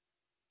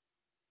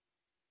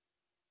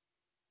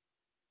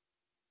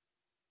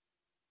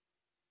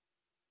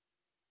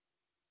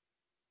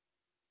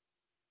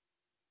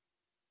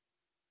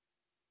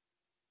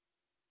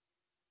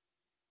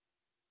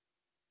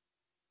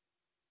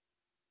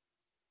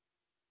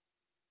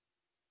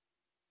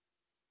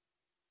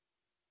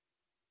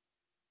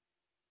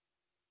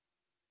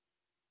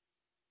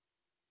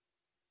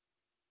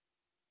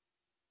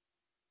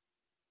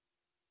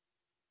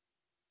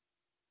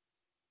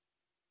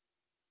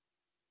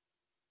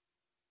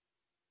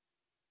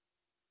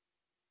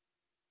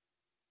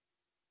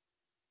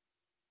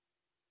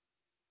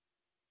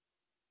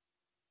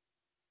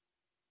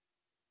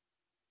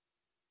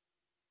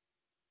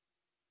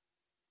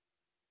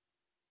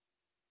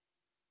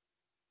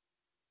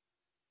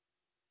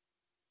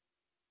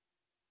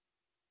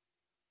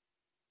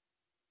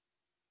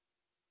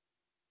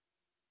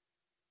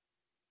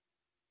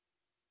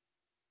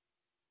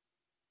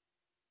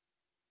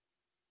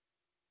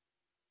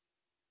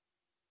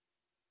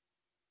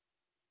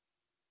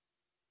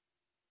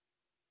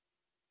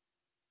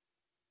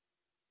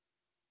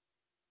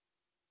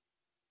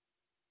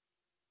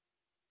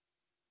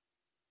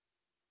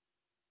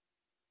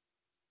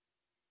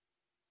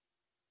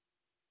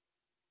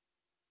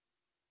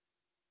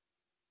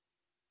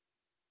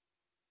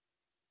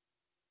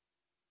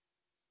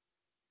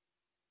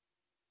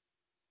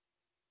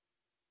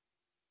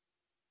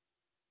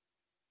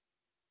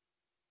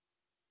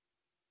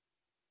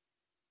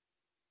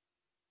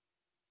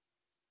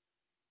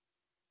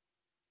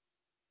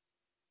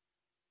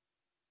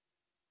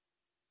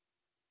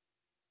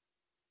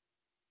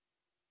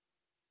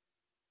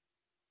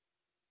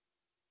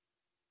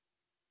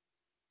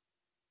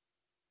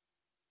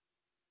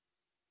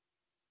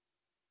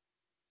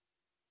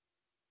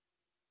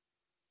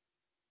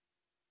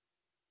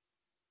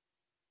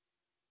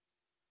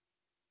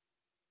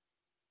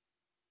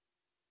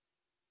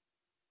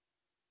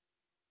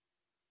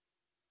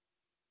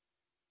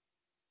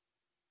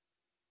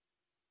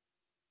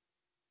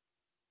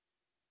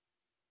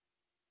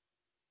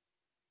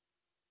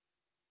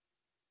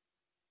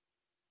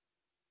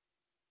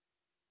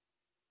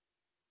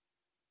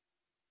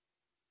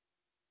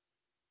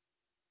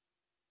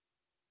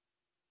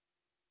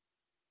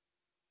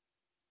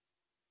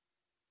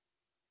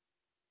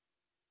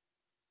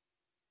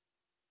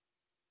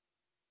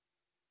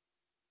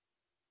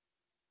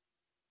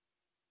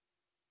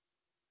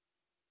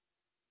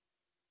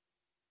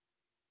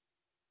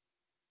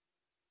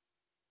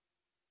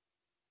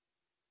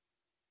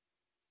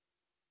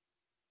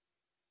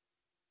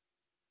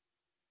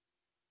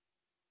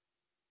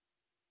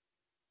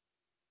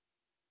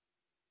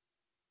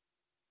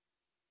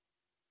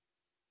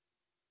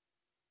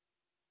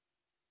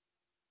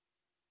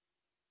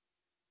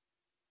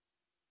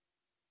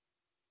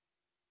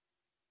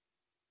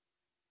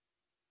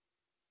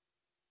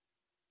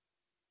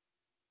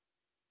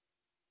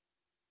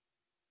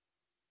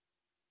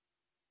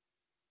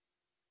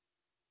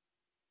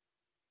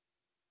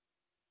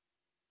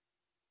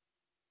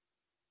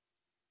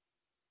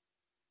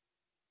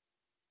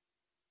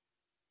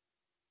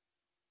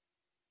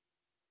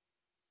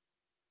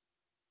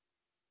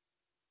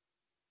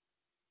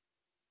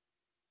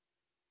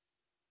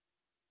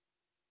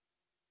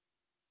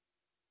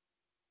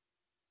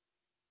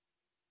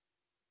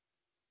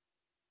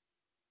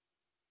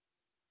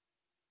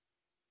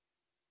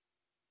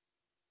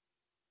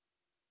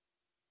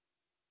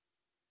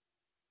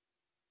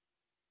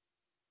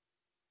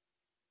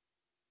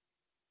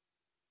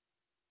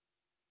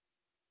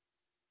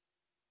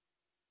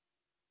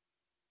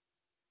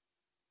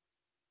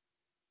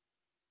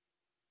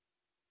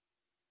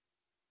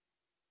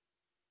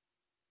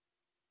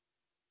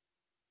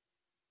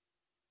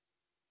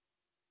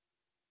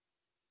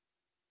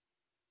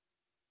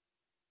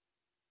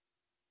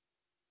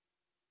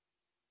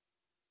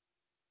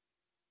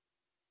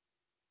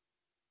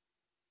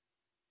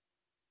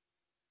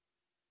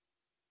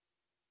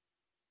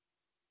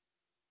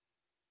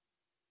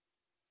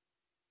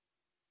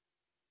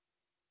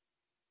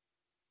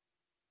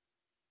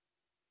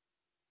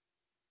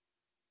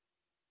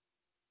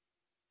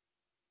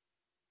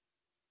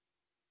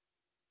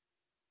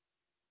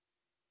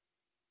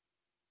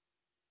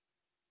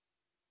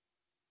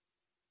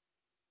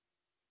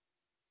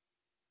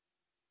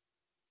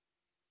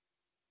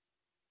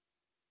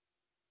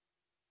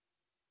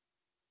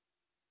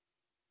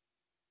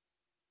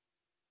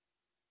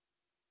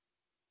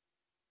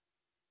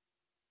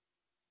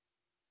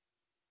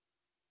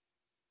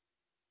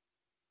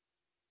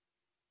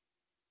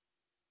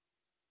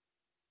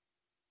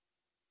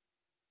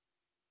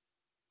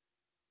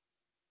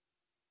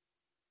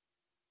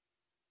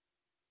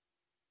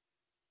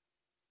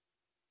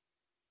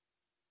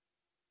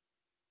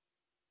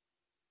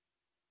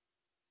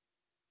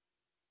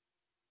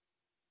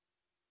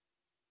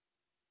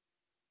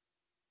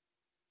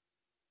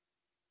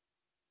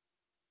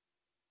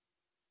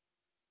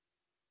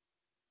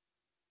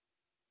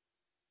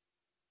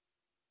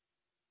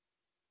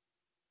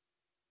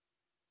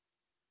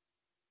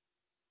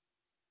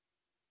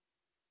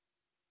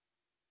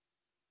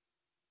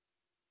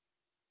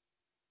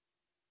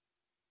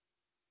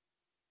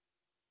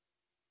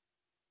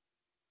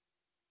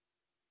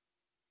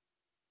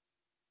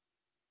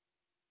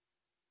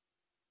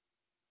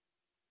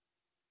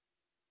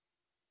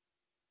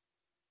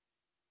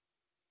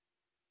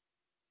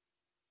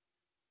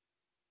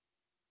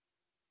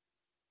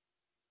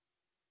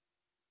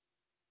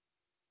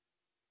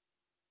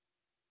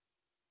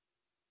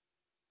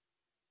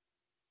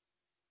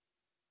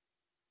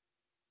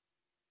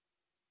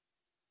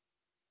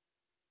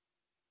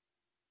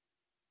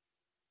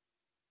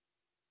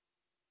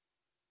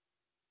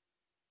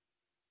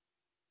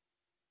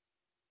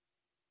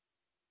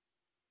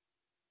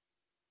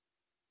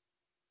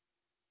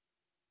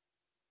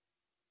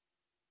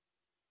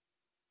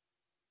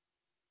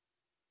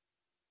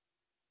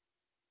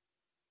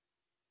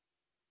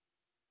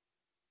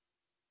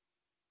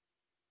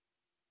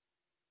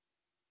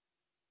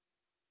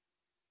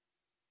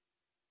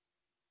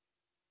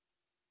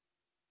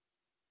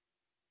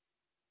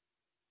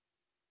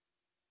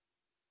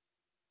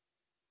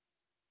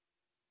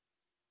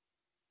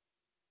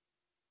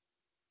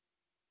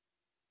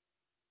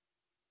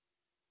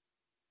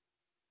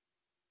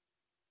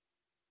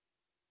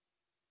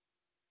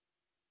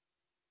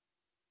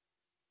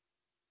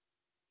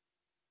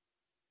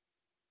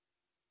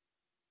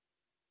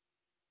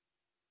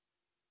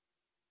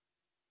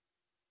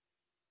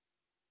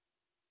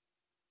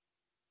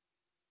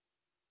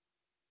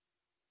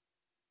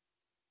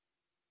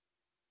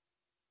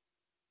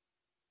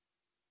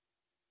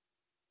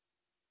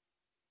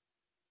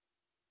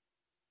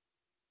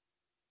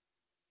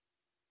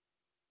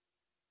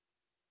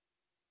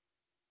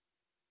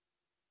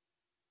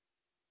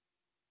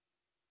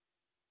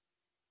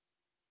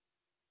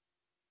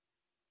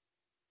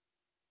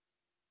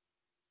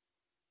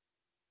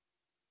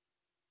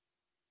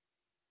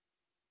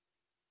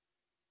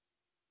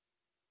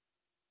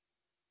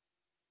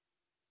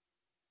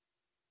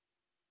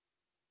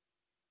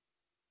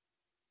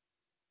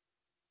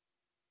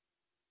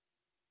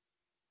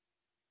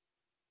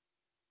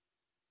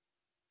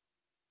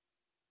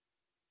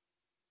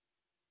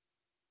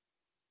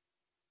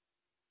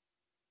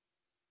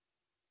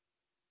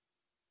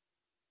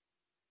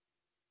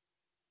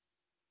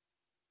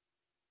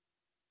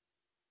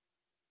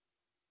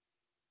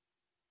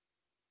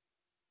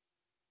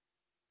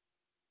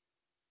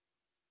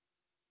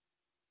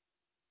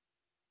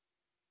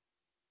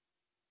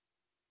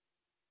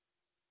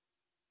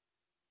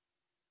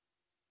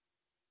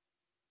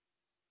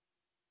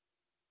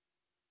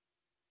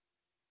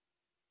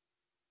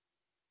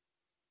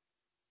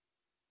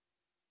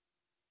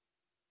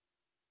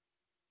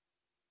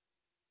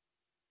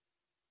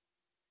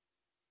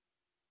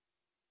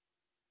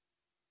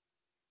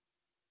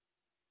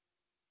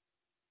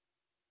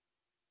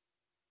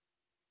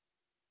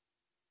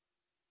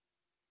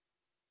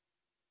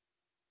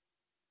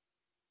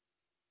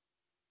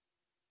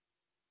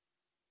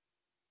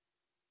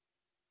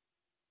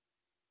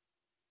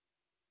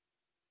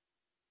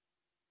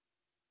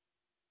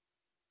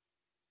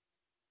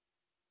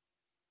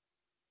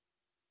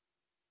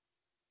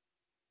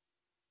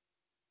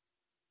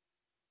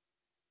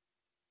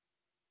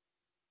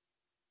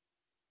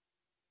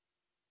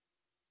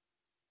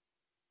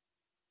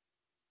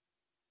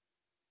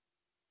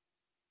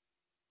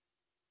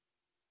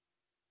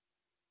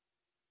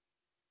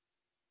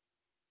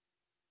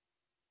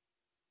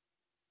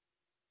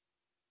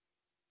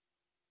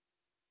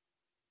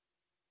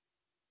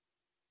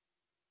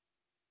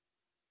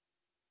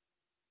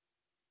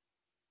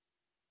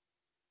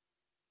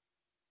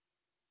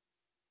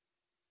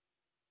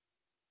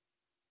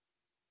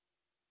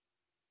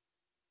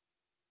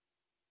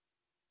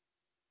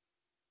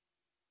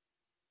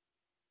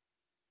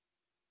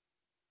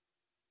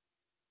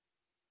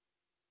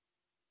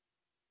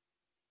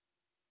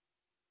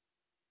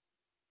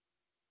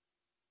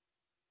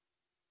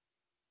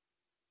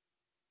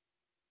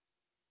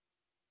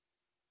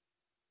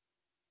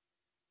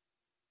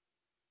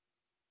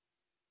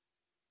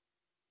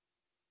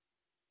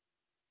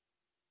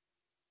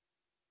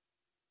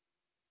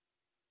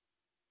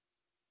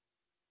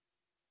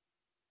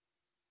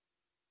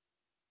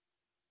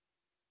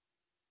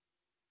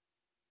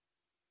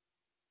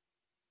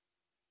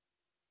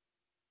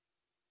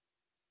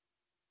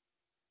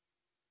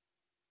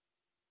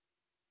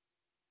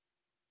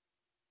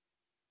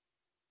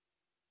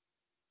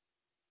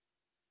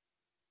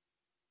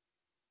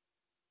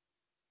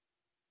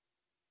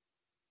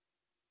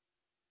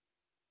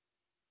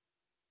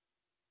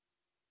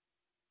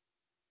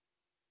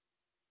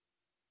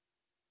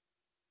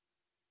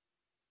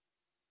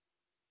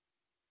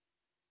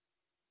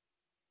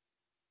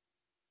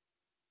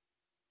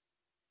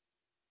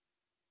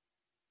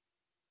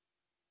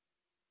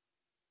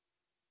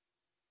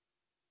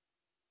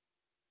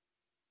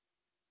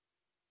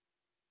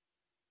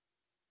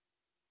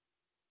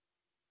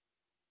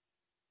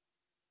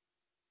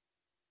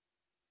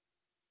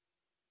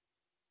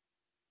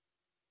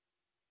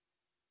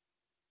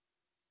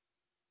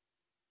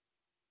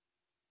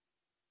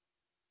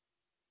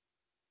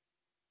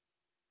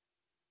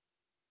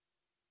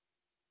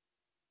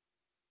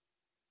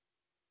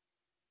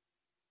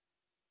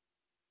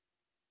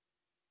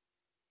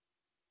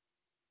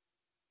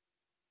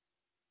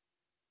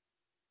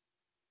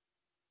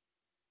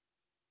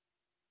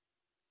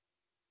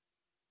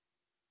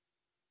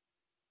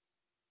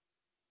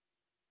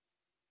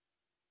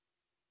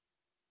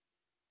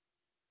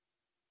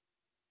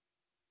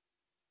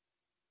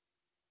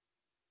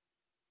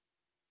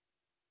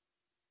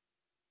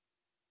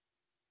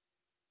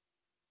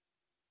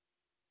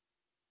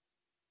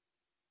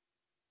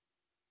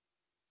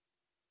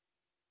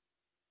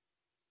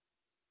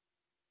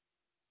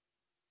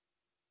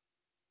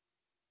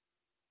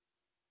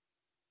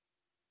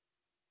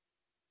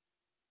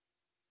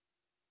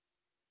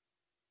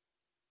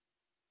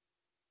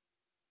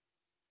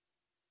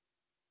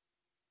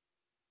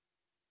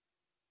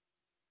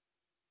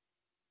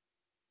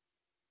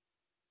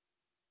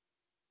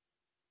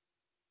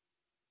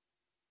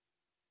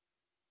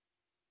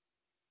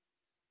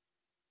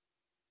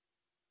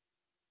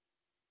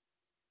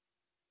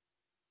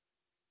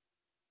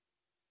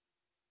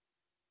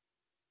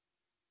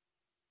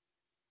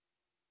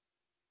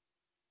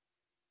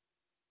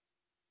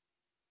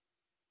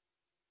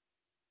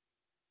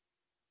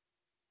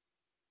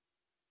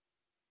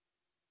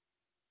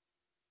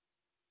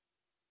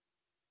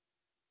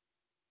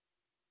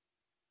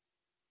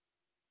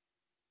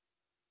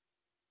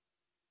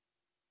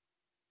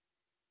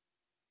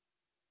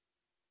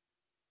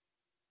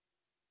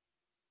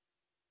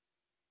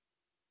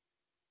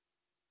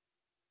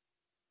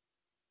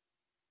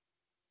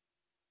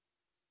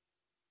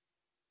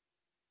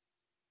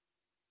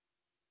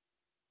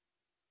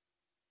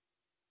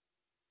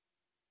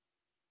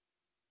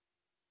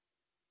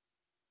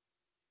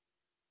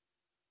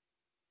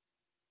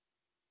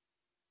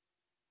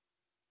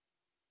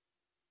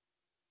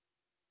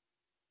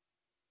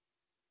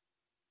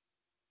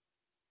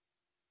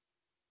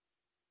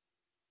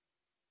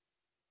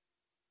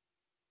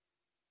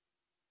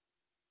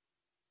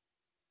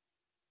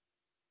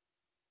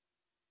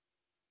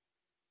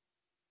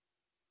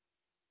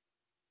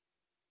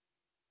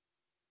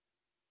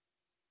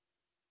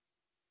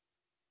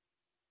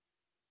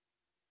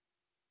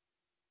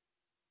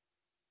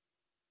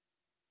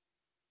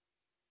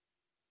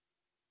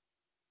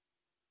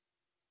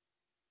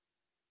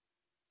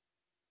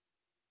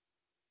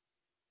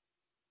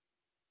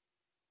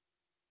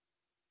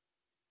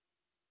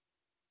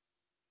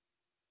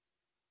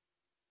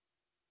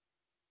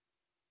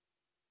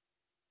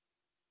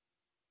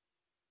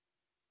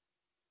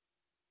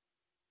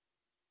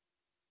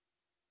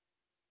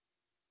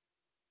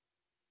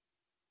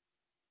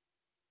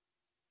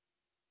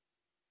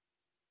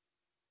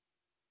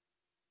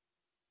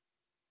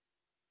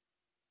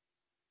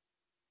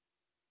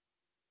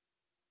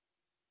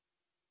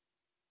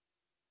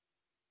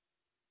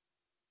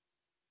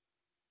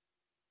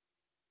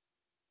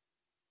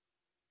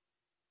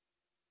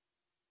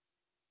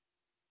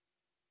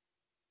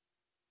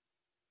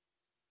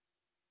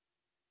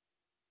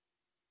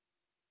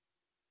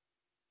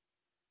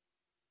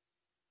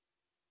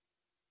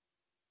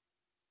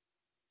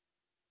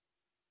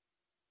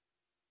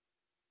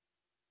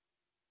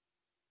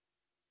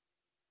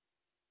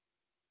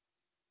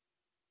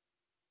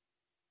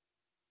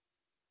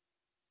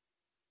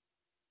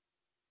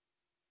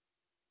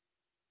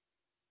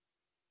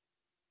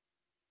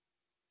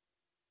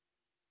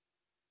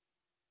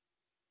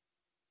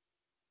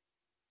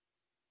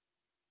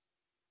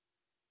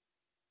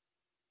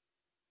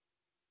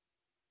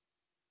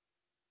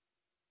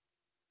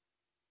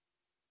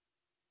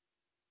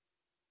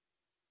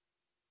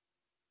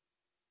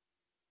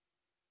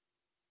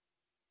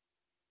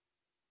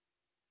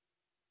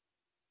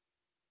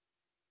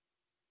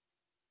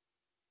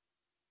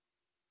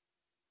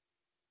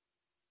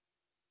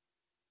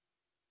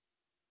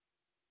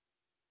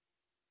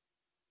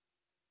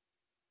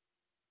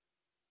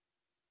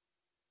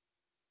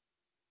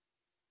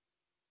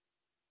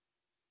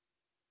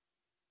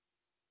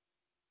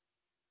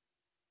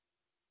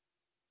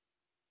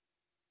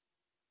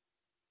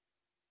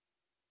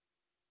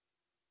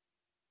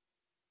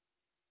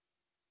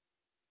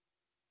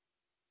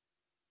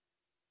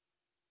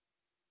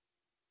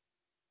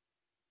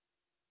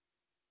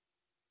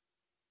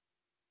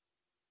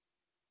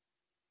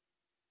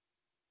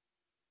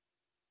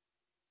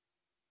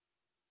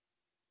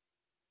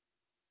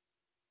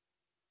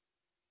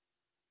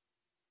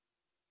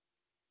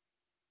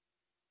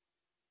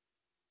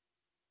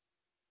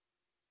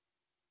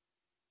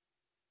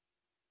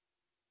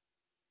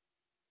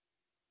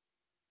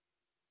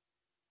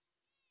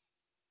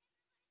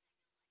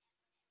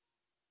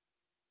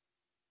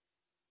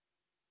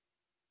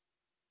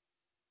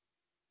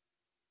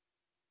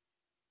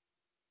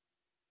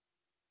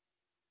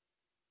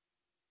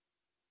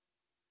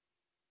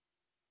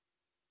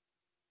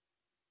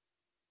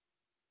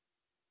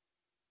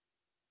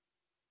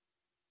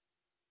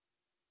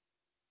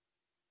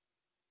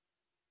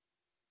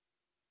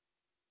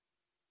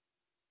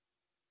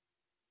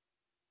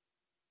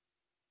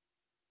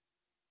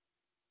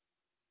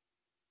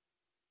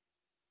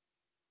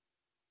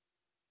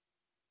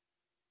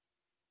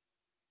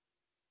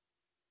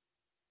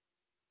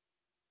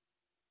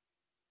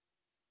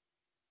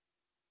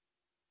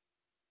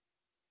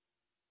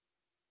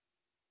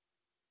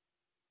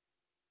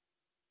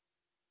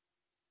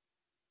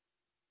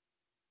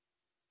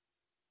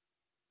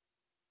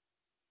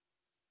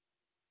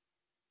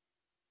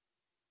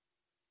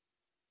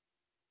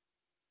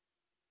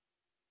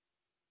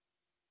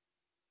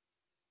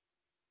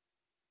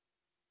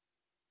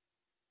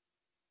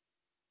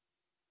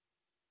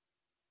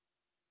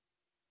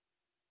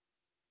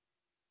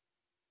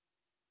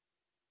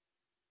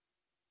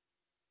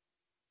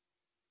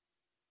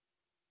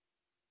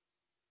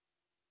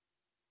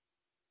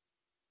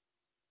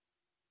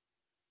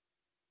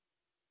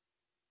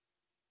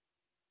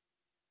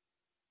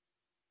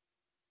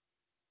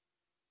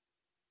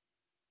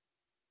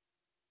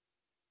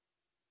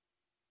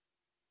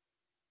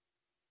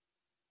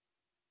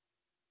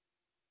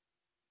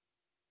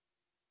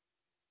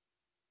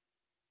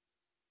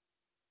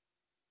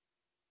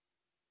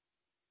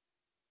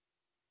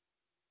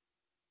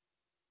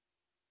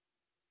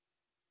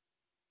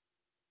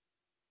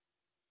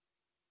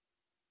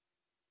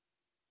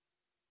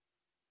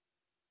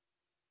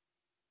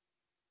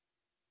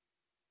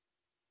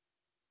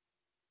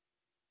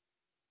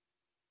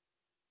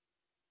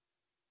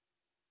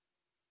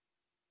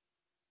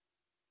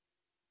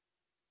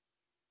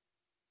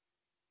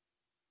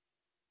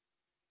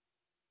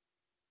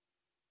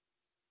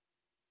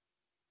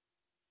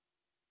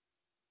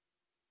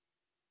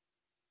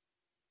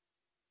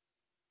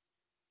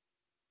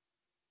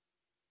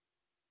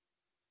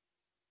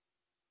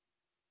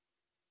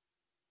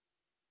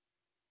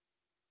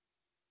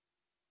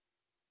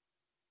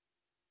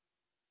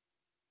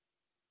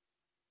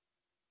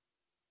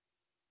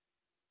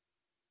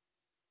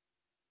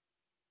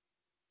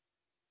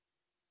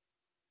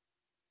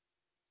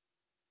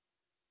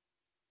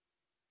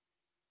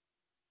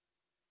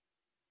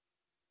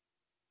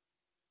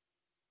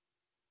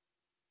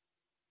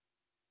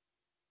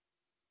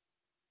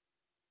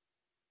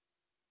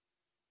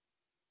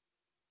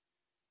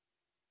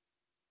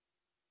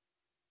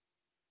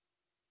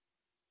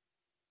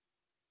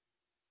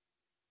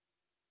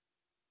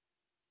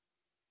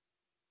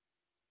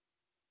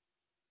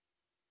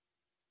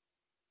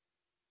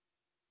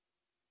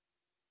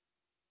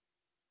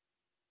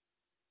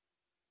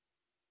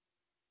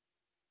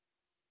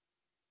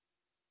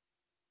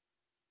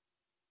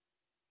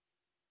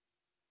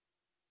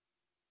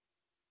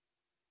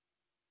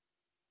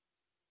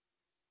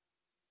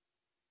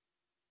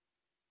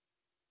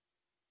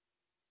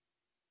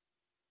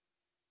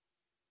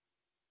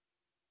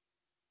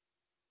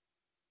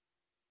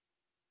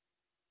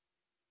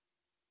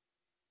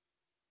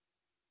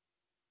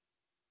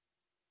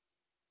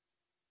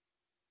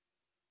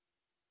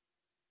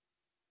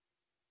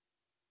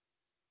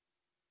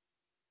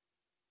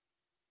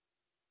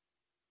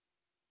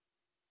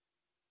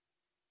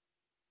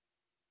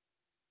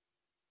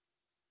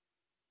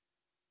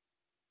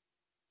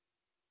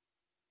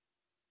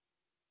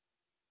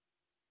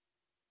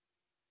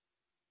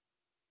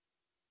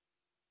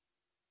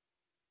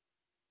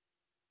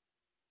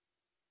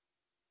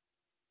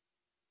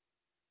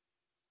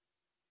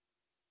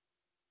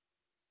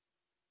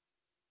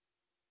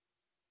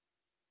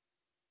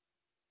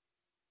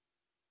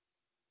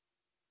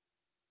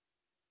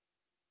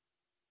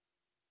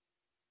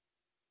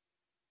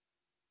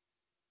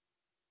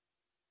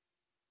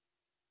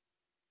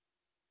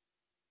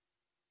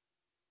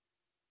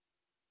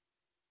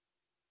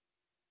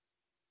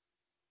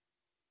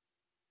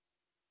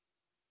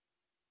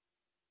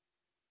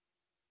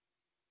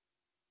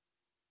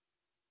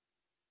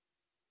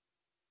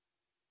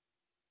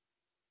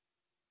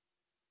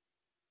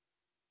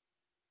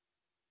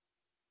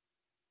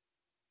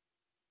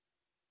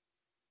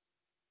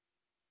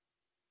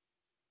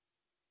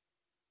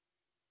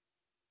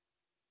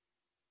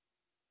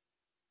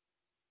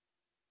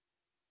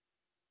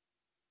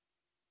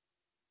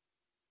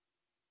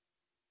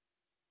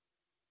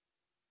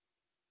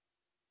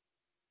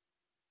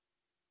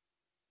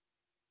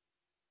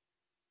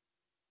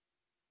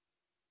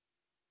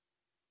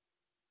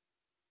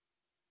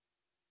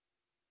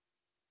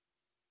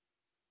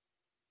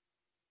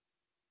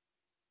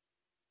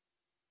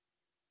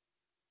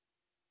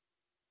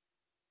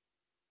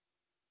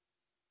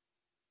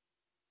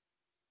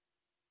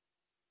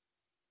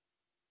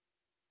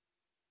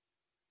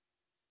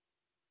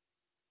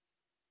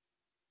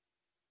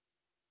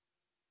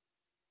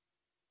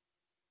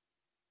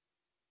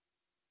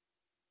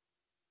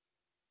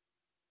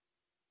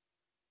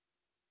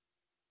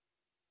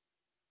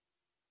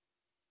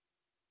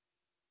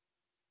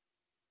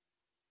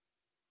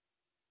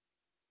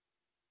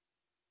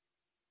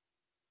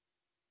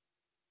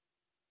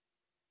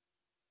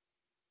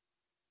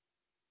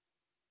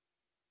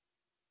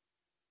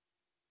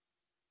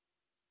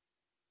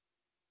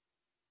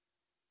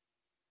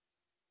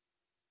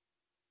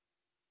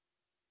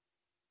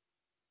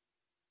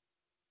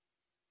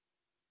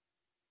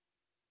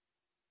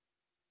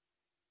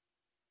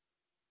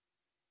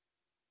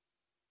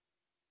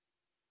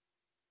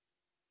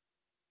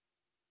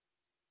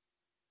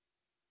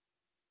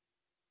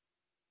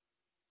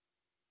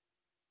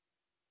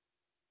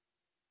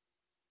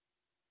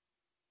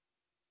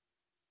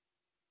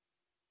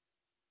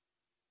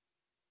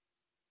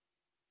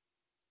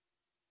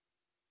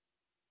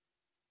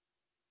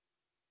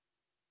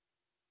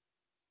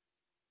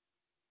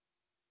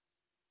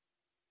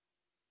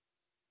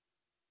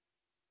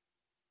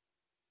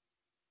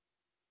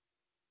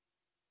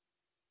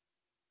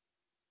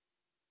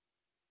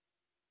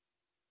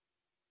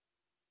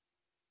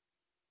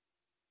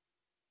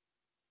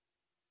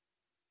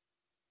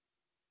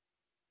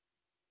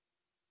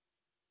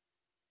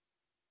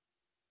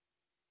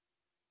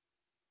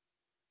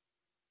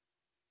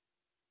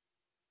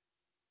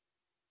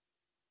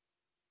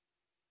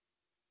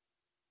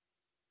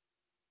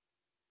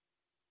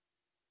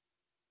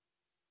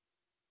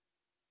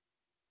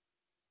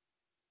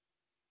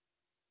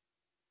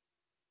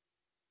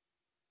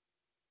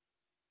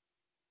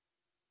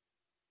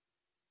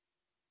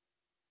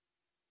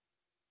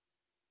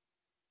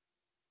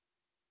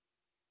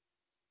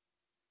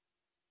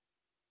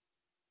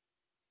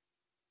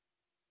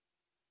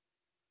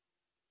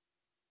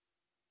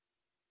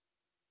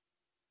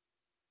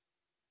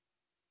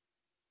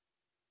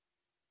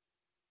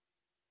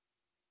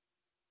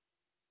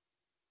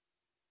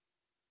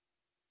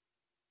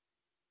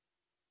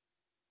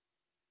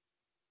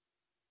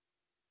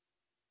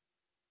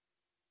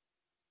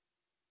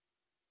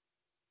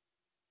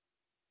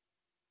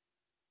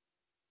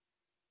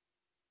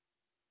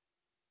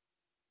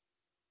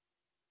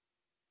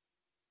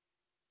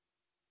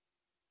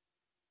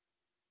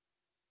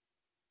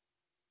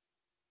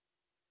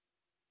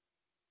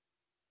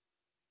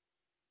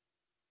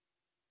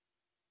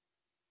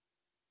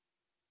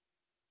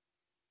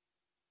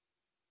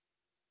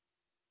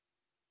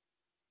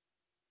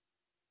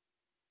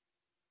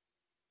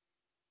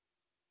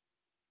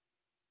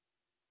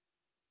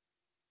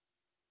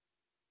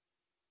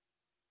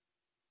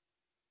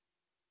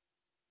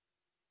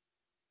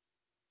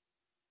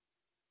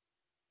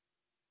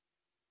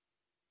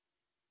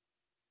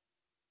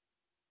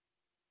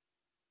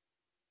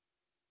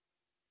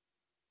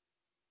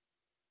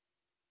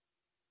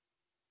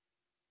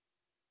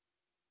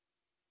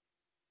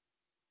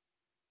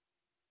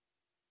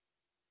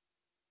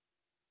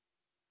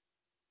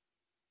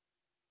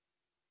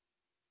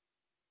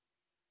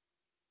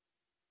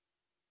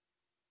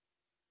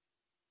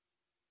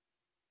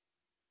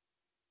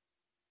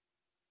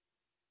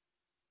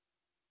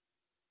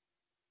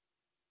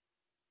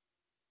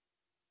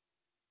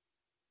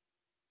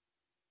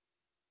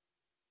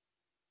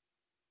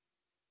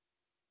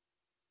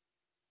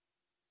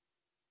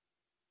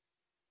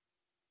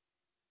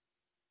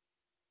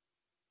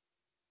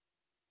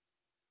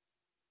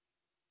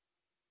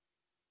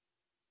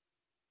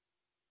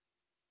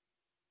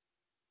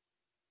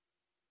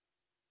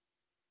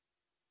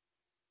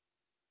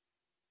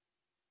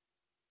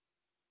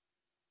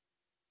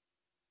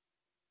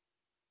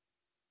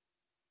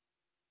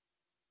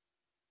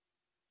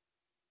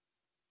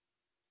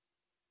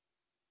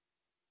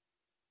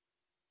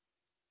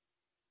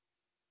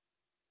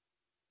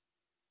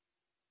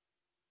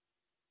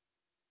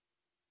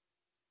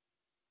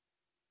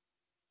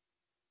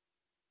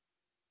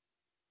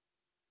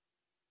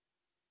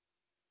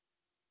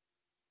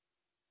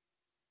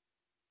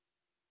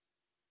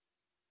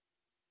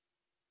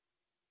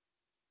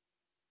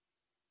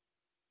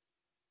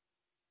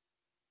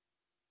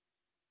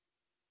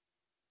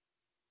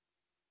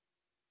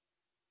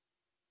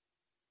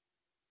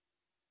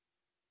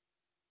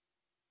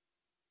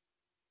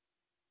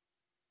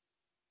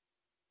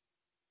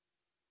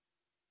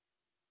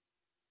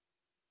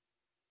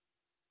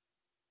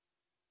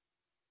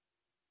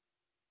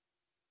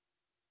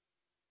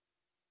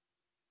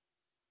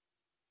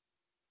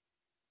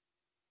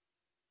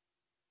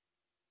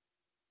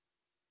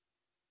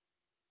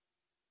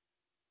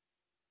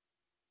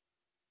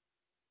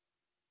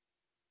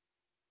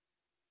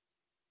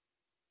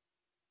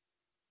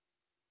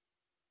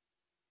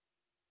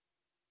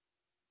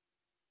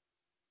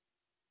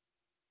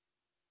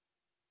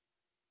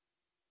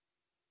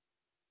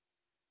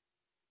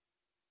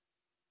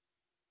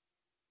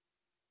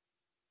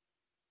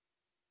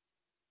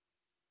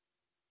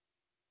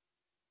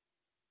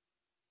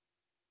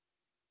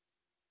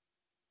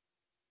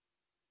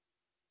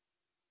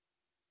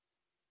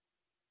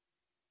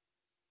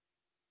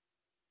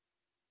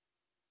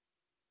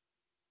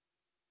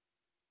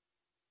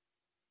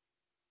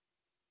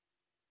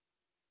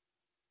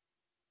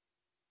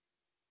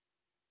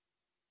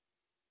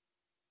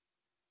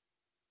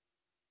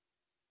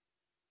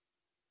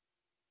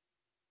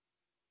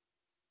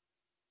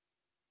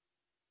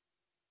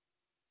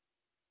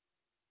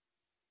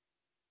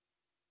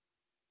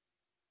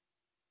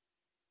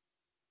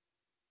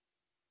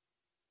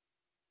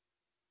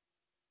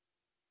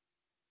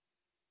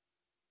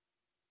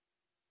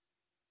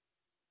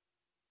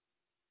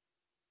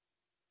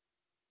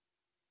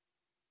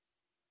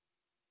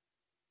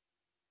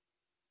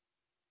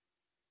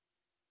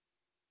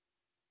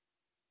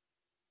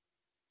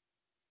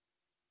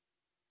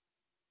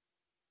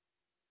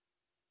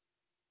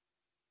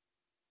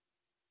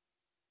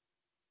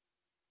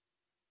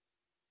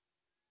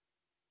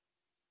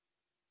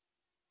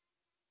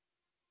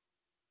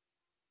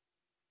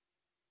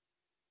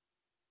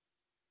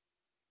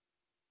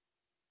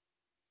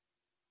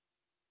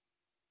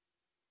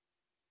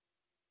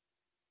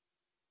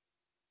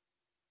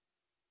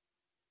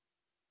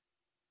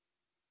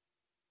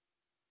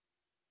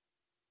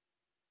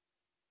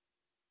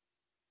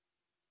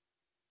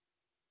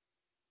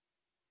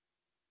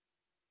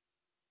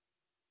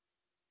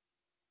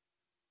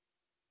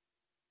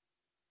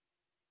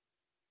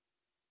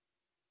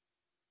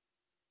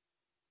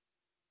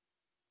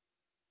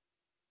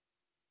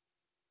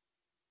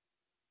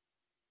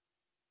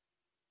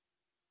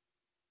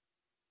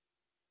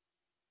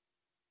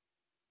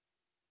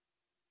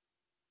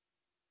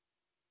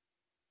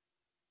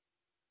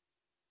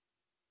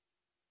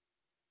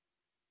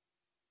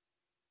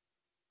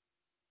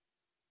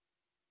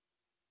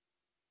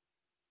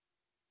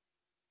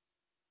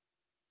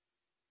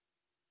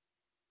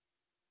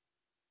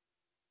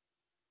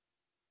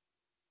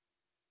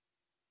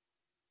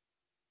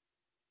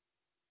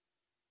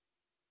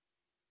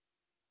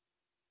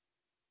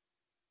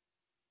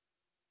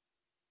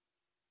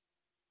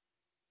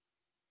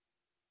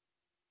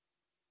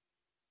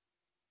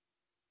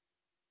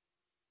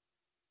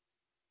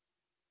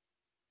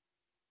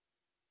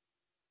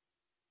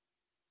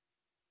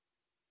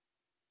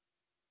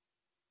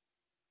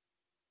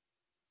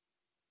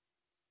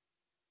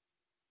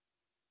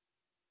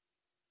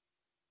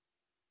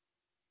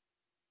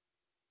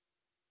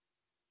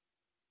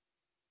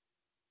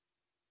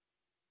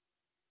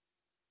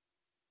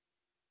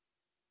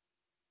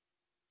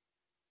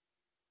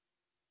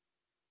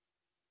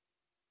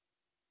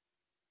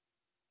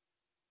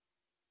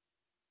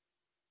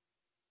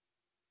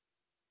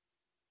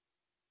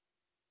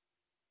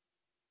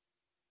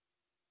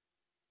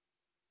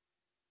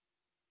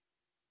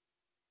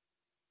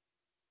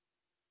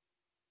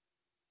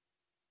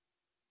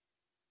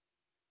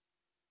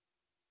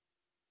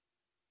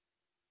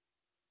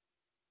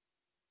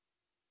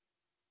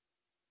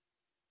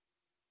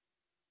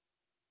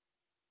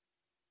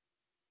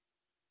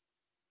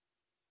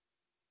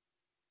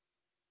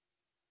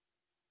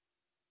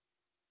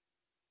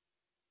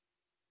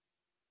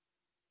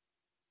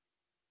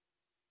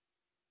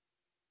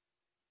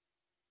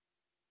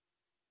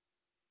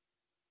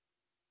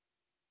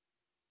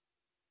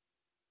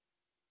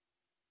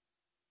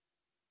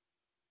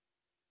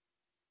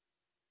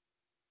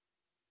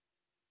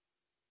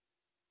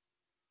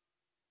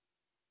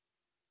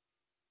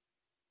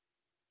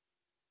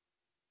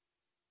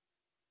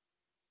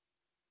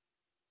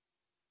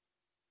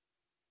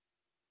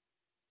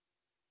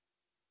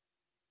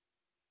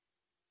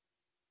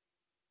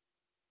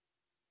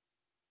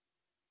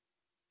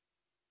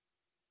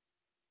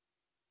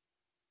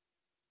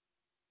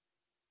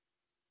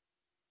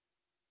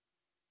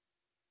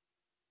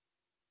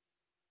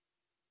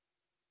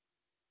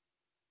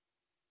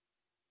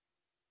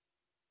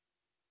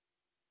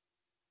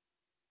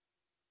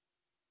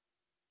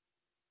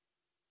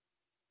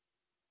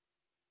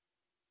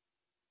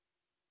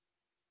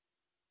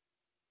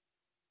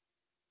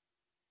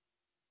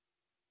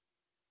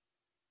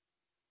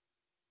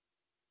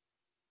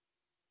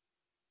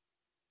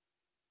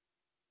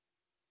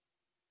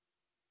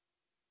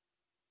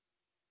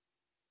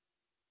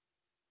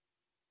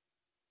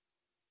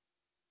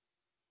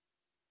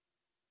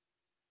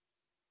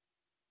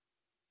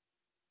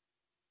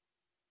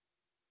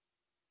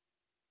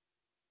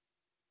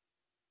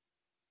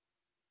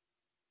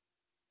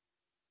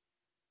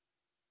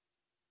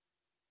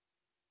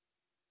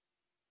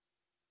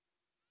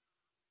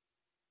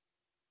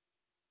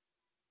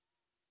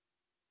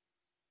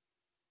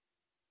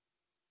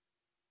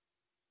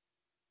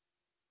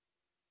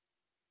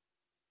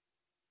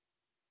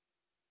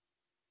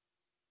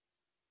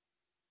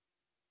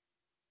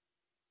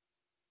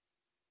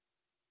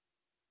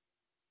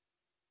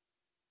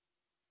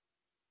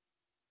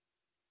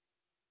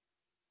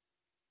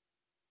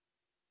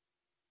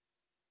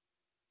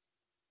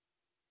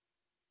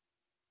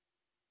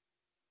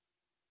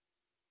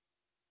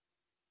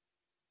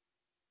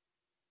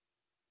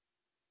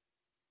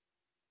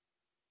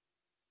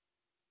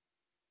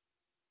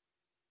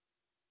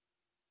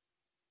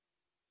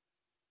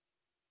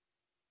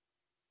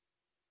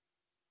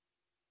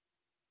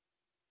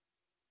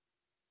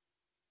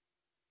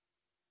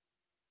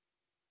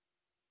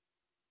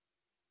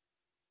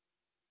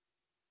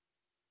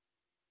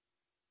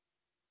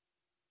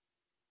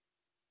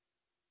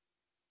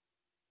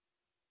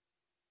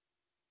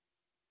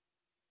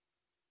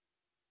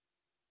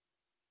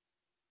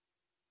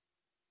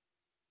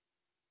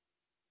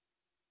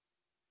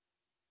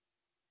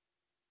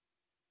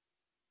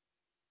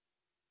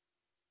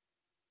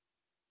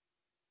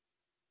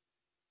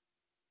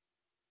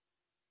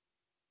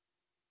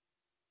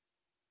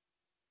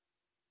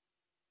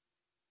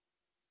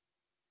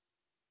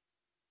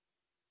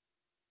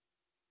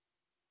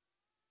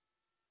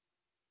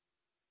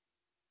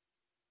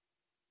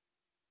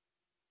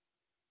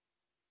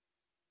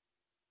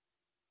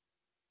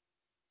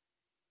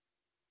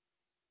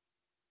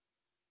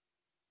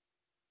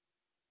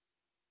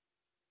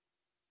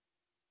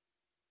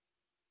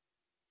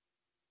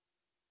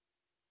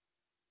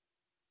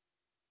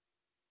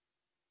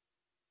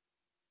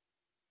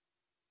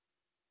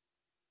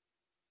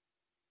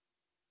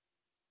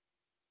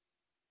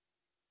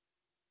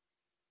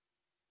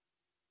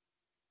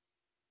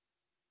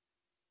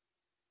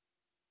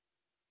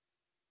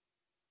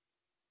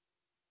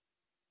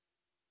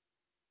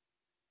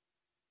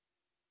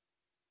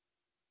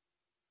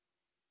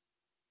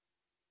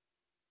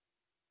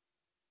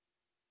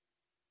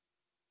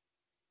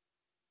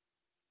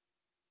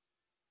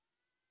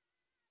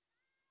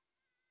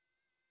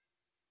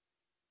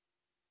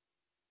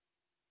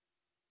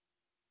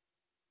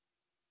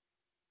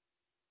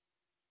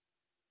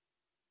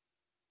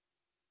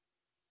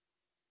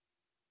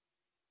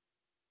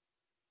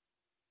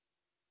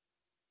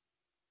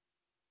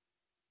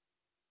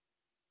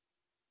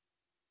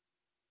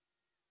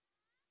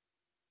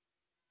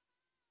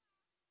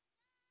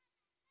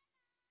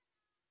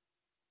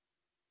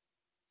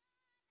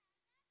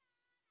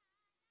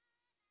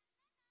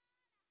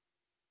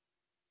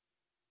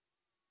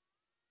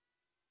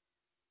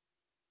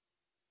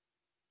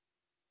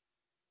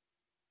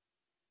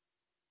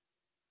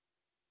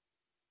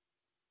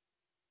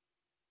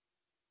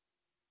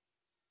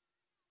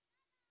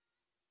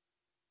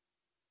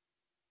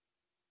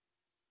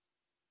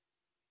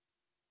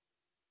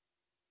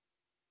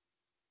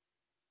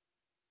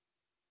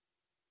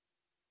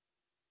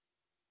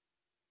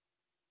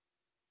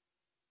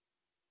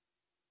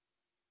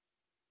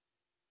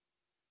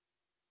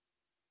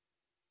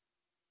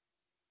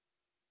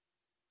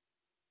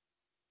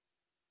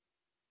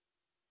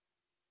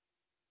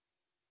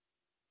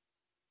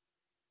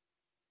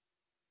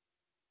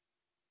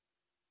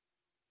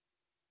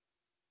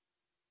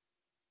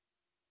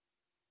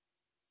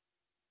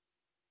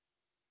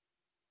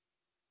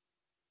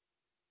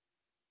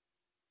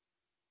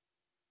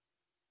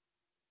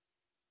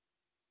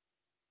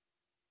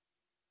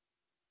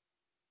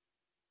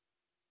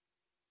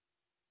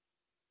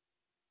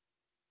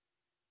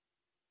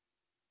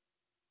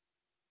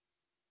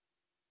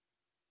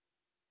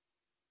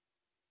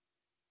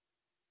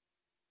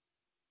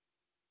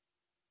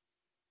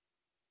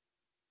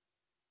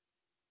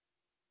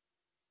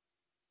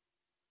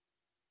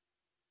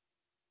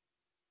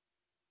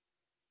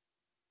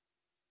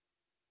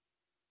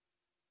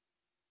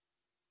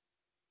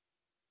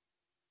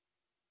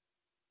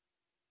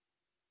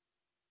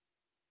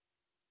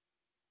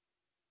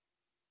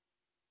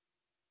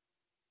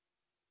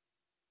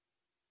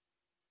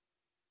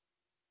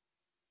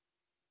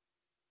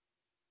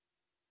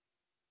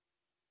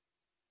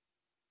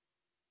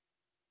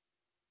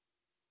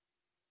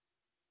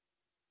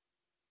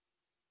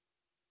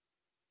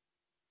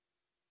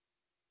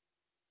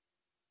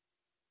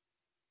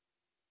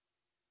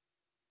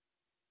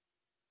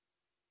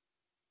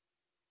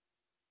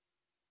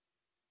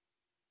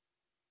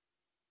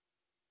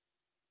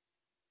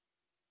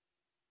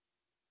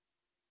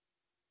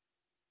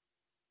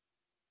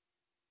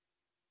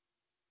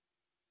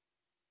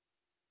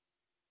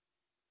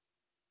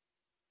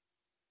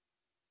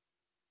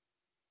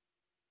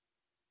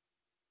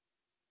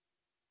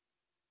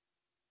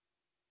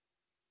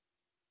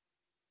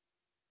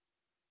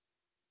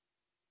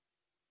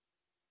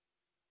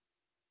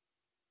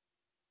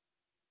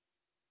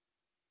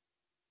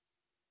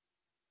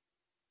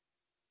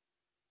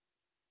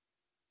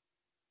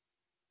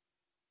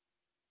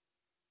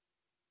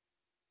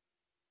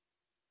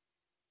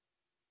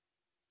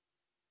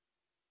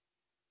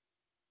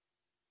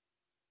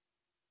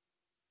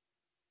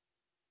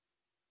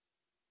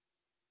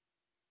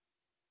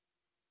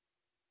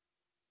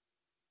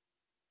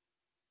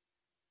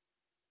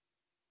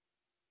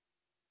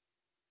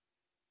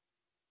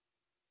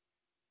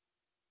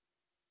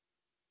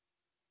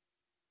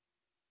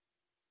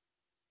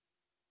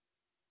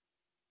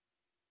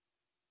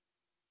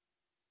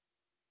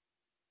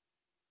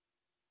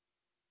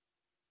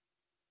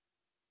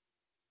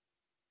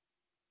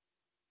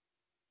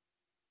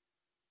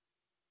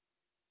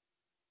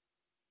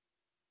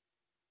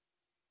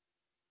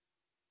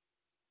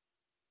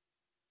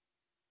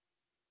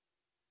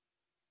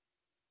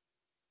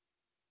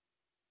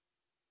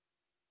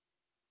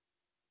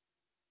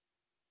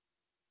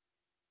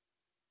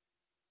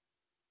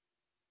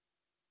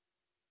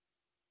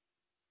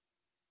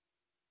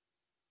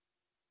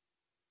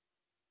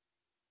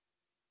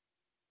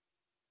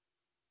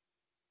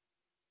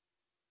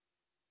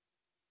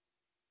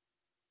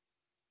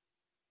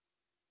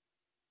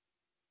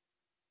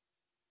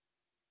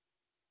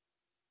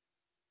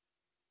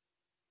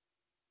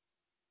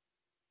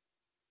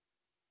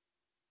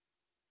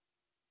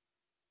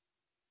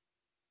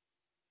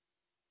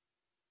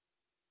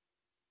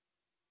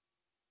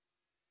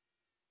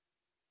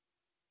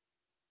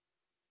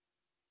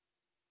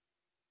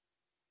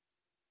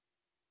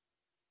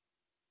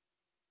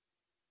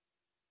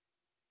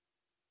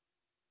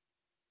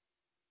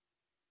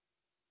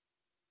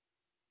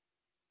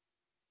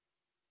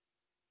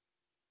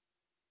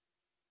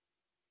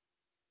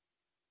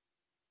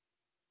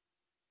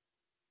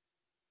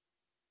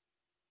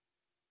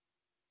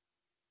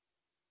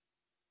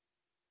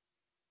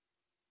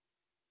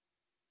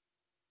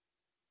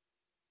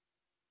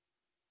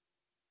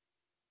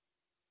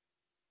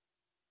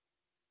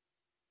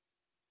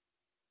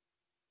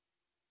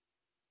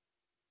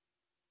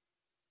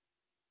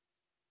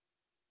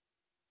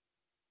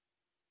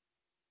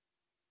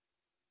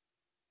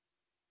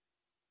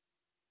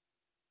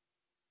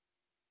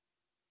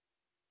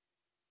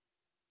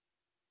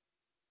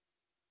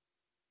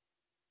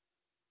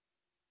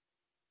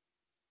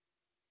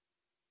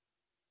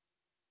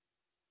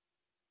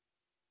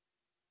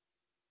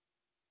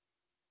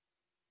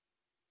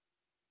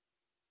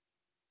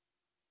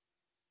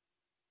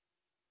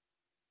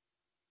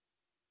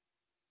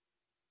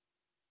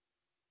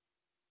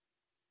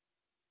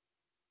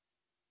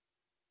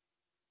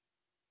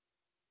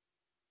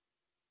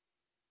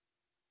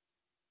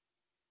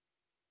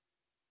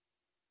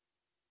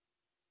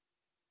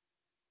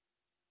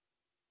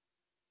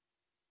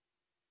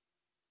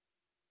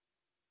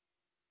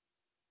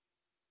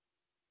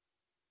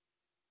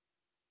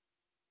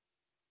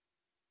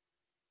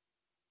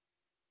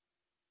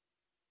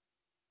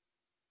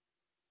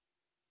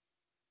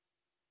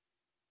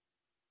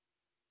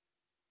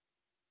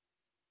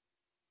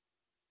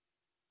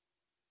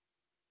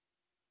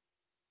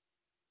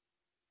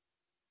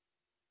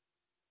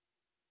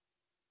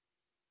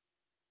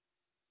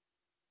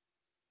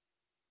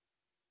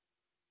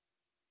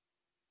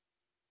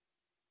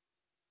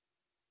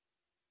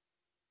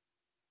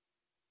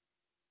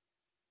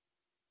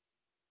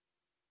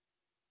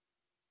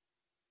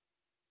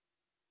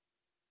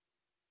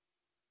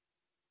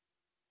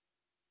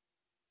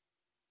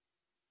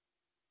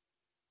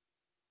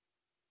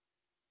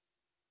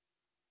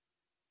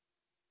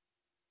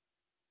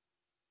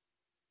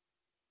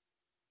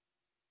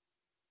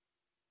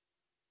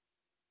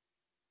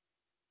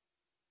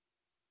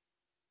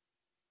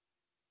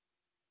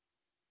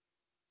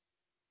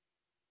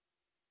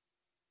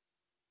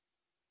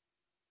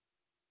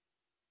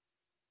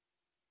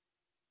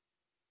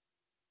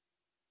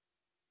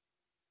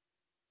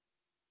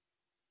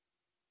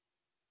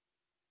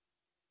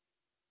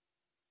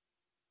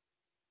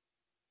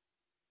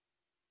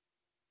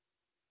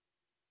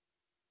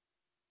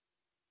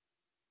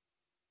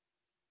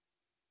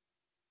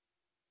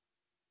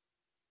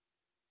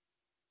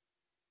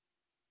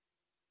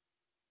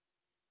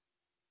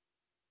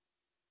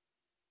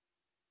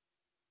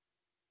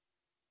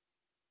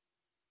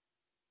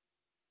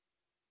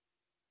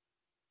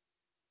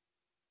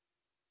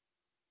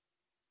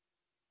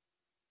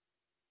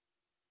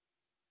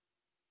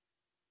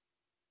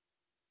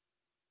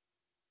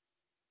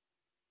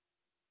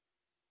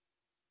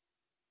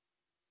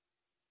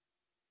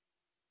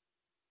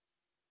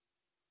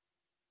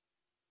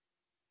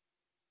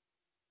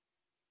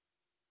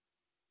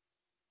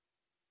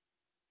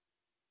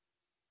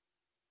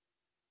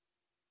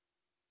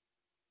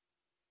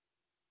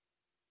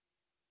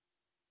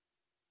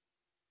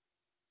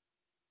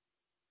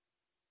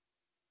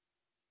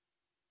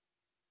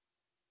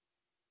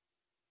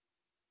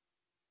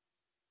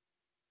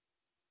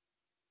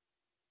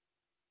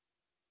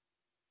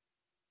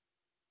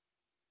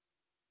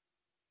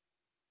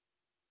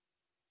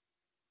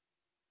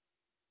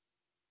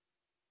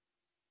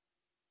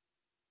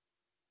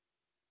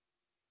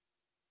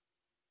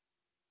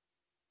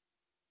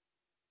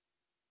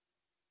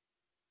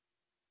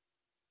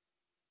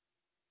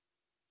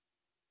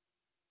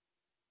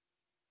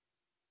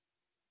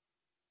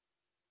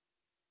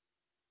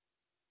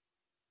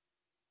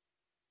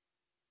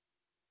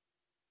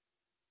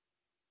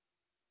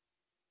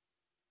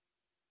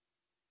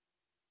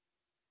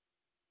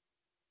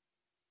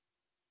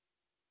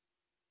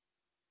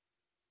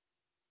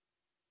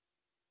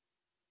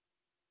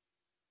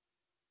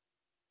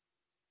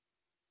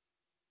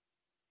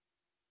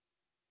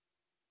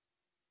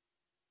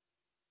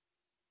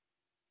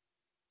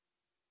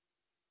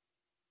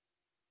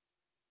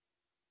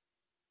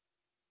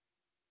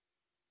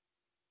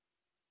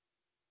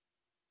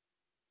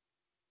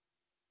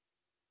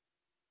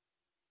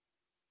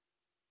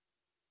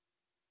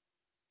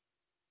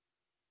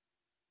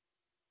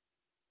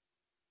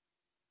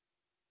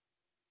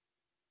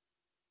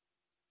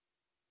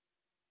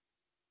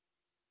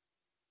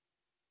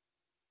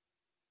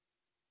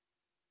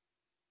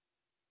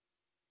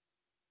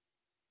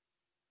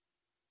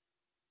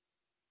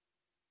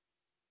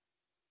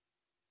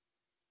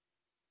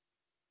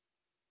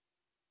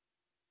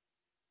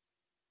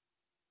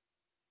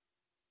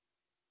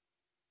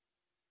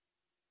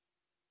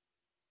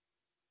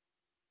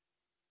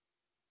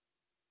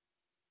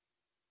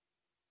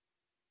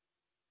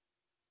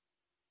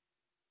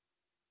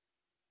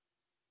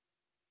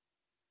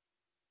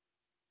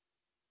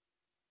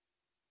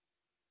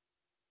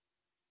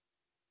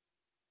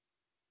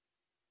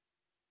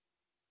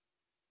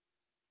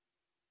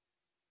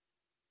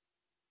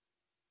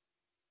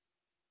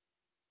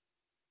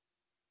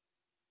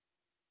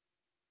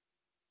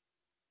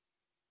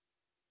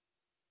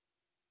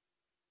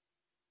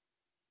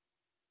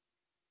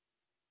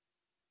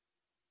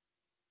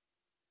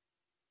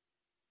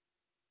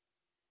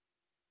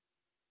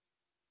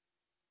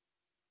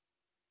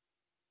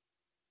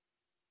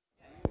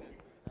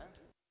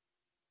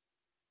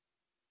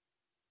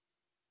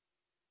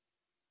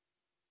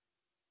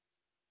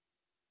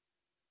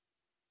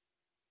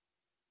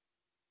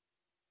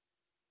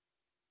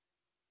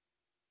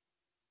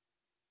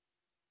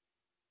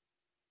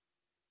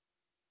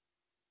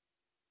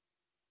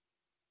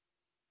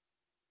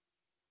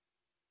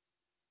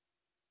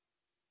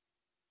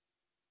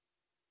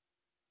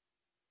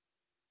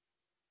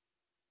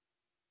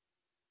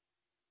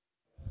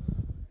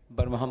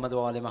 बर मोहम्मद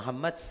वाले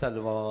मोहम्मद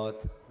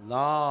सलवात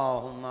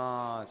अल्लाहुम्मा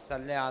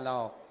सल्ली अला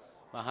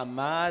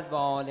मोहम्मद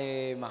वाले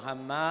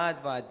Mohammad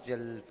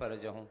वअज्जल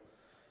फरजहुम.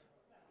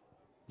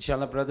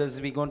 Inshallah,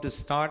 brothers, we're going to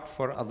start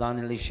for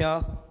Adhan al-Isha.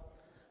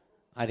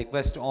 I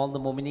request all the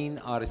MOMINin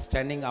are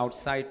standing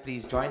outside.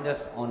 Please join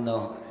us on the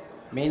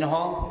main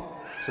hall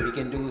so we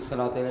can do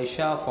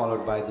Salat-e-Isha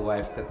followed by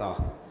Dua-e-Iftitah.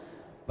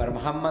 Bar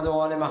Muhammad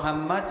wa ali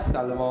Muhammad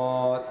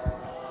salawat.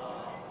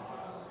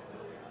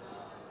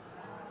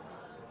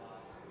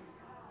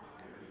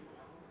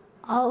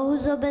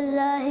 أعوذ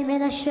بالله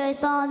من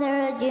الشيطان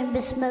الرجيم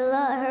بسم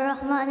الله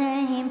الرحمن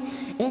الرحيم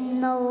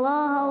إن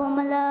الله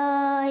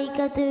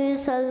وملائكته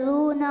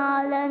يصلون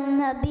على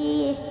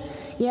النبي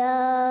يا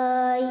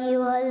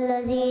أيها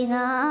الذين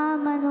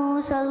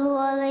آمنوا صلوا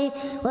عليه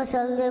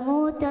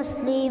وسلموا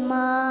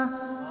تسليما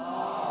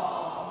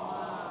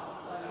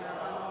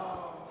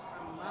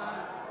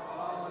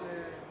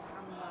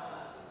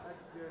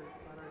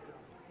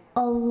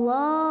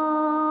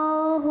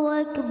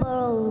الله أكبر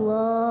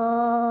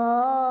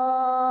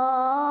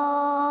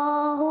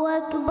الله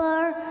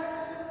أكبر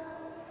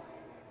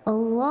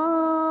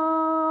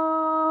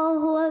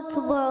الله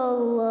أكبر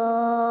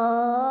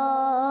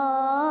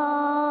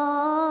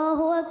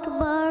الله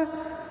أكبر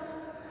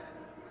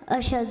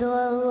أشهد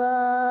أن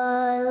لا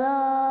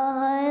إله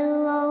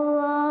إلا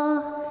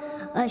الله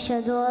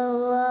أشهد أن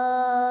لا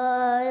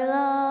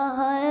إله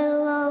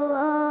إلا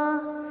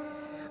الله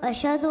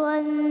أشهد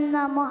أن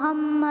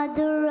محمد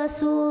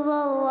رسول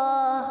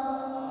الله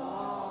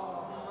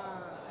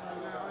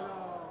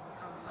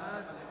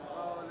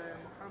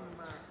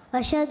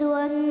أشهد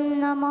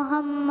أن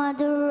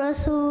محمد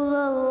رسول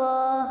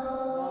الله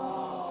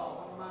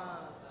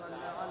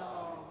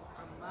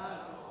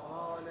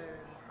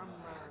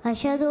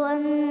أشهد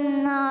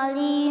أن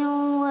علي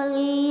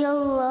ولي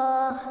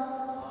الله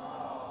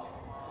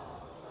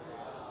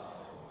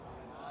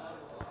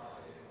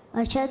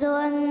أشهد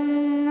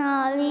أن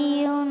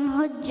علي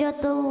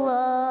حجة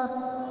الله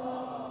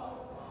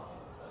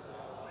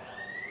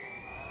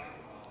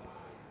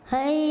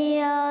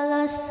هيا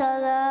على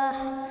الصلاة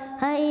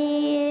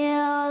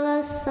هيا على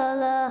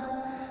الصلاة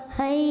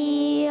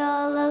هيا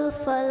على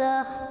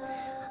الفلاح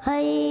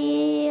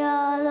هيا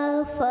على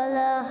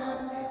الفلاح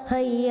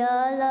هيا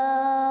على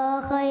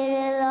خير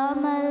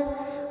العمل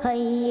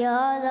هيا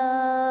على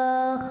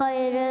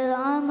خير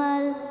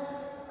العمل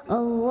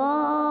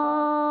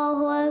الله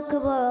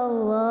أكبر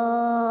الله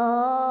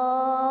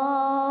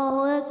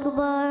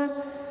أكبر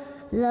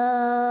لا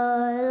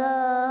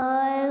إله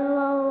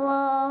إلا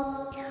الله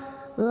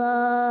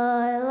لا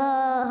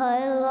إله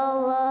إلا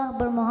الله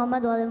बर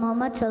मोहम्मद वाले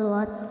Mohammad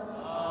सलवात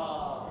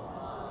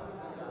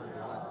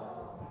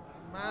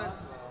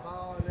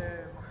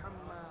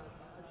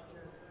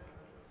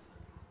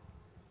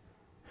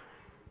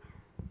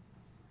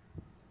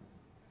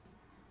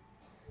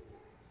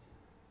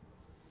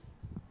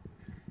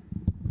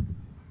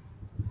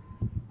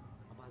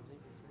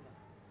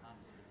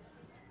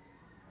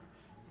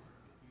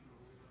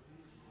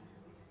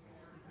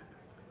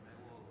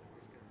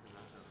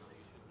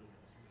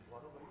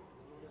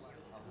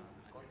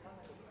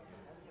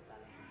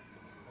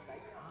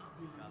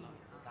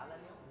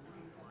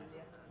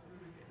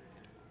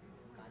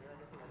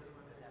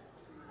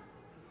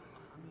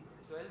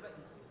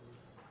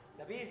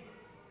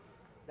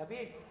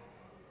David,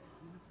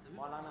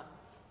 Maulana,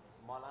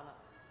 Maulana.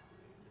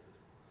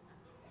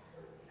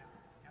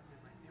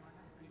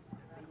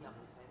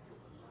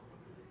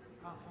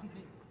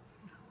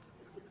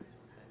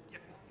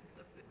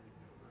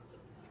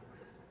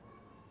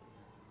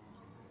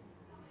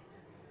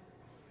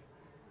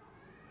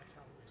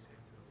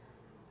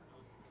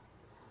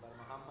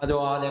 Muhammad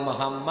wa ali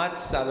Muhammad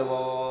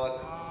salawat.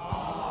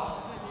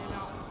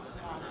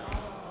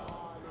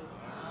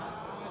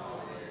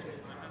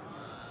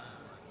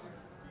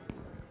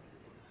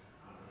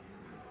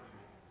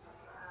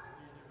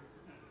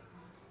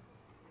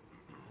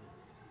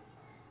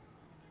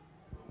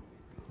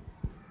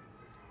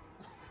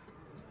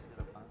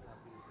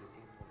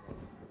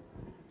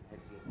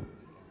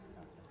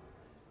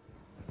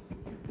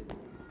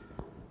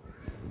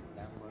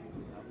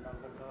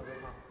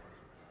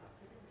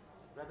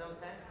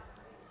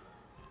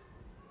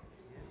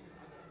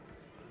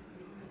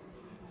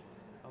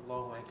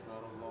 الله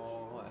أكبر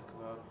الله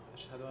أكبر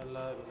أشهد أن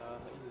لا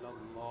إله إلا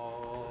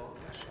الله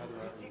أشهد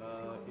أن لا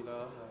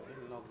إله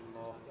إلا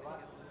الله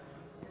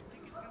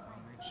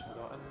أشهد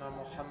أن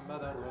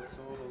محمدا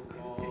رسول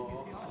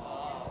الله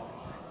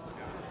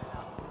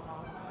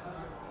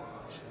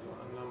أشهد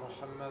أن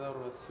محمدا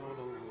رسول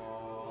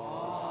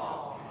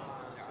الله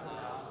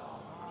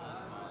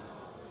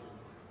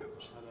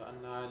أشهد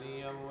أن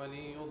عليا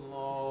ولي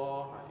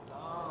الله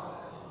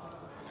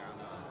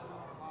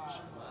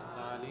أشهد أن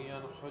عليا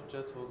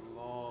حجة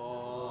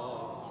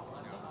الله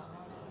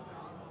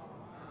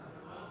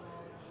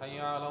حي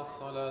على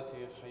الصلاة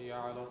حي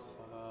على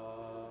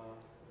الصلاة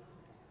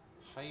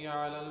حي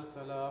على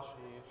الفلاح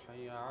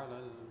حي على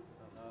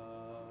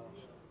الفلاح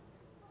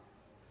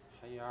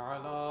حي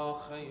على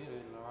خير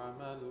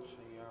العمل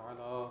حي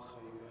على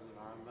خير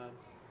العمل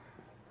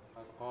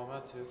قد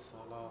قامت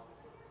الصلاة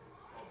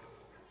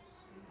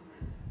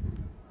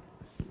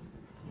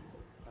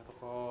قد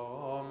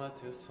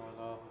قامت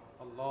الصلاة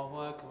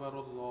الله أكبر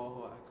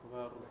الله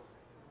أكبر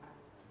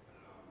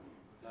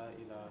لا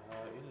إله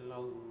إلا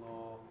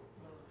الله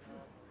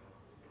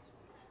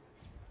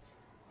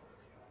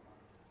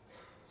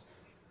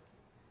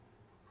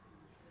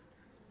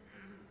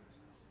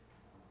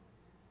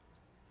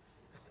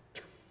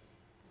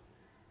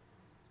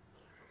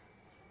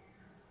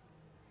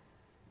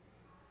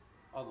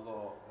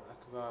الله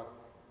أكبر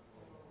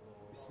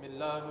بسم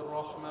الله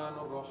الرحمن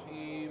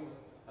الرحيم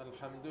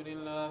الحمد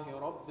لله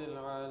رب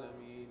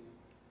العالمين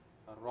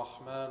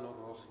الرحمن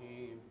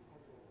الرحيم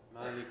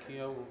مالك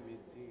يوم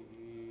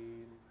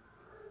الدين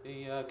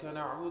إياك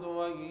نعبد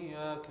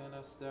وإياك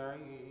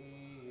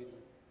نستعين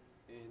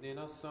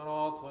اهدنا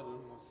الصراط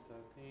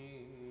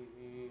المستقيم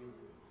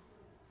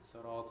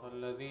صراط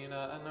الذين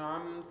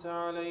أنعمت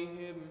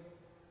عليهم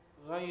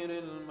غير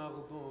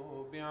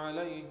المغضوب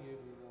عليهم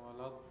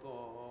ولا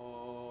الضالين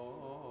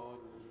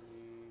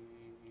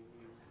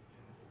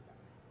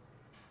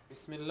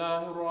بسم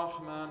الله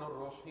الرحمن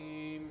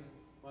الرحيم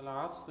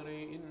والعصر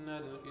إن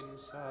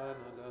الإنسان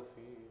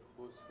لفي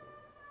خسر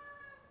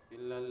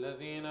إلا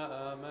الذين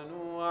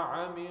آمنوا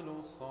وعملوا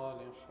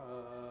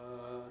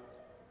الصالحات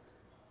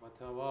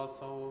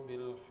وتواصوا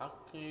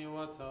بالحق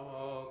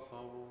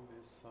وتواصوا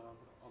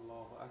بالصبر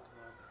الله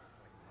أكبر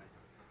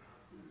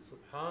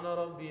سبحان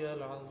ربي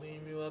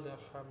العظيم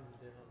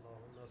وبحمده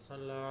اللهم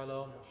صل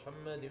على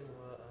محمد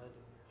وآل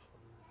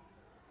محمد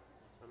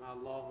سمع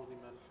الله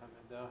لمن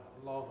حمده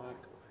الله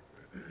أكبر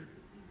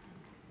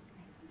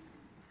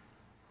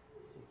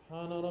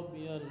سبحان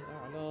ربي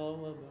الأعلى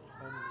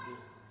وبحمده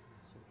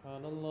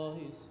سبحان الله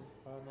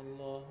سبحان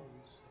الله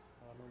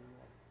سبحان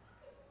الله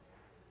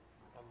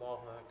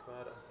الله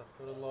أكبر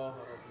أستغفر الله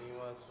ربي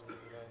وأتوب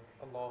إليه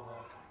الله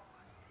أكبر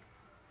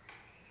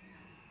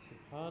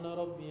سبحان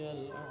ربي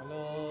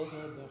الأعلى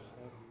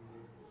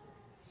وبحمده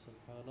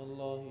سبحان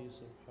الله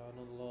سبحان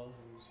الله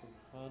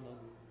سبحان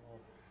الله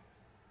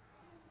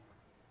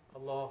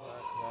الله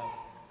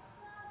أكبر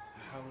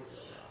حول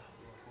الله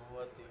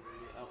وقوته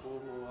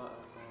أقوم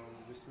وأقوم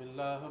بسم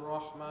الله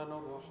الرحمن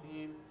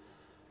الرحيم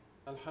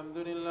الحمد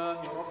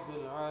لله رب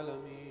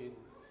العالمين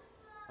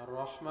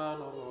الرحمن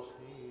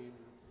الرحيم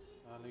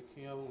مالك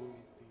يوم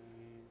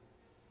الدين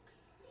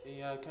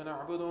إياك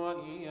نعبد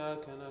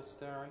وإياك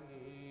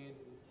نستعين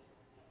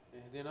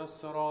اهدنا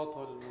الصراط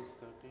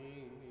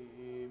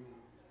المستقيم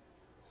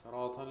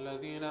صراط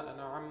الذين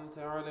أنعمت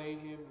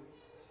عليهم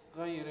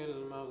غير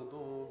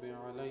المغضوب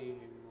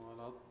عليهم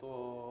ولا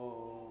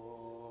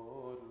الضالين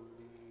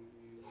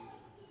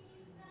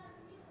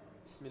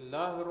بسم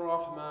الله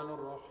الرحمن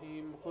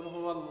الرحيم قل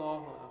هو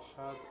الله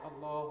أحد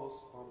الله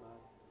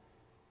الصمد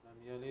لم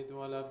يلد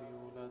ولم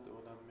يولد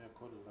ولم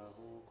يكن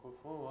له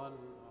كفوا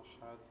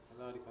أحد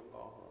كذلك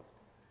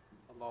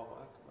الله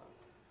أكبر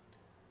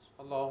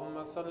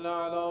اللهم صل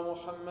على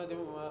محمد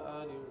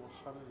وآل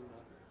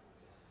محمد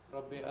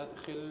رب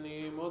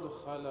أدخلني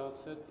مدخل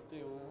صدق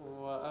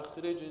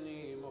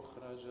وأخرجني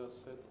مخرج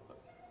صدق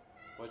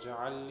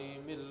واجعلني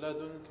من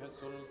لدنك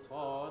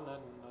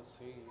سلطانا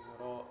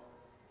نصيرا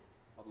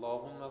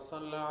اللهم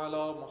صل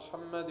على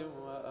محمد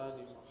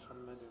وآل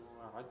محمد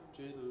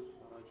وعجل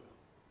فرجه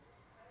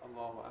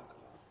الله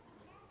أكبر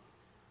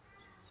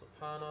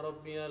سبحان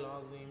ربي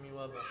العظيم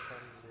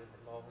وبحمده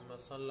اللهم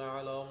صل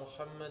على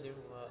محمد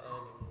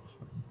وآل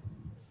محمد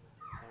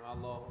سمع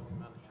الله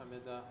لمن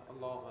حمده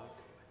الله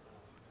أكبر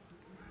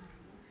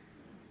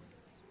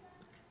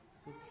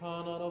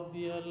سبحان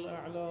ربي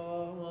الأعلى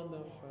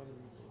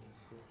وبحمده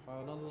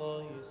سبحان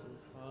الله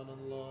سبحان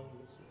الله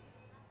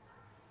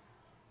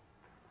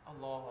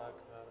الله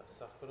أكبر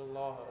أستغفر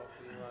الله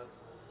ربي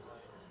وأتوب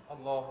إليه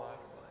الله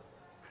أكبر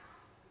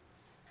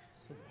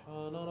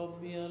سبحان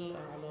ربي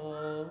الأعلى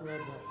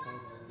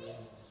وبحمده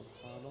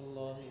سبحان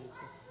الله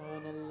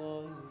سبحان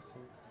الله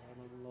سبحان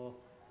الله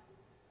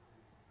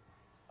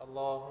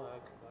الله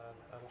أكبر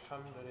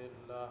الحمد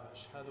لله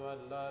أشهد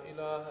أن لا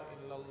إله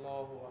إلا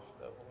الله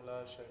وحده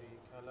لا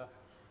شريك له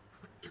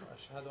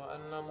وأشهد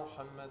أن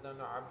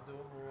محمدا عبده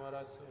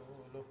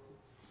ورسوله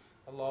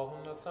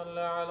اللهم صل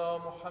على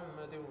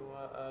محمد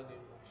وآل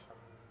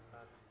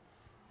محمد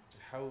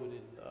بحول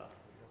الله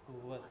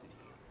وقوته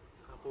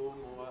أقوم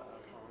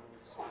وأقوم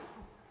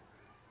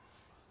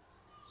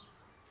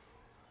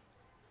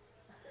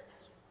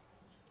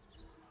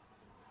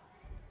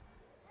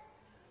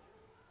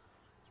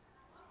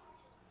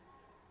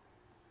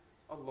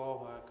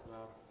الله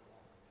أكبر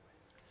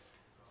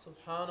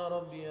سبحان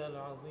ربي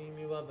العظيم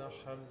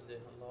وبحمده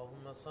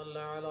اللهم صل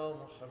على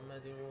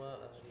محمد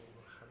وآل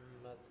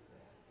محمد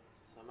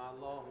سمع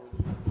الله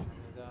لمن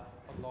حمده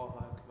الله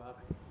أكبر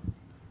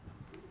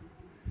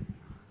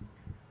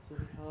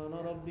سبحان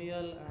ربي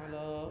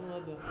الأعلى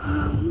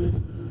وبحمده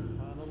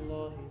سبحان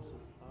الله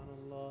سبحان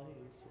الله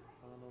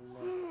سبحان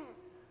الله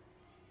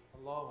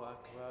الله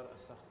أكبر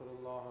أستغفر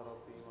الله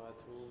ربي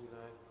وأتوب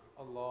إليه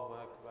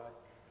الله أكبر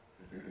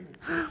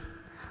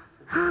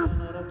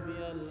سبحان ربي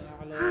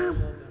الأعلى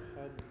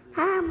وبحمده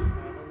سبحان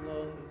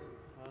الله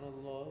سبحان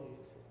الله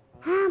سبحان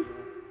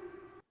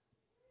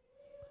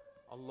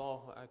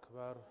الله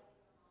أكبر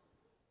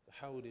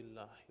بحول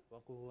الله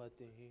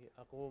وقوته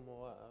أقوم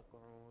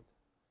وأقعد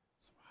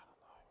سبحان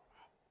الله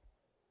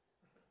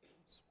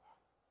وبحمده سبحان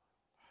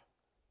الله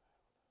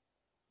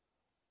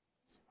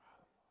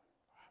سبحان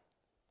الله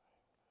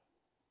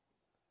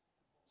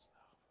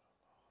استغفر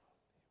الله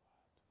ربي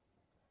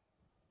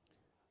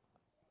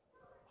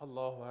وأتوب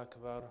الله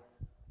أكبر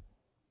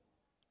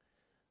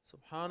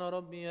سبحان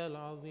ربي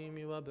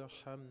العظيم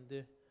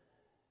وبحمده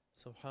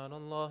سبحان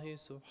الله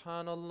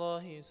سبحان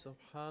الله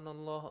سبحان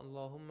الله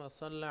اللهم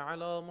صل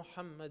على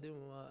محمد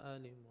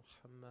وآل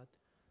محمد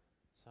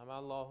سمع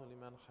الله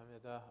لمن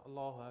حمده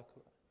الله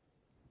أكبر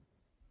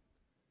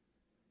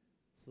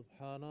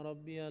سبحان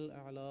ربي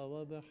الأعلى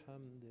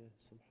وبحمده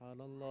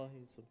سبحان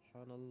الله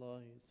سبحان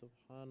الله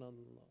سبحان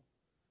الله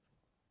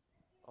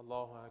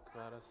الله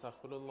أكبر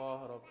استغفر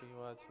الله ربي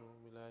وأتوب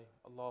إليه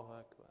الله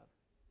أكبر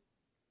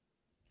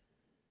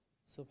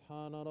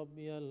سبحان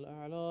ربي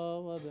الأعلى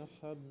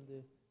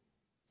وبحمده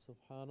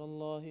سبحان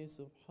الله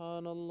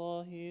سبحان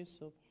الله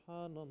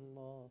سبحان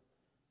الله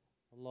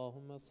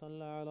اللهم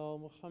صل على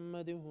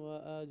محمد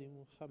وآل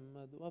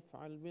محمد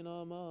وافعل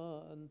بنا ما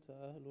أنت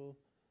أهله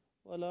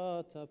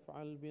ولا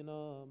تفعل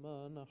بنا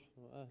ما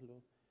نحن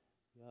أهله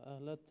يا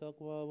أهل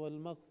التقوى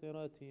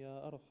والمغفرة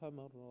يا أرحم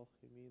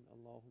الراحمين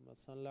اللهم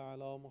صل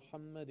على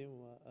محمد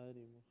وآل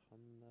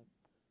محمد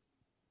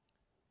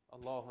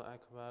الله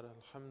أكبر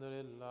الحمد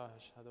لله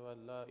أشهد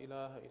أن لا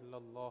إله إلا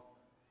الله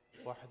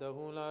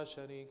وحده لا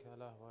شريك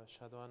له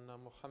وأشهد أن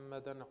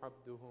محمدا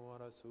عبده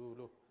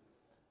ورسوله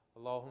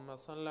اللهم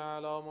صل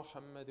على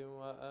محمد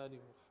وآل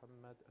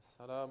محمد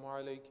السلام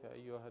عليك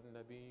أيها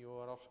النبي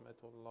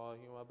ورحمة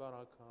الله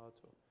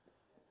وبركاته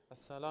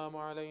السلام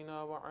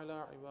علينا وعلى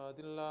عباد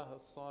الله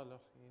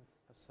الصالحين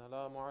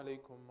السلام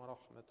عليكم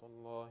ورحمة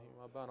الله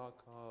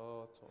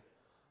وبركاته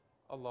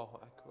الله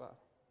أكبر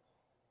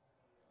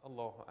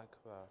الله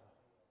أكبر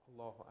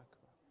الله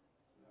أكبر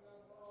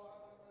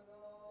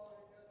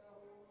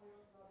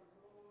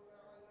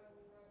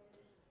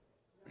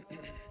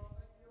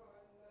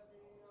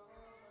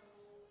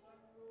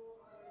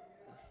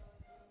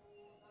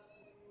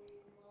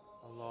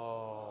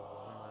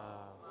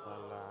اللهم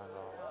صل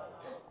على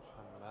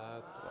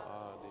محمد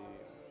وآل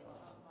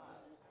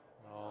محمد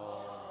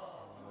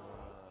اللهم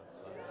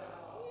صل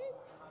على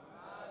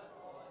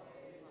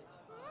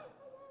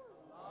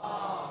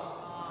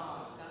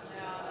صل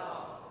على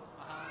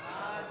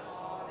محمد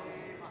وآل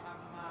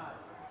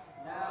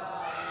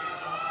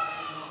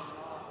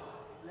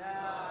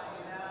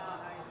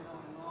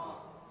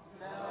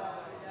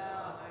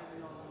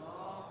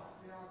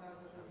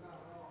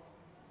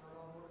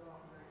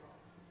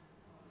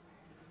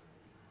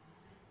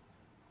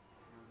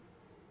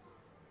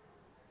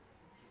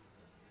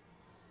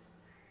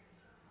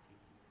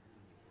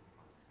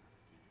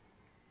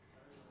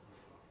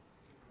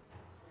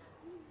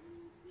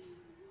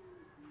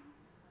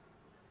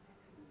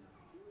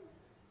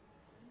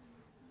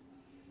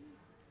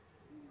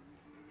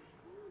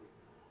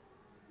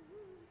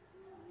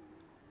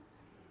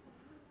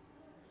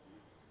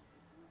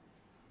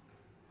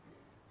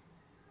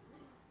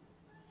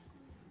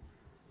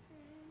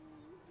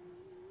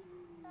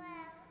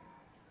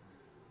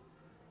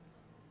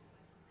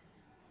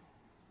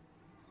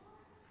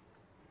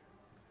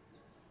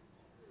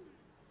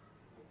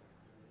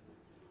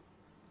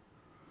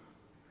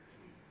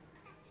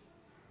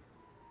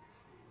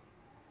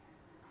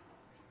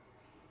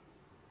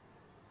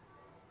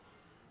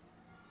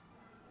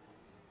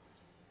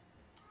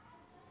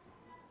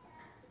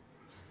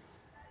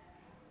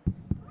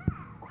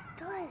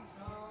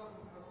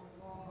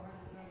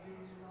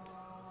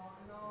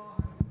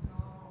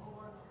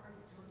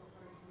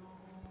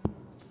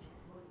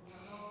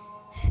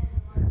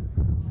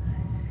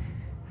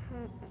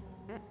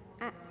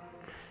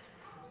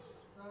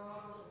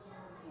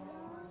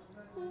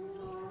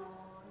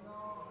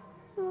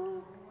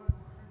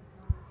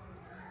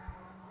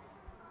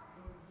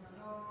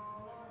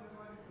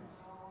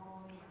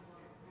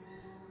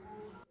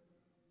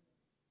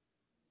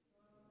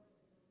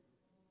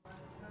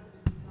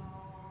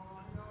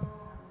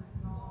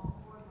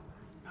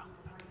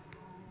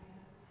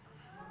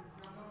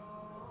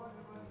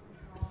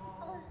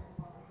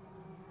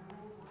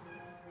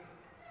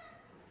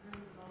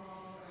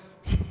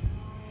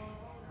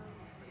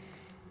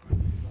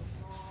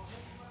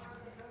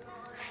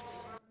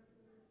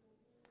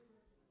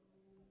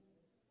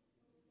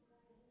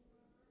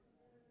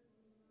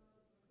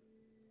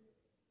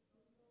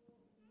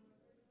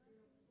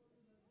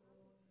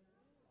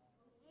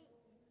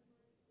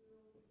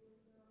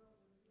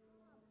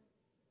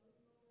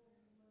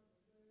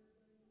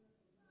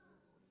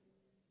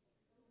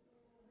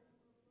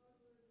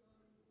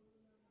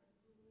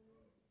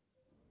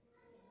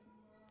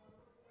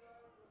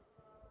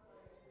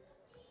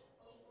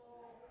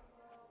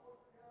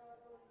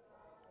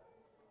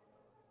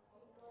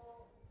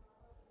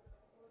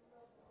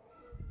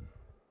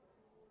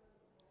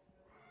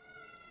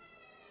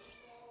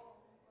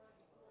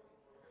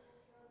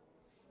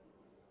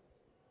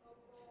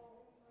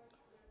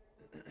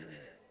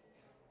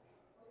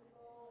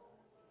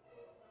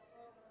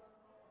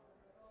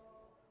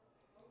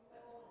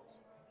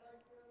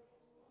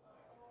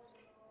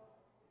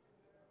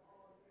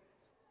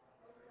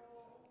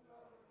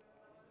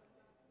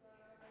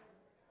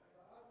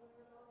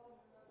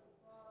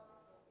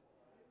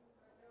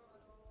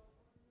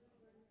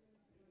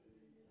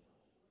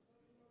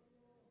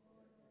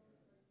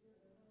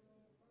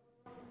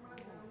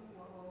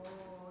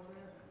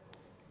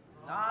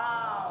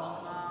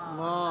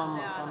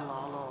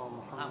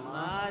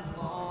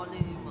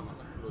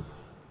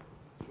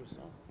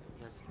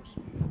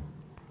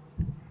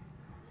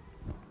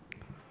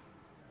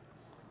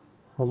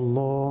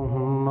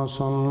اللهم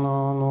صل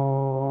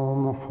على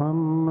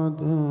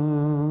محمد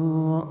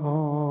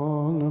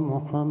وآل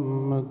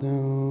محمد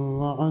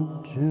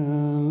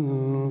وعجل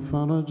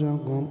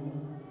فرجهم.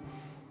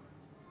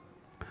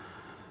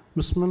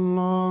 بسم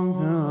الله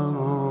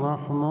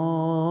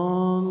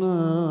الرحمن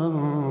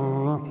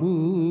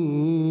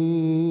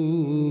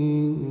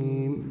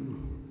الرحيم.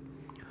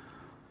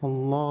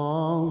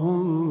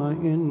 اللهم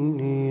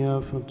إني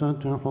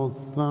أفتتح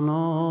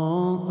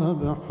الثناء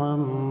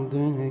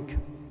بحمدك،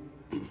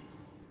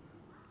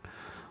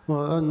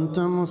 وأنت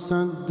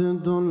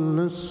مسدد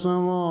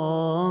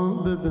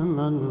للصواب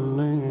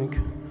بمنك،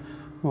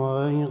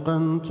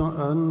 وأيقنت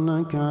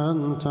أنك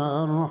أنت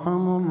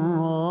أرحم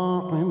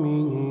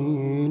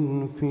الراحمين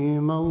في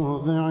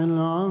موضع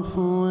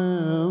العفو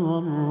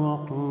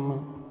والرحمة،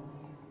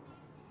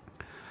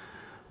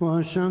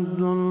 وأشد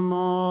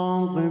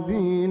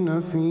المعاقبين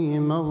في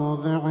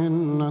موضع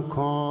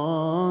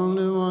النكال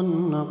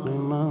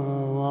والنقمة،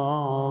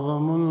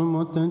 وأعظم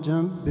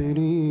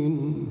المتجبرين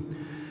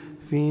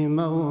في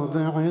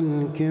موضع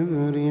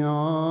الكبرياء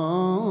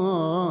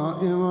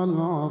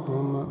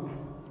والعظمة.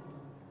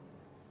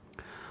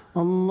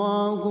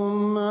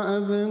 اللهم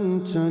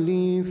أذنت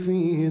لي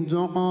في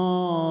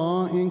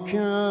دعائك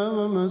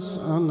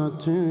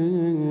ومسألتك،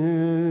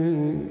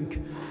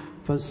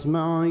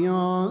 فاسمع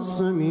يا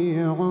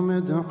سميع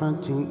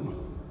مدحتي،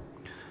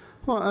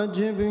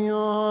 وأجب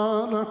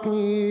يا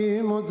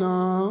رحيم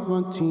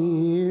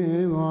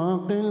دعوتي،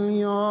 وأقل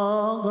يا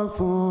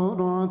غفور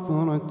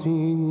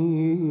عثرتي.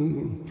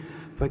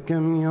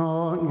 فكم يا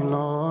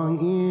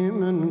إلهي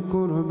من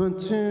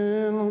كربة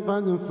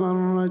قد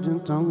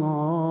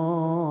فرجتها،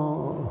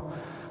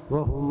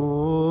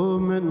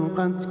 وهموم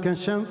قد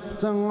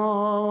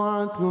كشفتها،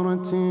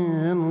 وعثرة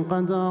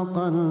قد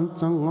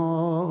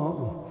أقلتها،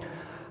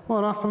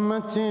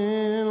 ورحمة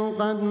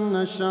قد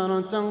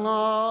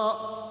نشرتها،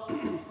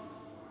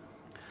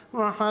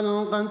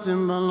 وحلقة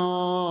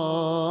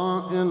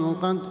بلاء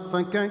قد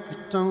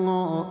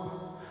فككتها.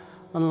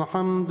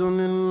 الحمد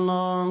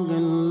لله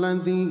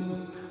الذي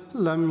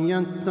لم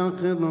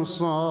يتخذ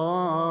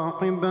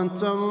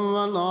صاحبة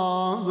ولا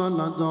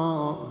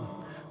ولدا،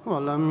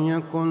 ولم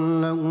يكن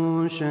له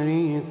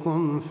شريك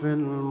في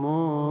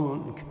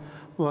الملك،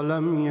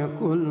 ولم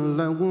يكن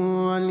له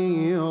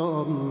ولي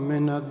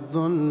من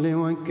الذل،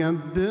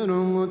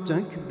 وكبره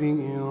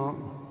تكبيرا.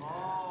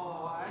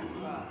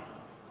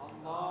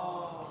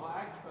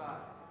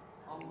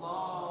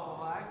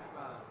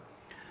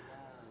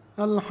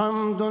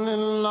 الحمد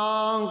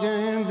لله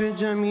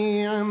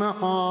بجميع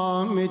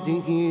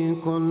محامده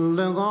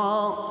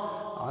كلها،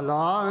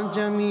 على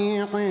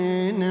جميع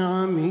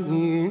نعمه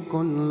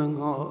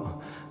كلها.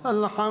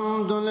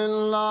 الحمد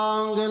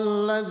لله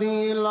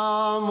الذي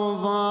لا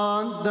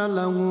مضاد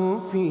له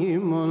في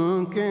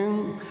ملكه،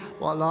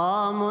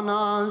 ولا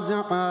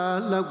منازع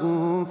له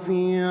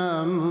في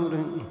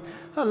أمره.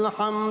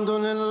 الحمد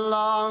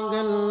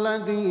لله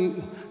الذي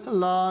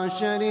لا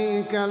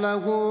شريك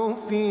له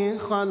في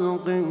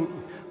خلقه،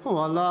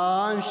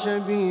 ولا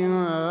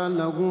شبيه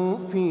له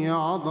في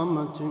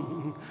عظمته.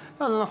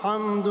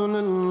 الحمد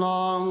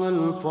لله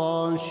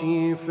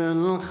الفاشي في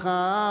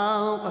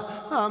الخلق،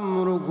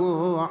 أمره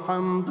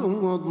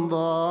وحمده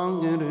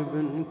الظاهر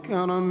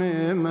بالكرم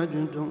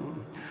مجده،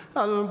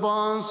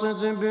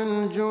 الباسط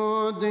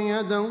بالجود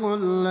يده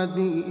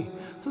الذي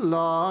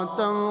لا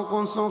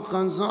تنقص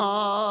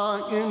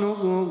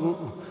خزائنه،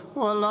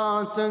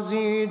 ولا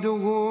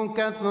تزيده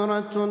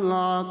كثرة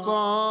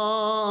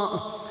العطاء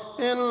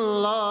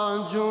إلا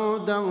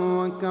جودا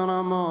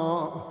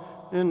وكرما.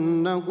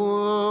 إنه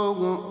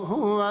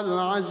هو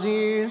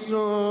العزيز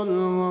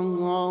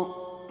الوهاب.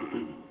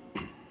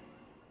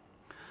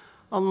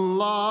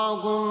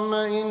 اللهم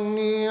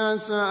إني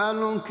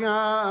أسألك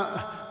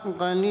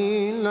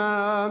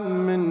قليلا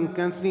من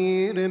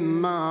كثير،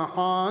 مع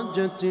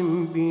حاجة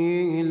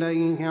بي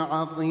إليه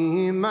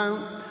عظيما،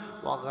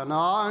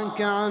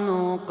 وغناك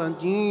عنه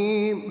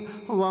قديم،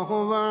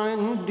 وهو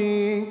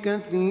عندي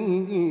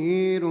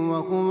كثير،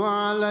 وهو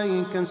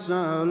عليك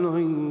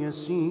سهل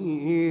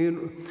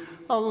يسير.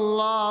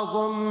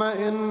 اللهم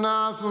إن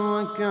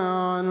عفوك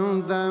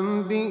عن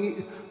ذنبي،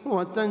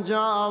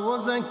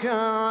 وتجاوزك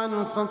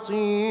عن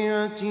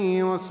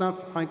خطيئتي،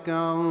 وسفحك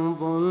عن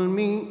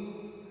ظلمي،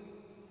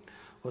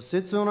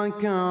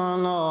 وسترك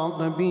على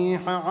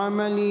قبيح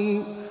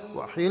عملي،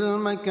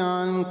 وحلمك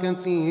عن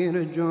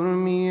كثير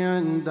جرمي،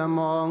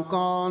 عندما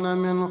كان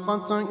من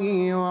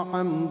خطئي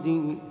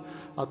وحمدي.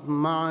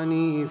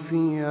 أطمعني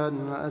في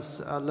أن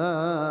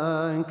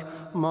أسألك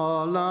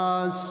ما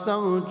لا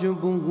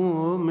أستوجبه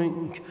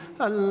منك،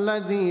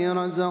 الذي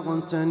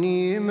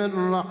رزقتني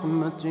من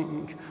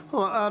رحمتك،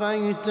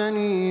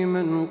 وأريتني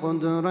من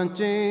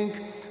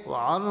قدرتك،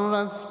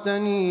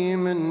 وعرفتني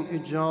من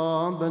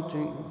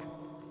إجابتك.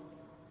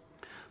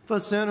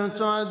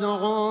 فصرت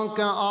أدعوك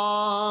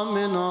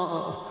آمنا،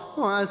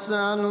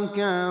 وأسألك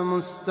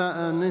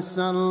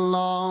مستأنسا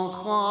لا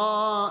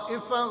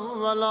خائفا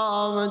ولا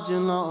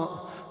وجلا،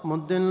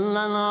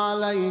 مدلا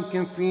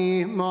عليك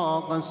فيما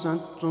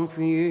قصدت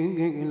فيه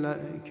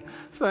إليك.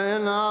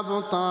 فإن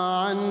أبطأ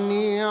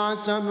عني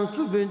عتبت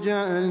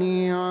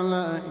بجهلي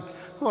عليك،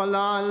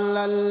 ولعل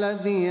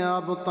الذي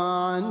أبطأ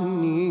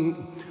عني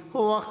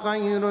هو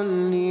خير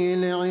لي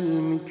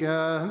لعلمك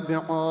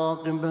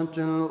بعاقبة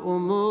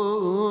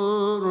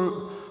الأمور.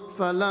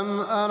 فلم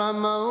أر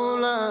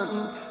مولا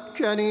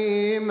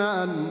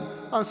كريما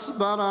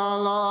أصبر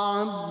على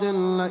عبد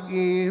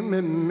لئيم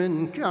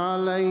منك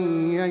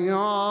علي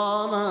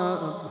يا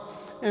رب.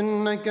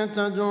 إنك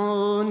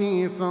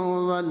تدعوني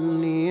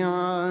فأولي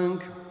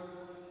عنك،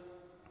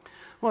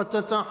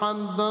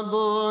 وتتحبب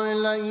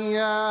إلي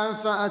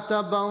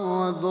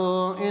فأتبغض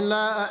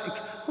إليك،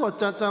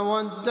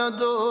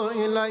 وتتودد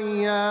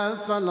إلي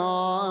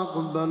فلا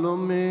أقبل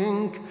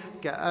منك.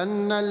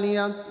 كأن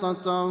اليد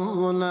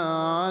تطول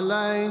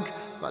عليك،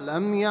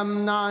 فلم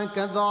يمنعك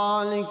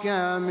ذلك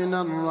من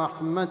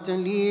الرحمة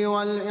لي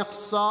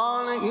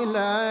والإحسان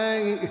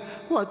إلي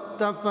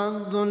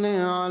والتفضل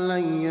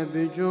علي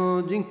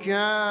بجودك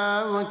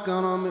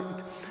وكرمك.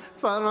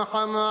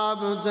 فارحم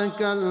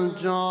عبدك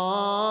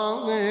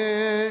الجاهل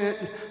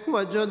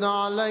وجد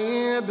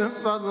علي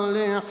بفضل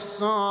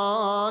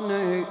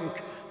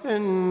إحسانك،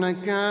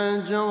 إنك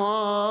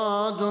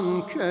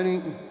جواد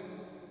كريم.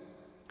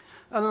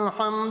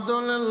 الحمد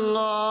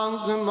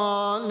لله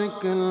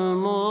مالك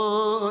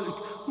الملك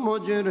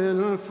مجري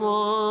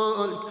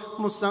الفلك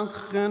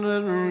مسخر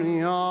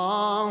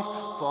الرياح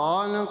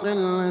فالق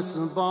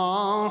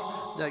الإصباح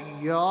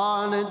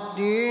ديان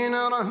الدين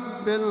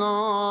رب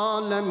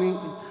العالمين.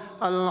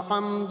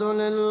 الحمد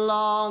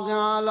لله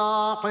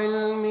على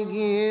حلمه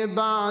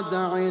بعد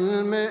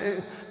علمه،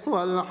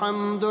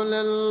 والحمد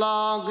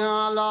لله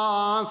على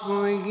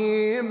عفوه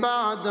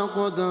بعد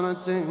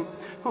قدرته،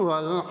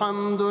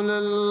 والحمد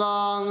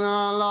لله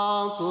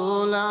على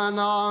طول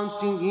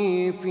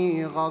أناته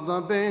في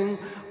غضبه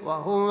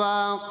وهو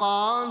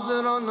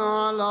قادر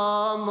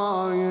على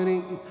ما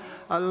يريد.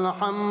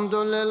 الحمد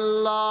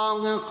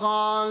لله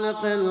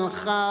خالق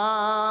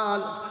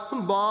الخالق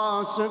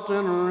باسط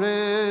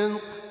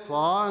الرزق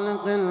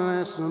فالق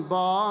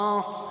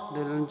الإصباح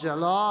ذي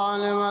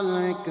الجلال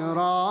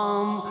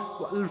والإكرام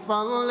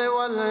والفضل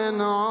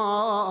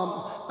والإنعام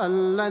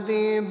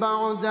الذي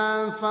بعد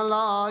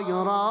فلا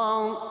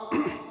يرى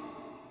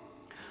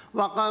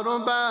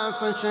وقرب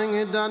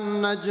فشهد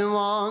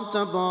النجوى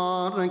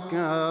تبارك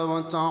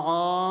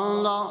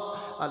وتعالى.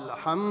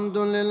 الحمد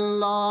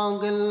لله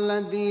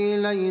الذي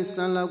ليس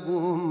له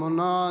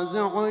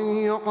منازع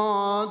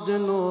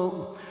يعادله،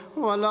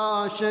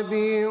 ولا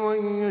شبيه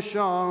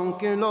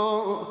يشاكل،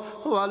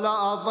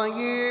 ولا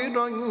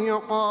ضير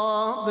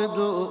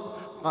يقابض.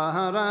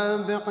 قهر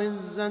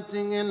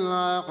بعزته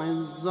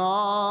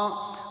الأعزاء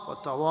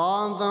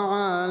وتواضع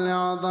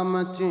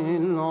لعظمته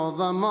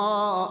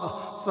العظماء،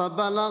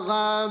 فبلغ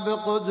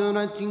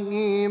بقدرته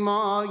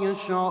ما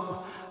يشاء.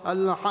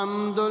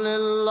 الحمد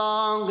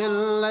لله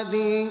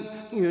الذي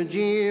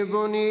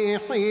يجيبني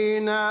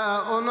حين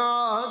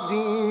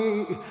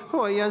أنادي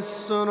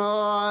ويسر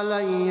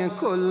علي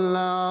كل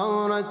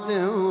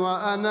عورة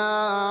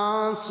وأنا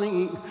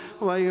عاصي،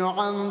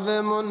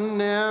 ويعظم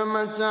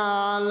النعمة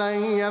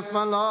علي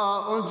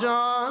فلا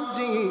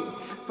أجازي.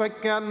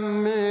 فكم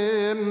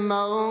من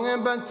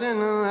موهبة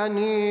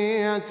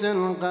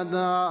هنية قد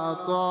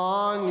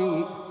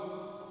أعطاني،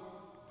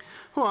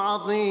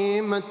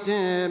 وعظيمة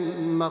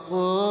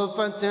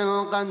مخوفة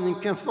قد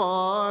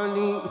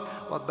كفاني،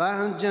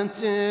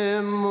 وبهجة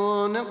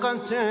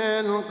مونقة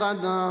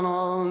قد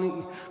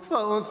أراني.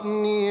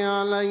 فأثني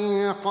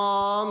عليه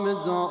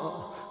حامدا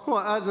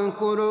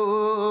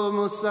وأذكره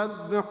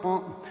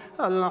مسبحا.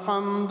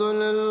 الحمد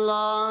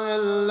لله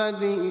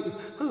الذي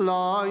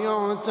لا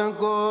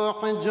يعتق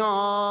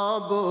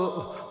حجابه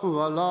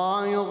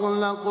ولا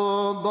يغلق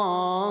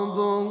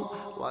بابه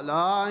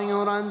ولا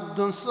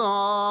يرد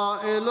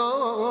سائل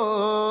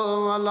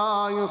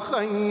ولا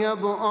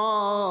يخيب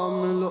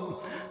آمل.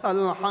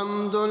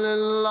 الحمد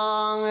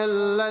لله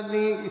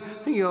الذي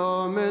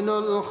يؤمن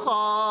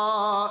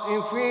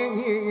الخائفين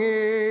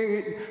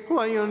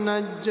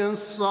وينجي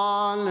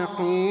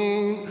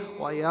الصالحين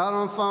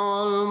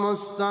ويرفع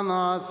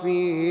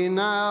المستضعفين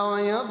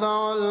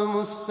ويضع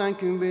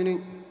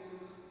المستكبرين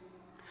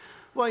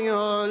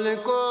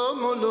ويهلك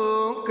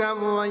ملوكا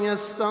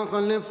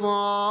ويستخلف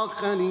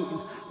آخرين.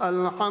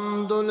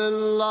 الحمد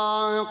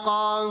لله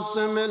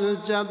قاسم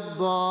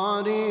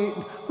الجبارين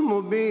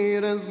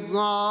مبير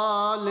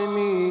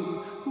الظالمين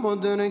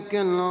مدرك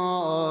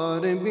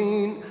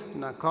الغاربين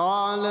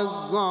نكال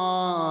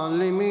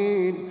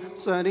الظالمين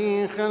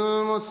صريخ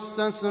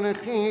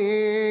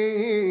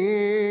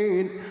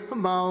المستصرخين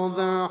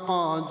موضع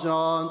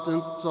حاجات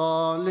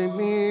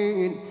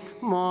الطالبين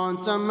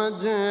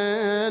معتمد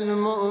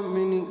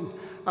المؤمنين.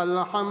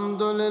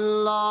 الحمد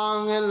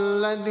لله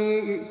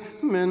الذي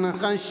من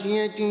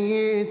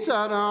خشيته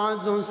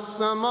ترعد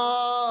السماء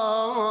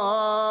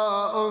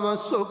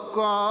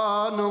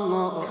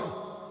وسكانها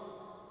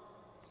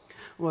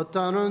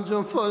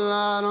وترجف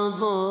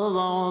الأرض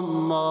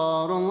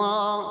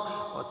وعمارها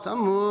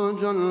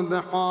وتموج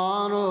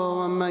البحار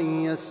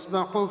ومن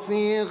يسبح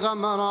في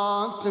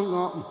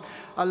غمراتها.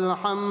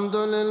 الحمد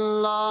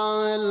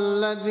لله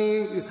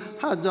الذي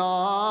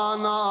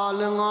هدانا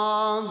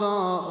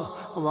لهذا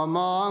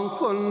وما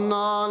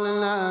كنا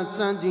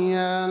لنهتدي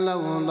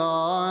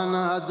لولا أن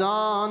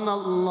هدانا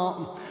الله.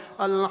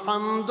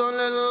 الحمد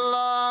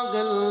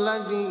لله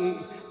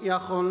الذي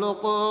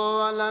يخلق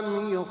ولم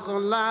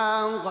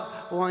يخلق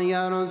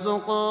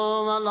ويرزق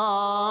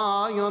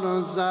ولا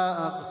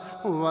يرزق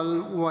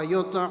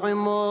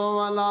ويطعم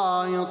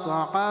ولا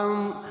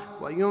يطعم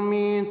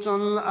ويميت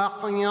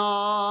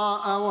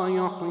الأحياء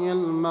ويحيي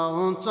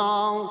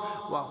الموتى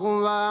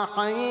وهو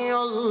حي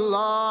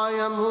لا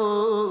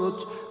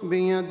يموت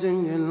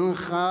بيده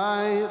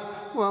الخير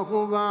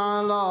وهو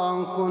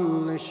على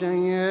كل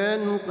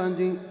شيء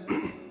قدير.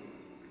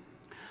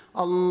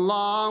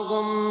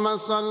 اللهم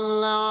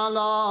صل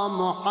على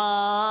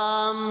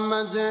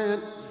محمد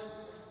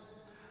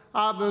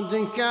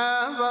عبدك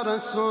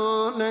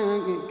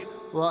ورسولك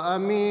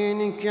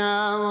وأمينك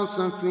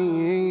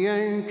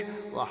وصفيك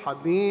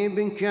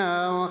وحبيبك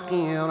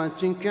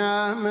وخيرتك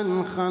من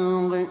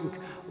خلقك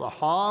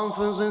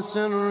وحافظ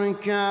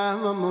سرك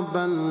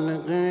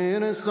ومبلغ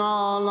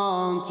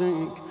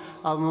رسالاتك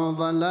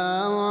أفضل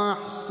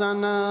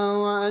وأحسن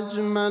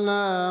وأجمل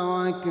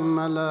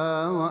وأكمل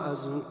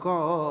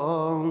وأزكى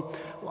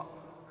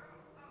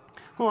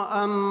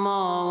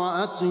وأما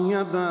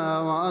وأطيب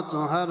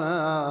وأطهر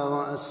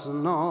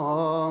وأسنى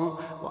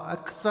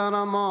وأكثر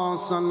ما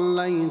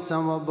صليت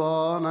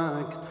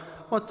وباركت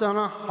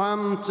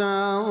وترحمت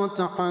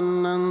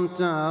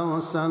وتحننت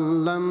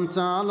وسلمت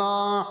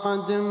على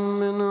أحد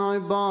من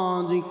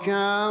عبادك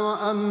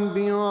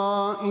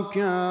وأنبيائك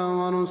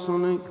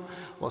ورسلك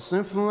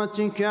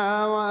وصفوتك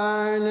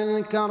وأهل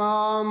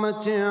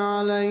الكرامة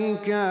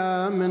عليك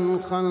من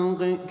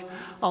خلقك.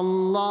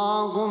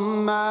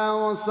 اللهم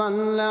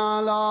وصل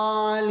على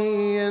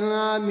علي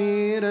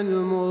أمير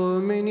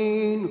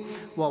المؤمنين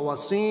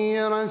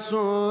ووصي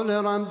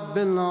رسول رب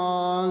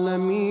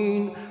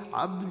العالمين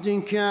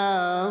عبدك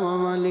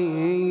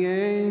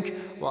ووليك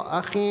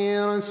وأخي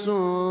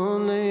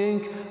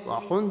رسولك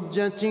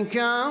وحجتك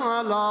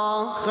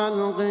على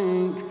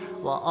خلقك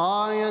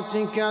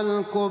وآيتك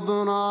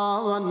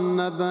الكبرى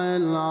والنبأ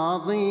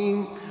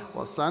العظيم.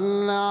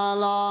 وصل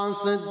على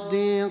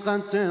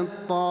صديقة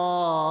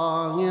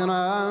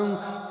الطاهرة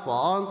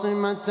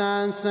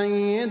فاطمة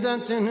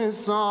سيدة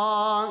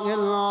نساء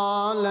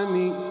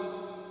العالمين.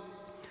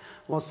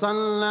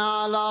 وصل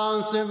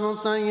على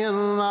سبطي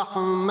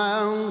الرحمة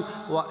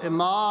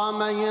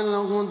وإمامي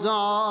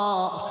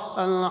الهدى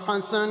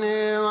الحسن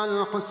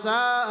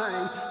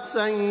والحسين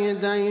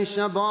سيدي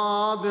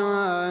شباب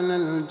أهل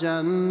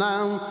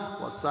الجنة.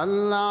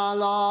 وصل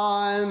على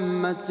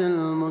أئمة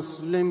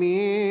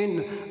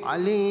المسلمين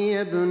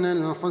علي بن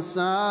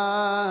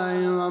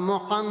الحسين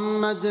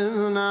ومحمد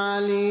بن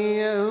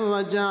علي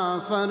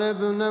وجعفر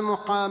بن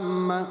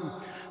محمد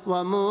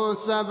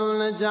وموسى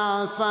بن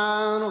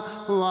جعفر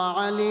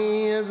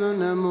وعلي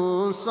بن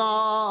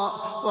موسى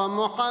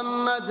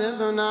ومحمد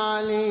بن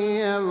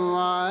علي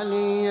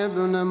وعلي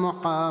بن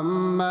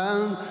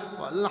محمد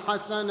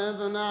والحسن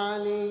بن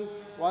علي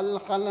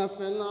والخلف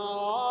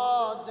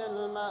العادل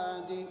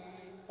المهدي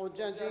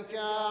حججك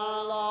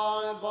على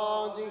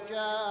عبادك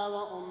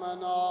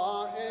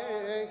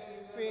وأمنائك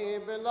في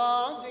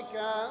بلادك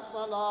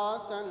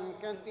صلاة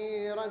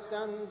كثيرة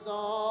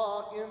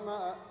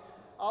دائمة.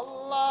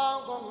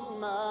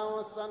 اللهم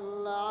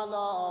وصل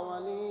على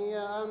ولي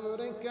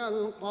أمرك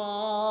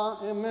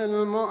القائم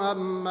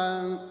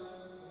المؤمن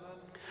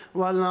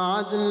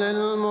والعدل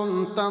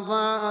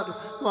المنتظر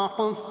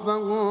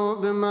وحفه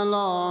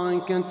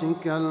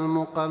بملائكتك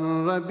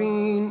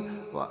المقربين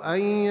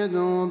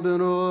وأيده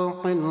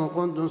بروح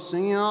القدس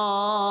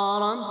يا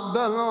رب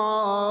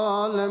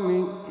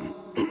العالمين.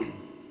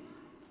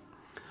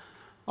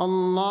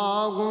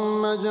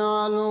 اللهم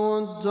اجعله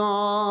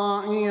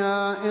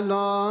الداعية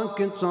إلى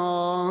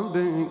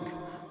كتابك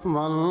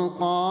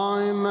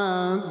والقائم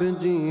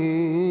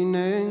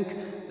بدينك.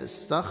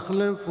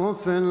 استخلفه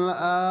في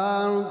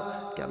الأرض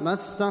كما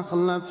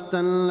استخلفت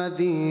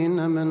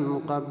الذين من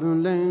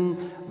قبله.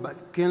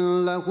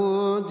 بكل له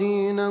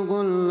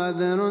دينه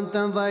الذي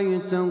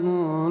ارتضيته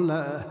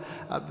له.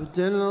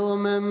 أبدله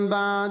من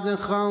بعد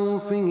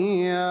خوفه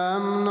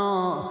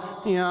أمنا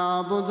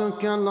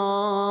يعبدك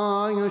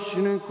لا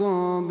يشرك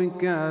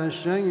بك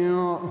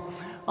شيئا.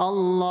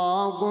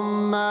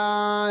 اللهم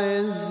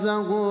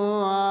أعزه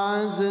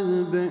وأعزز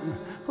به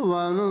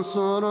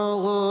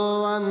وانصره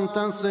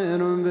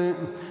وانتصر به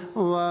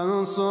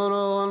وانصر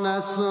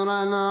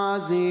نصرا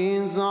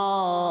عزيزا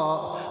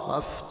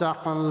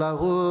وافتح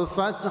له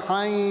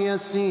فتحا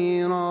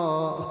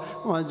يسيرا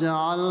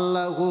واجعل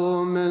له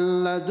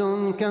من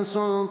لدنك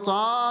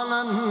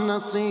سلطانا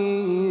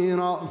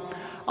نصيرا.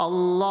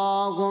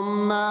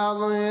 اللهم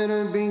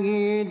أظهر به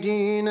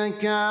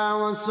دينك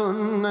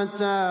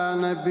وسنة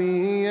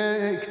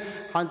نبيك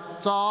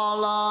حتى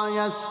لا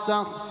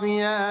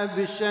يستخفي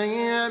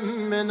بشيء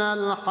من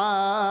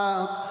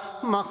الحق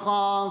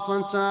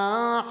مخافة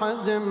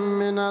أحد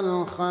من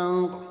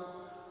الخلق.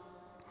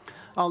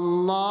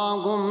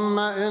 اللهم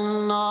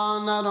إنا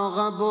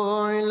نرغب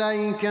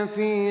إليك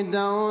في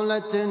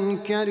دولة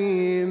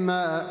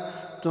كريمة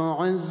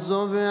تعز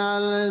بها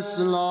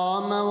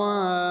الإسلام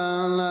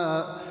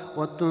وأهله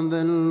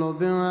وتذل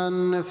بها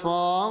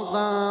النفاق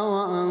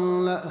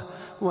وأهله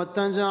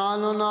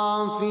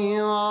وتجعلنا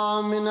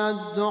فيها من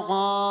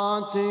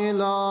الدعاة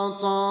إلى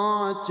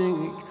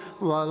طاعتك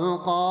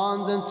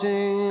والقادة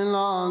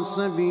إلى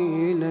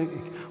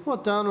سبيلك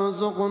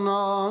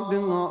وترزقنا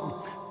بها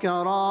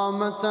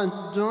كرامة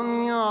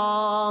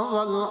الدنيا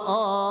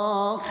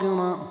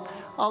والآخرة.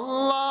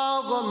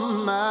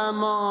 اللهم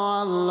ما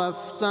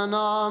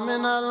علفتنا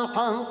من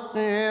الحق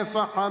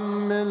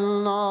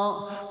فحملنا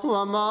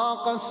وما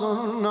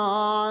قصرنا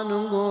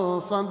عنه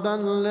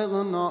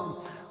فبلغنا.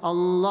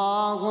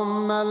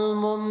 اللهم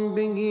المم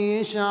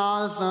به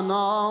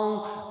شعثنا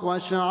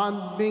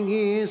واشعب به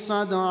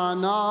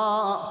صدعنا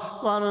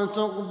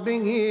وارتق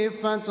به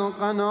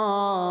فتقنا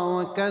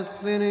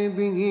وكثر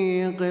به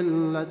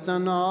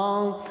قلتنا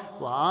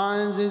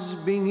وعزز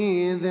به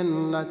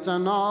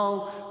ذلتنا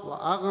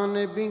وأغن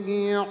به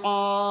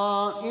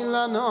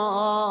عائلنا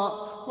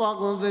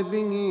واغض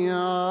به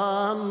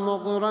عن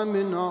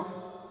مغرمنا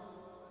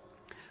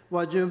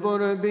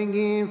واجبر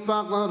به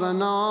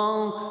فقرنا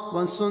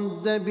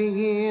وسد به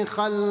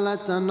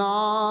خلتنا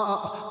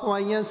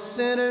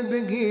ويسر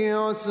به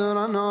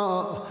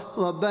عسرنا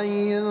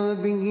وبيض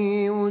به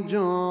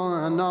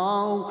وجوهنا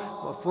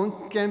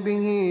وفك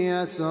به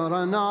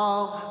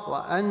أسرنا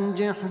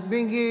وأنجح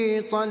به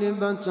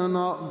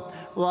طلبتنا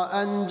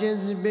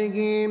وأنجز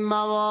به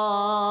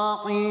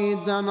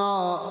مواعيدنا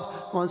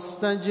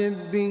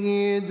واستجب به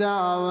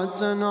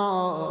دعوتنا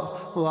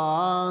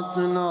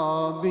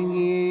وآتنا به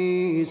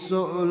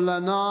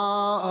سؤلنا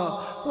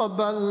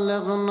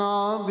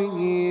وبلغنا به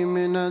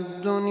من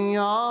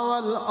الدنيا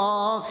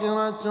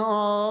والآخرة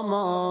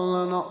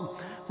آمالنا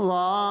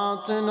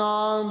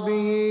وآتنا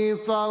به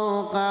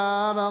فوق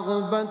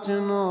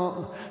رغبتنا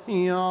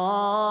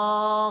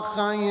يا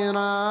خير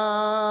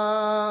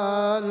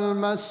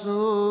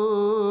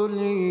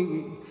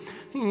المسؤولين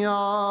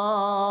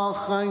يا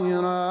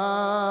خير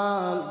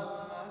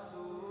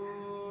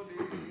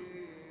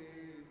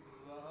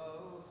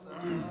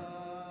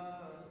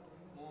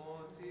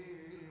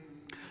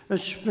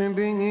اشف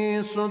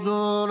به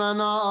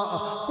صدورنا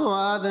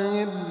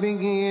واذهب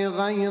به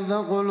غيظ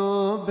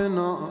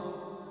قلوبنا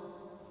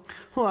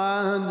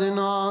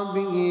واهدنا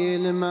به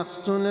لما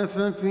اختلف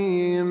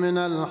فيه من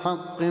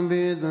الحق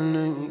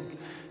بإذنك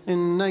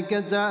إنك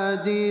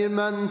تهدي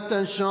من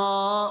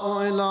تشاء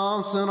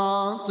إلى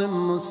صراط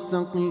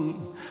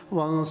مستقيم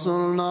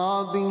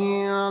وانصرنا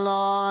به على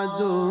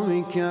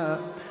عدوك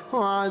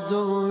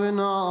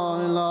وعدونا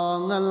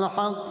إله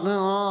الحق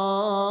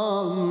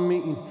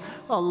آمين.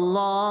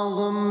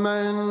 اللهم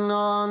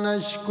إنا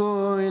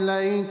نشكو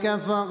إليك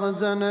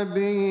فقد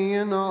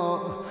نبينا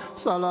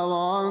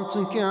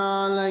صلواتك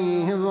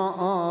عليه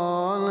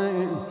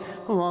وآله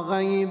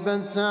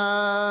وغيبة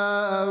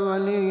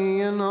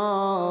ولينا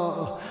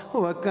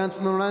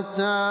وكثرة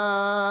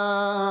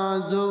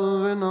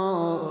عدونا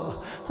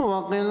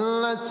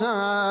وقلة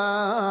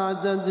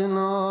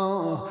عددنا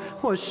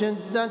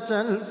وشدة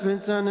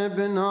الفتن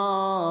بنا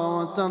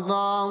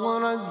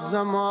وتظاهر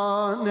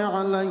الزمان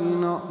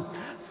علينا.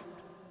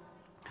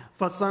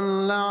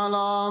 فصل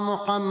على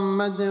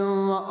محمد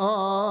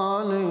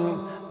وآله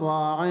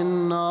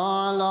وأعنا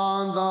على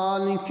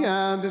ذلك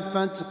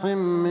بفتح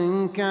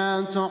منك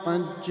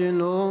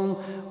تعجل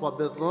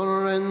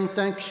وبضر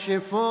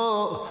تكشف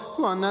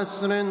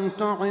ونصر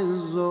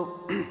تعز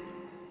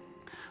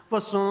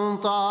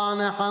وسلطان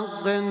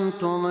حق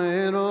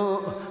تظهر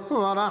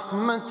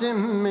ورحمة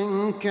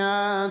منك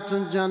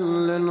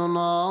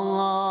تجللنا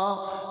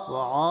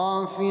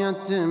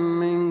وعافية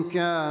منك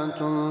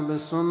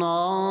تلبسنا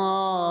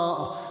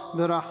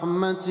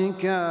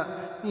برحمتك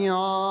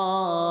يا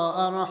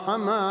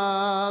أرحم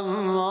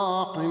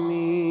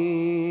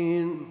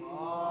الراحمين.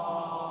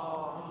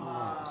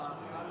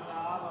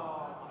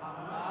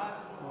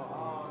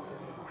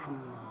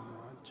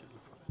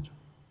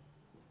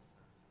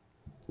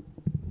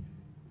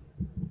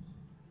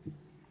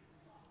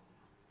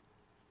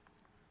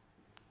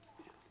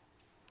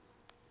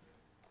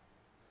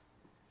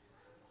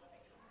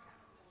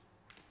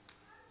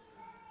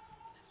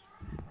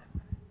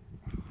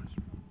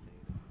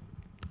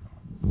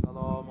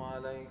 السلام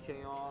عليك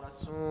يا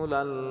رسول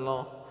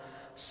الله،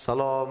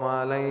 السلام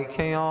عليك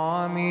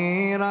يا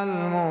أمير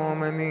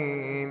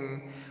المؤمنين،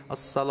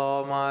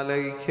 السلام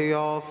عليك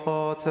يا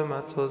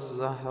فاطمة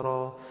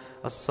الزهراء،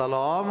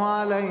 السلام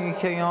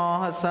عليك يا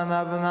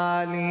حسن بن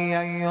علي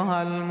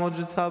أيها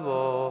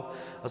المجتبى،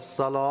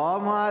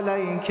 السلام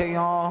عليك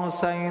يا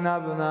حسين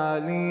ابن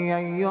علي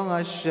أيها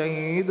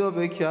الشهيد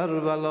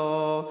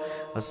بكربلاء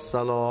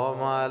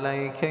السلام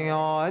عليك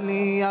يا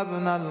علي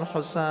ابن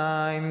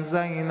الحسين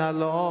زين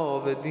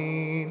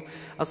العابدين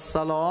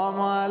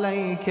السلام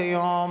عليك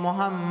يا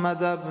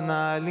محمد ابن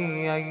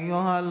علي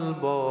أيها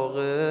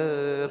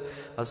الباغر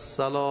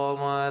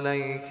السلام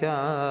عليك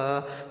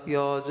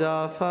يا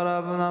جعفر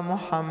ابن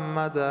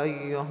محمد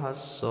أيها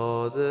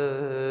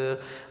الصادق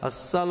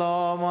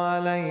السلام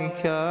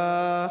عليك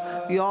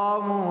يا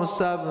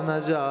موسى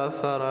بن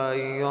جعفر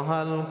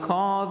أيها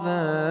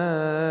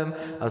الكاظم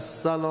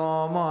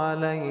السلام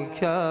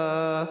عليك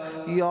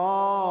يا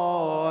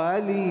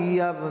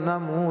علي بن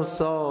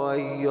موسى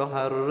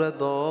أيها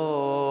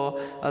الرضا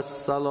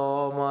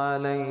السلام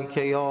عليك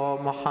يا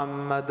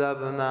محمد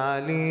بن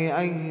علي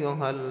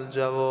أيها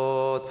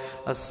الجواد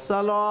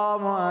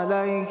السلام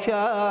عليك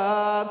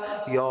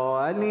يا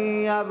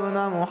علي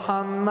بن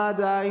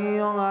محمد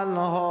أيها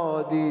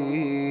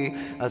الهادي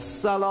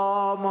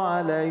السلام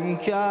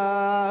عليك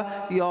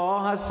يا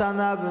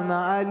حسن بن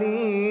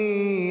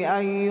علي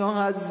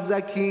أيها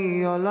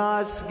الزكي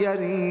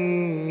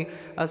العسكري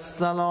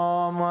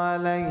السلام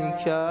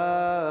عليك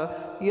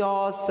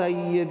يا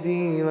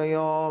سيدي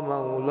ويا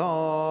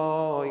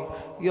مولاي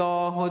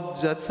يا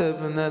حجة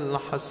ابن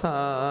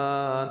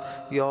الحسن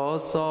يا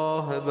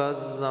صاحب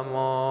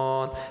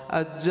الزمان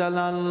أجل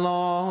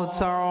الله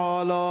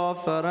تعالى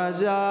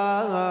فرجك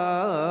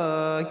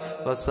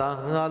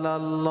وسهل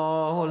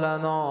الله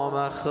لنا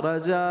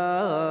مخرجك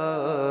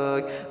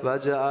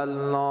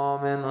وجعلنا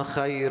من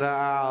خير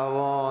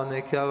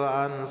أعوانك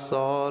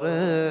وأنصارك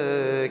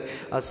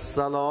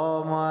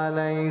السلام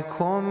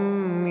عليكم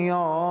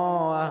يا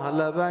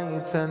أهل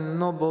بيت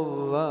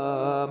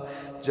النبوة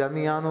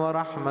جميعا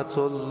ورحمة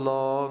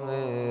الله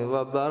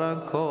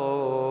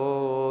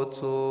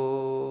وبركاته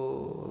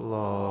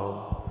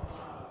الله